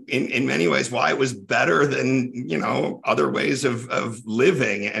 in many ways, why it was better than, other ways of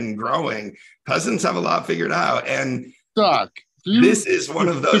living and growing. Peasants have a lot figured out. And Doc, this is one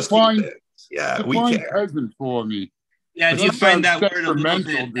of those things. Yeah, we define care. peasant for me. Yeah, do you That find that sounds word a little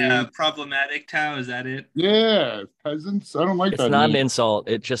detrimental, bit dude. problematic, Tao? Is that it? Yeah, peasants. I don't like It's that. not an name. insult.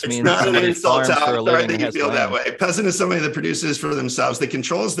 It just It's means not an somebody insult farms to for a sorry living that and you has feel that land. way. Peasant is somebody that produces for themselves. They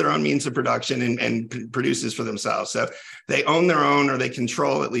controls their own means of production and produces for themselves. So they own their own, or they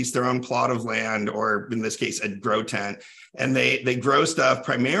control at least their own plot of land, or in this case, a grow tent. And they grow stuff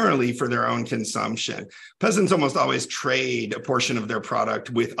primarily for their own consumption. Peasants almost always trade a portion of their product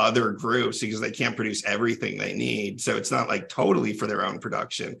with other groups because they can't produce everything they need. So it's not like totally for their own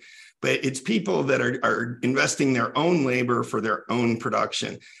production, but it's people that are investing their own labor for their own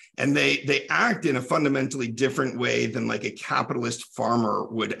production. And they act in a fundamentally different way than like a capitalist farmer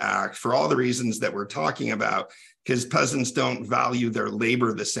would act, for all the reasons that we're talking about, because peasants don't value their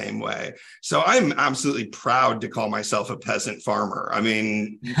labor the same way. So I'm absolutely proud to call myself a peasant farmer. I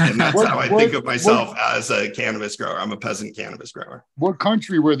mean, and that's how I think of myself as a cannabis grower. I'm a peasant cannabis grower. What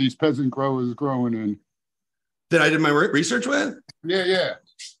country were these peasant growers growing in? That I did my research with? Yeah.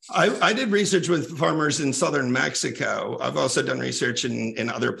 I did research with farmers in southern Mexico. I've also done research in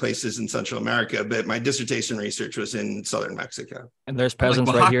other places in Central America, but my dissertation research was in southern Mexico. And there's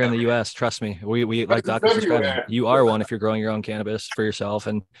peasants right here in the U.S. Trust me. We like Doc was describing. You are one if you're growing your own cannabis for yourself.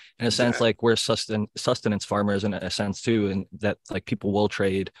 And in a sense, like we're sustenance farmers in a sense too. And that like people will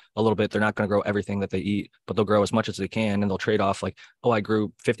trade a little bit. They're not going to grow everything that they eat, but they'll grow as much as they can. And they'll trade off like, oh, I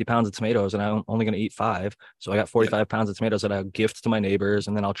grew 50 pounds of tomatoes and I'm only going to eat 5. So I got 45 pounds of tomatoes that I'll gift to my neighbors.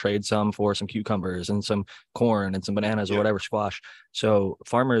 And then I'll trade some for some cucumbers and some corn and some bananas or whatever, squash. So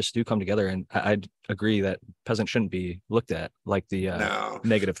farmers do come together, and I'd agree that peasants shouldn't be looked at like the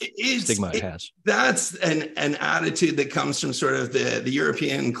negative stigma it has. That's an attitude that comes from sort of the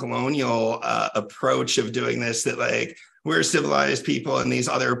European colonial approach of doing this, that like we're civilized people and these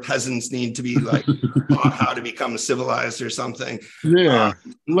other peasants need to be like taught how to become civilized or something. Yeah,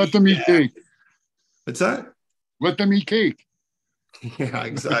 let them eat cake. What's that? Let them eat cake. Yeah,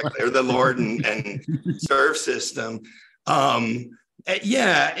 exactly. Or the Lord and serve system.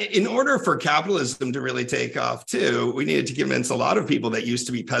 Yeah, in order for capitalism to really take off too, we needed to convince a lot of people that used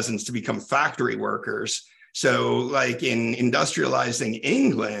to be peasants to become factory workers. So like in industrializing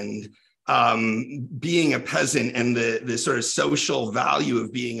England, being a peasant and the sort of social value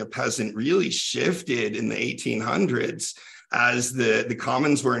of being a peasant really shifted in the 1800s. As the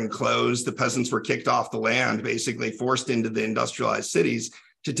commons were enclosed, the peasants were kicked off the land, basically forced into the industrialized cities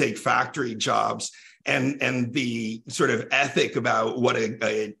to take factory jobs. and the sort of ethic about what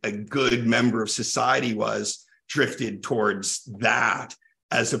a good member of society was drifted towards that,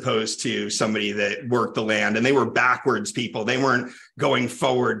 as opposed to somebody that worked the land. And they were backwards people. They weren't going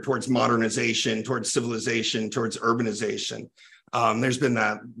forward towards modernization, towards civilization, towards urbanization. There's been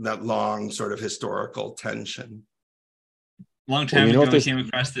that long sort of historical tension. Long time ago, I came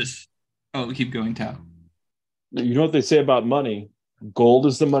across this. Oh, keep going, Tao. You know what they say about money? Gold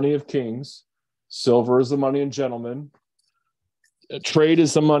is the money of kings. Silver is the money of gentlemen. Trade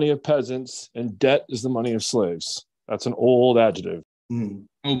is the money of peasants. And debt is the money of slaves. That's an old adjective. Mm.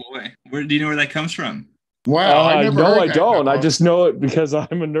 Oh boy, where do you know where that comes from? Wow, I never heard I that don't. before. I just know it because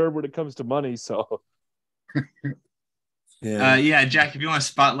I'm a nerd when it comes to money. So, yeah, Jack, if you want to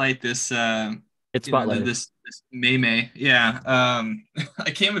spotlight this, it's spotlighted. This May. Yeah,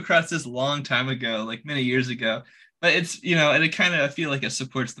 I came across this a long time ago, like many years ago. But it's and it kind of, I feel like it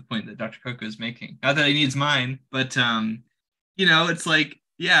supports the point that Dr. Coco is making. Not that he needs mine, but it's like,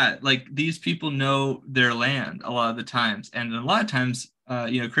 yeah, like these people know their land a lot of the times. And a lot of times,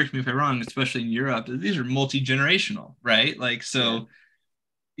 correct me if I'm wrong, especially in Europe, these are multi-generational, right? Like, so,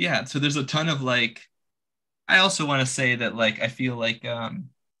 yeah, so there's a ton of like, I also want to say that, like, I feel like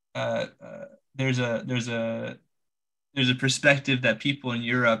there's a perspective that people in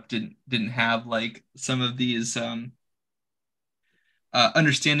Europe didn't have, like some of these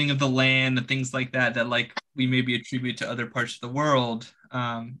understanding of the land and things like that like we maybe attribute to other parts of the world,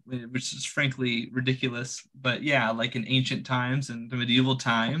 which is frankly ridiculous. But yeah, like in ancient times and the medieval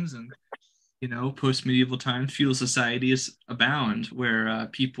times and post-medieval times, feudal societies abound where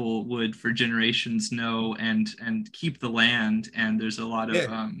people would for generations know and keep the land. And there's a lot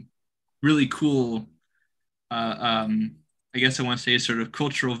of really cool I guess I want to say sort of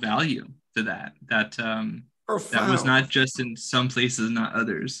cultural value to that was not just in some places, not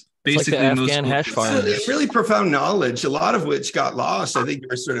others. It's basically like the Afghan hash farmers. Really profound knowledge, a lot of which got lost. I think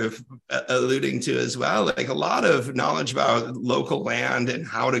you're sort of alluding to as well, like a lot of knowledge about local land and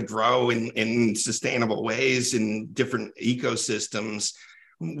how to grow in sustainable ways in different ecosystems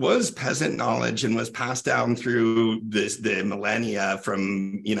was peasant knowledge and was passed down through the millennia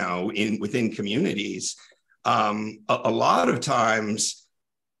from within communities. A lot of times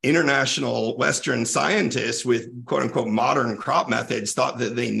international Western scientists with quote unquote modern crop methods thought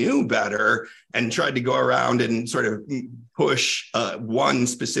that they knew better and tried to go around and sort of push one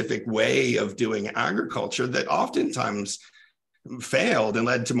specific way of doing agriculture that oftentimes failed and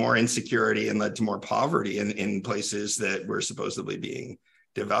led to more insecurity and led to more poverty in places that were supposedly being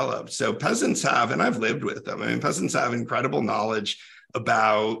developed. So peasants have, and I've lived with them, I mean, peasants have incredible knowledge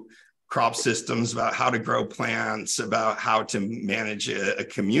about crop systems, about how to grow plants, about how to manage a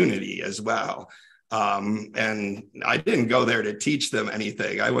community as well. And I didn't go there to teach them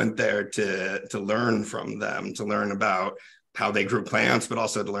anything. I went there to learn from them, to learn about how they grew plants, but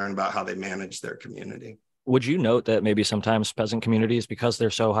also to learn about how they manage their community. Would you note that maybe sometimes peasant communities, because they're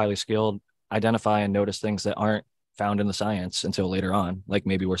so highly skilled, identify and notice things that aren't found in the science until later on, like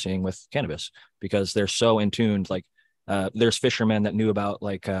maybe we're seeing with cannabis, because they're so in tuned, like there's fishermen that knew about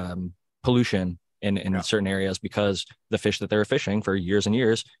like pollution in certain areas because the fish that they were fishing for years and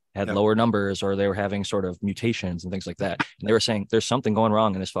years had lower numbers, or they were having sort of mutations and things like that. And they were saying there's something going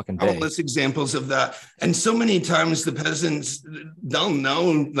wrong in this fucking bay. Countless examples of that. And so many times the peasants don't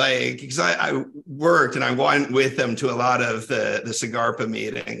know, like, because I worked and I went with them to a lot of the SAGARPA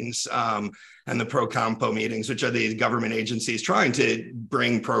meetings and the Pro Campo meetings, which are these government agencies trying to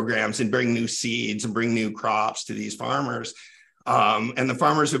bring programs and bring new seeds and bring new crops to these farmers. And the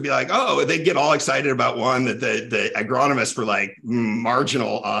farmers would be like, oh, they'd get all excited about one that the agronomists were like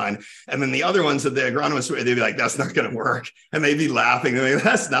marginal on. And then the other ones that the agronomists were, they'd be like, that's not going to work. And they'd be laughing. They'd be like,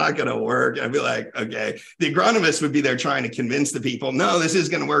 that's not going to work. And I'd be like, okay. The agronomists would be there trying to convince the people, no, this is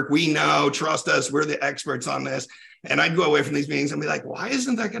going to work. We know, trust us. We're the experts on this. And I'd go away from these meetings and be like, why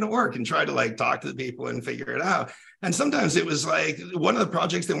isn't that going to work? And try to like talk to the people and figure it out. And sometimes it was like one of the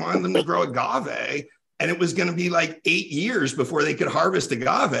projects, they wanted them to grow agave. And it was going to be like 8 years before they could harvest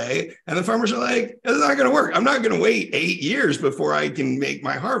agave. And the farmers are like, it's not going to work. I'm not going to wait 8 years before I can make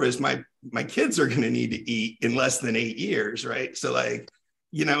my harvest. My kids are going to need to eat in less than 8 years, right? So like,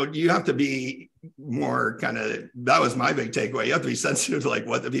 you have to be more kind of, that was my big takeaway. You have to be sensitive to like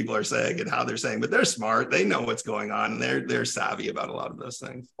what the people are saying and how they're saying, but they're smart. They know what's going on. And they're savvy about a lot of those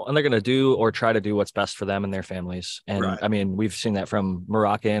things. And they're going to do or try to do what's best for them and their families. And I mean, we've seen that from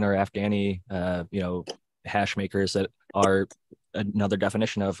Moroccan or Afghani, hash makers that are another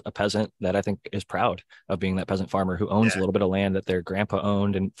definition of a peasant that I think is proud of being that peasant farmer who owns a little bit of land that their grandpa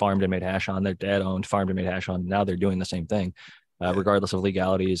owned and farmed and made hash on, their dad owned, farmed and made hash on. Now they're doing the same thing. regardless of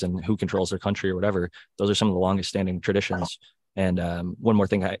legalities and who controls their country or whatever. Those are some of the longest standing traditions. And one more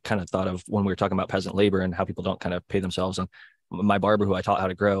thing I kind of thought of when we were talking about peasant labor and how people don't kind of pay themselves. And my barber, who I taught how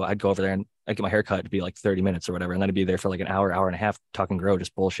to grow, I'd go over there and I'd get my hair cut to be like 30 minutes or whatever. And then I'd be there for like an hour, hour and a half talking grow,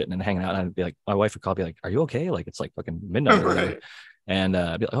 just bullshitting and hanging out. And I'd be like, my wife would call, be like, "Are you okay? Like, it's like fucking midnight or whatever." Right. And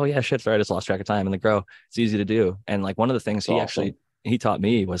I'd be like, "Oh yeah, shit, sorry, I just lost track of time." And the grow, it's easy to do. And like one of the things he taught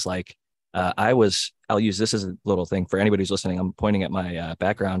me was like, I'll use this as a little thing for anybody who's listening. I'm pointing at my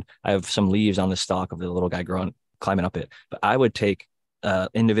background. I have some leaves on the stalk of the little guy growing, climbing up it. But I would take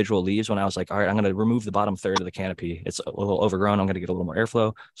individual leaves when I was like, all right, I'm going to remove the bottom third of the canopy. It's a little overgrown. I'm going to get a little more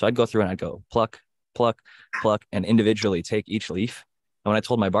airflow. So I'd go through and I'd go pluck, pluck, pluck, and individually take each leaf. And when I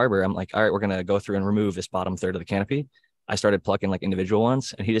told my barber, I'm like, all right, we're going to go through and remove this bottom third of the canopy. I started plucking like individual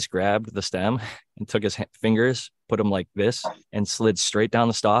ones, and he just grabbed the stem and took his fingers, put them like this, and slid straight down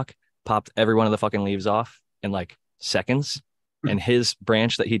the stalk, popped every one of the fucking leaves off in like seconds. And his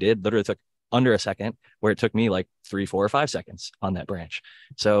branch that he did literally took under a second, where it took me like 3, 4, or 5 seconds on that branch.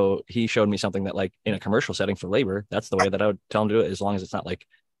 So he showed me something that like in a commercial setting for labor, that's the way that I would tell him to do it, as long as it's not like,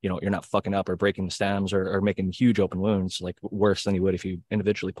 you're not fucking up or breaking the stems or making huge open wounds, like worse than you would if you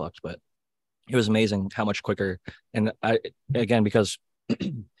individually plucked. But it was amazing how much quicker. And again, because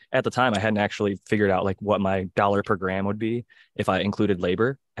at the time I hadn't actually figured out like what my dollar per gram would be if I included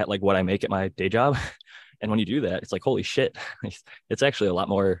labor at like what I make at my day job. And when you do that, it's like, holy shit, it's actually a lot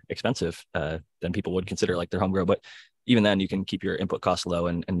more expensive than people would consider like their home grow. But even then you can keep your input costs low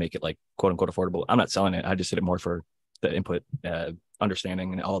and make it like quote unquote affordable. I'm not selling it. I just did it more for the input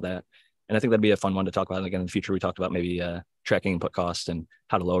understanding and all that. And I think that'd be a fun one to talk about. And again, in the future, we talked about maybe tracking input costs and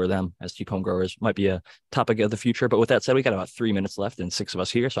how to lower them as cheap home growers might be a topic of the future. But with that said, we got about 3 minutes left and 6 of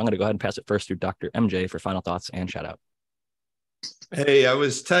us here. So I'm going to go ahead and pass it first to Dr. MJ for final thoughts and shout out. Hey, I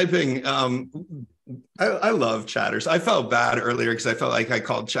was typing. I love chatters. I felt bad earlier because I felt like I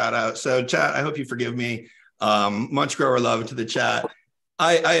called chat out. So chat, I hope you forgive me. Much grower love to the chat.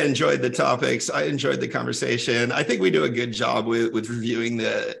 I enjoyed the topics. I enjoyed the conversation. I think we do a good job with reviewing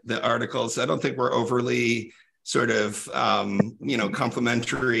the articles. I don't think we're overly sort of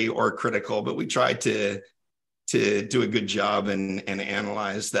complimentary or critical, but we try to do a good job and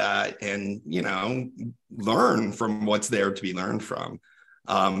analyze that and learn from what's there to be learned from.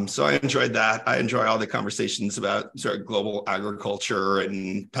 So I enjoyed that. I enjoy all the conversations about sort of global agriculture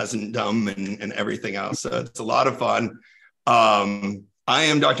and peasantdom and everything else. So it's a lot of fun. I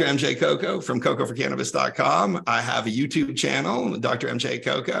am Dr. MJ Coco from cocoforcannabis.com. I have a YouTube channel, Dr. MJ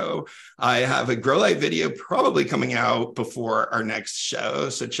Coco. I have a grow light video probably coming out before our next show.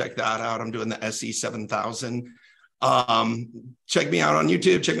 So check that out. I'm doing the SE 7000. Check me out on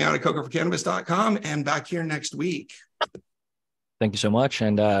YouTube. Check me out at cocoforcannabis.com and back here next week. Thank you so much.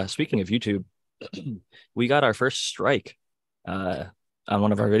 And speaking of YouTube, we got our first strike on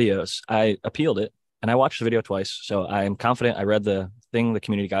one of our videos. I appealed it and I watched the video twice. So I am confident. I read the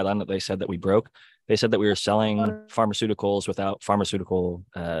community guideline that they said that we broke. They said that we were selling pharmaceuticals without pharmaceutical,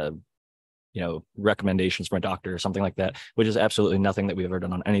 recommendations from a doctor or something like that, which is absolutely nothing that we've ever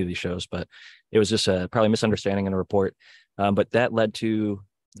done on any of these shows. But it was just probably a misunderstanding in a report. But that led to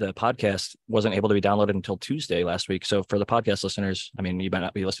the podcast wasn't able to be downloaded until Tuesday last week. So for the podcast listeners, I mean, you might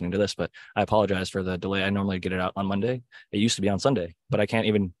not be listening to this, but I apologize for the delay. I normally get it out on Monday. It used to be on Sunday, but I can't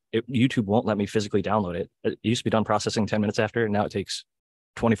even, YouTube won't let me physically download it. It used to be done processing 10 minutes after. Now it takes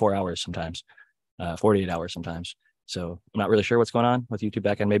 24 hours sometimes, 48 hours sometimes. So I'm not really sure what's going on with YouTube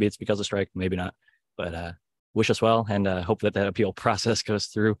backend. Maybe it's because of strike, maybe not, but wish us well and hope that appeal process goes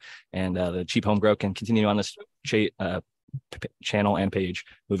through and the cheap home grow can continue on this channel and page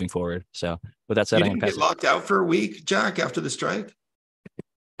moving forward. So with that said, you didn't get locked out for a week, Jack, after the strike?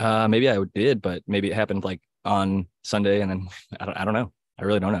 Maybe I did, but maybe it happened like on Sunday and then I don't know. I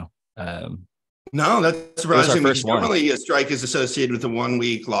really don't know. No, that's surprising. Normally a strike is associated with a 1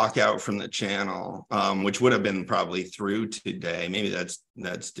 week lockout from the channel, which would have been probably through today. Maybe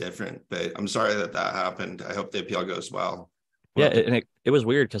that's different, but I'm sorry that happened. I hope the appeal goes well. Yeah, and it was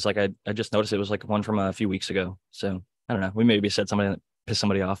weird because like I just noticed it was like one from a few weeks ago. So I don't know. We maybe said something that pissed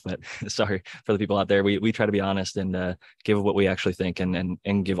somebody off, but sorry for the people out there. We try to be honest and give what we actually think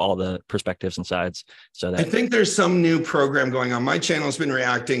and give all the perspectives and sides. So that I think there's some new program going on. My channel's been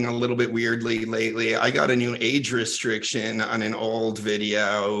reacting a little bit weirdly lately. I got a new age restriction on an old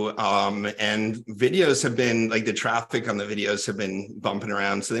video, and videos have been like the traffic on the videos have been bumping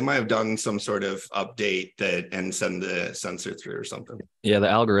around. So they might have done some sort of update and send the censor through or something. Yeah, the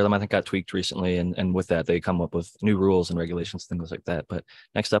algorithm I think got tweaked recently, and with that they come up with new rules and regulations, things like that. But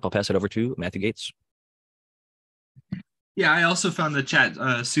next up, I'll pass it over to Matthew Gates. Yeah, I also found the chat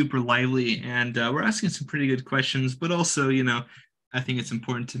super lively, and we're asking some pretty good questions. But also, I think it's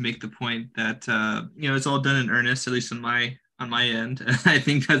important to make the point that it's all done in earnest, at least on my end. I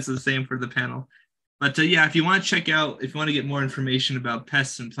think that's the same for the panel. But yeah, if you want to if you want to get more information about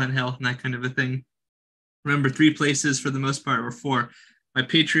pests and plant health and that kind of a thing, remember 3 places for the most part, or 4. My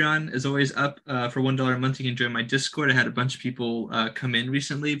Patreon is always up for $1 a month. You can join my Discord. I had a bunch of people come in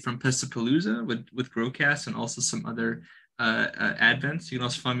recently from Pestapalooza with Growcast and also some other advents. You can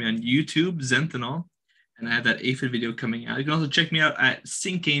also find me on YouTube, Zenthanol, and I have that aphid video coming out. You can also check me out at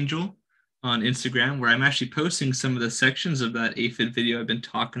Sync Angel on Instagram, where I'm actually posting some of the sections of that aphid video I've been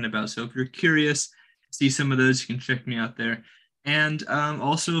talking about. So if you're curious, see some of those, you can check me out there. And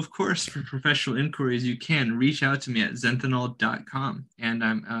also, of course, for professional inquiries, you can reach out to me at zenthanol.com. And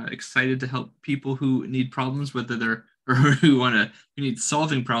I'm excited to help people who need problems, whether they're or who need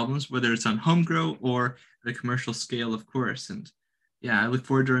solving problems, whether it's on home grow or at a commercial scale, of course. And yeah, I look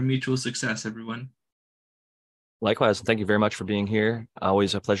forward to our mutual success, everyone. Likewise, thank you very much for being here.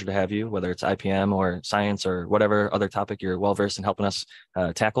 Always a pleasure to have you, whether it's IPM or science or whatever other topic you're well versed in helping us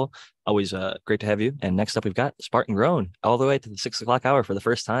tackle. Always great to have you. And next up, we've got Spartan Grown all the way to the 6 o'clock hour for the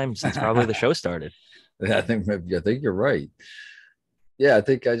first time since probably the show started. I think you're right. Yeah, I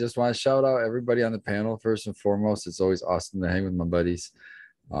think I just want to shout out everybody on the panel first and foremost. It's always awesome to hang with my buddies.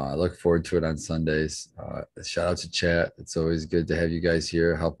 I look forward to it on Sundays. Shout out to chat. It's always good to have you guys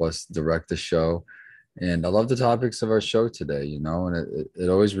here, help us direct the show. And I love the topics of our show today, and it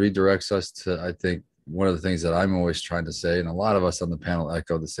always redirects us to, I think, one of the things that I'm always trying to say, and a lot of us on the panel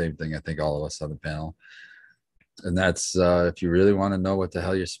echo the same thing. I think all of us on the panel. And that's if you really want to know what the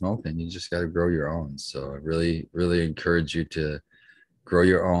hell you're smoking, you just got to grow your own. So I really, really encourage you to grow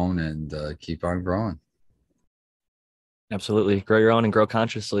your own and keep on growing. Absolutely. Grow your own and grow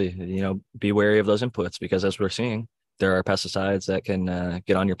consciously. Be wary of those inputs because as we're seeing, there are pesticides that can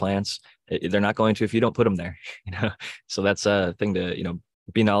get on your plants. They're not going to if you don't put them there. So that's a thing to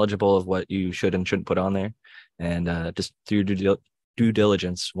be knowledgeable of what you should and shouldn't put on there, and just do due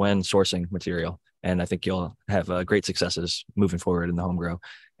diligence when sourcing material. And I think you'll have great successes moving forward in the home grow.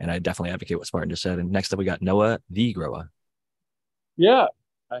 And I definitely advocate what Spartan just said. And next up, we got Noah the Grower. Yeah,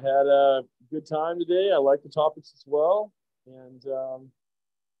 I had a good time today. I like the topics as well, and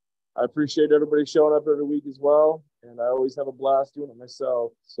I appreciate everybody showing up every week as well. And I always have a blast doing it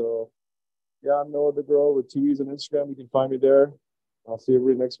myself. So, yeah, I'm Noah the Grower with 2 E's on Instagram. You can find me there. I'll see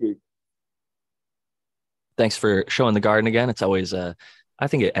everybody next week. Thanks for showing the garden again. It's always, I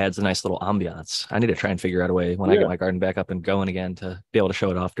think it adds a nice little ambiance. I need to try and figure out a way when I get my garden back up and going again to be able to show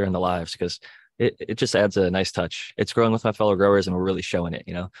it off during the lives because it just adds a nice touch. It's growing with my fellow growers and we're really showing it.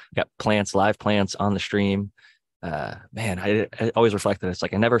 Got live plants on the stream. Man, I always reflect that it's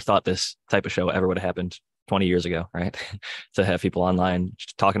like I never thought this type of show ever would have happened 20 years ago, right? To have people online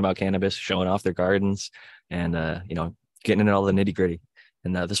talking about cannabis, showing off their gardens, and getting into all the nitty gritty.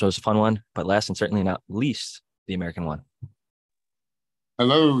 And this was a fun one, but last and certainly not least, the American one.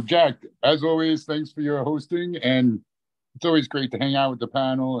 Hello, Jack. As always, thanks for your hosting, and it's always great to hang out with the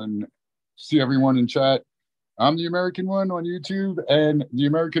panel and see everyone in chat. I'm the American One on YouTube and the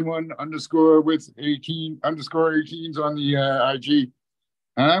American One _ with 18 _ 18s on the IG.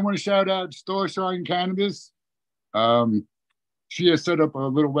 And I want to shout out Store Shine Cannabis. She has set up a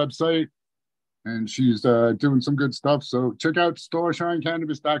little website and she's doing some good stuff. So check out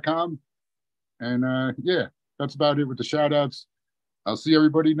storeshinecannabis.com. And yeah, that's about it with the shout outs. I'll see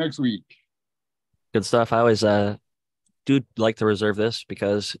everybody next week. Good stuff. I always do like to reserve this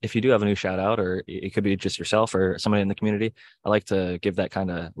because if you do have a new shout out, or it could be just yourself or somebody in the community, I like to give that kind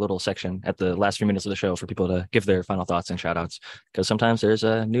of little section at the last few minutes of the show for people to give their final thoughts and shout outs, because sometimes there's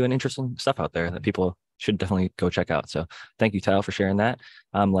new and interesting stuff out there that people should definitely go check out. So thank you, Tal, for sharing that.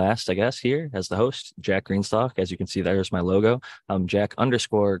 I'm last, I guess, here as the host, Jack Greenstock. As you can see, there's my logo. I'm Jack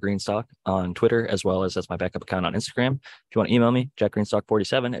 _ Greenstock on Twitter, as well as that's my backup account on Instagram. If you want to email me,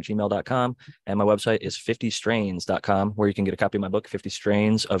 jackgreenstock47@gmail.com. And my website is 50strains.com, where you can get a copy of my book, 50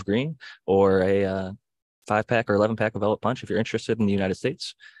 Strains of Green, or a 5-pack or 11-pack of Velvet Punch if you're interested in the United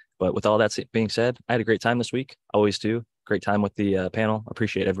States. But with all that being said, I had a great time this week. Always do. Great time with the panel.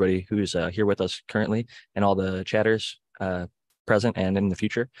 Appreciate everybody who's here with us currently and all the chatters present and in the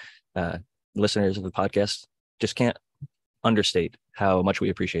future. Listeners of the podcast, just can't understate how much we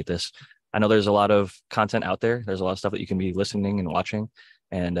appreciate this. I know there's a lot of content out there. There's a lot of stuff that you can be listening and watching.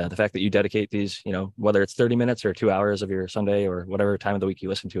 And the fact that you dedicate these, whether it's 30 minutes or 2 hours of your Sunday or whatever time of the week you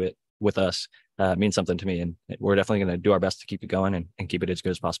listen to it with us, means something to me. And we're definitely going to do our best to keep it going and keep it as good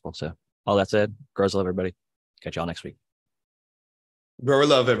as possible. So all that said, grows love, everybody. Catch y'all next week. Grower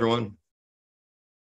love, everyone.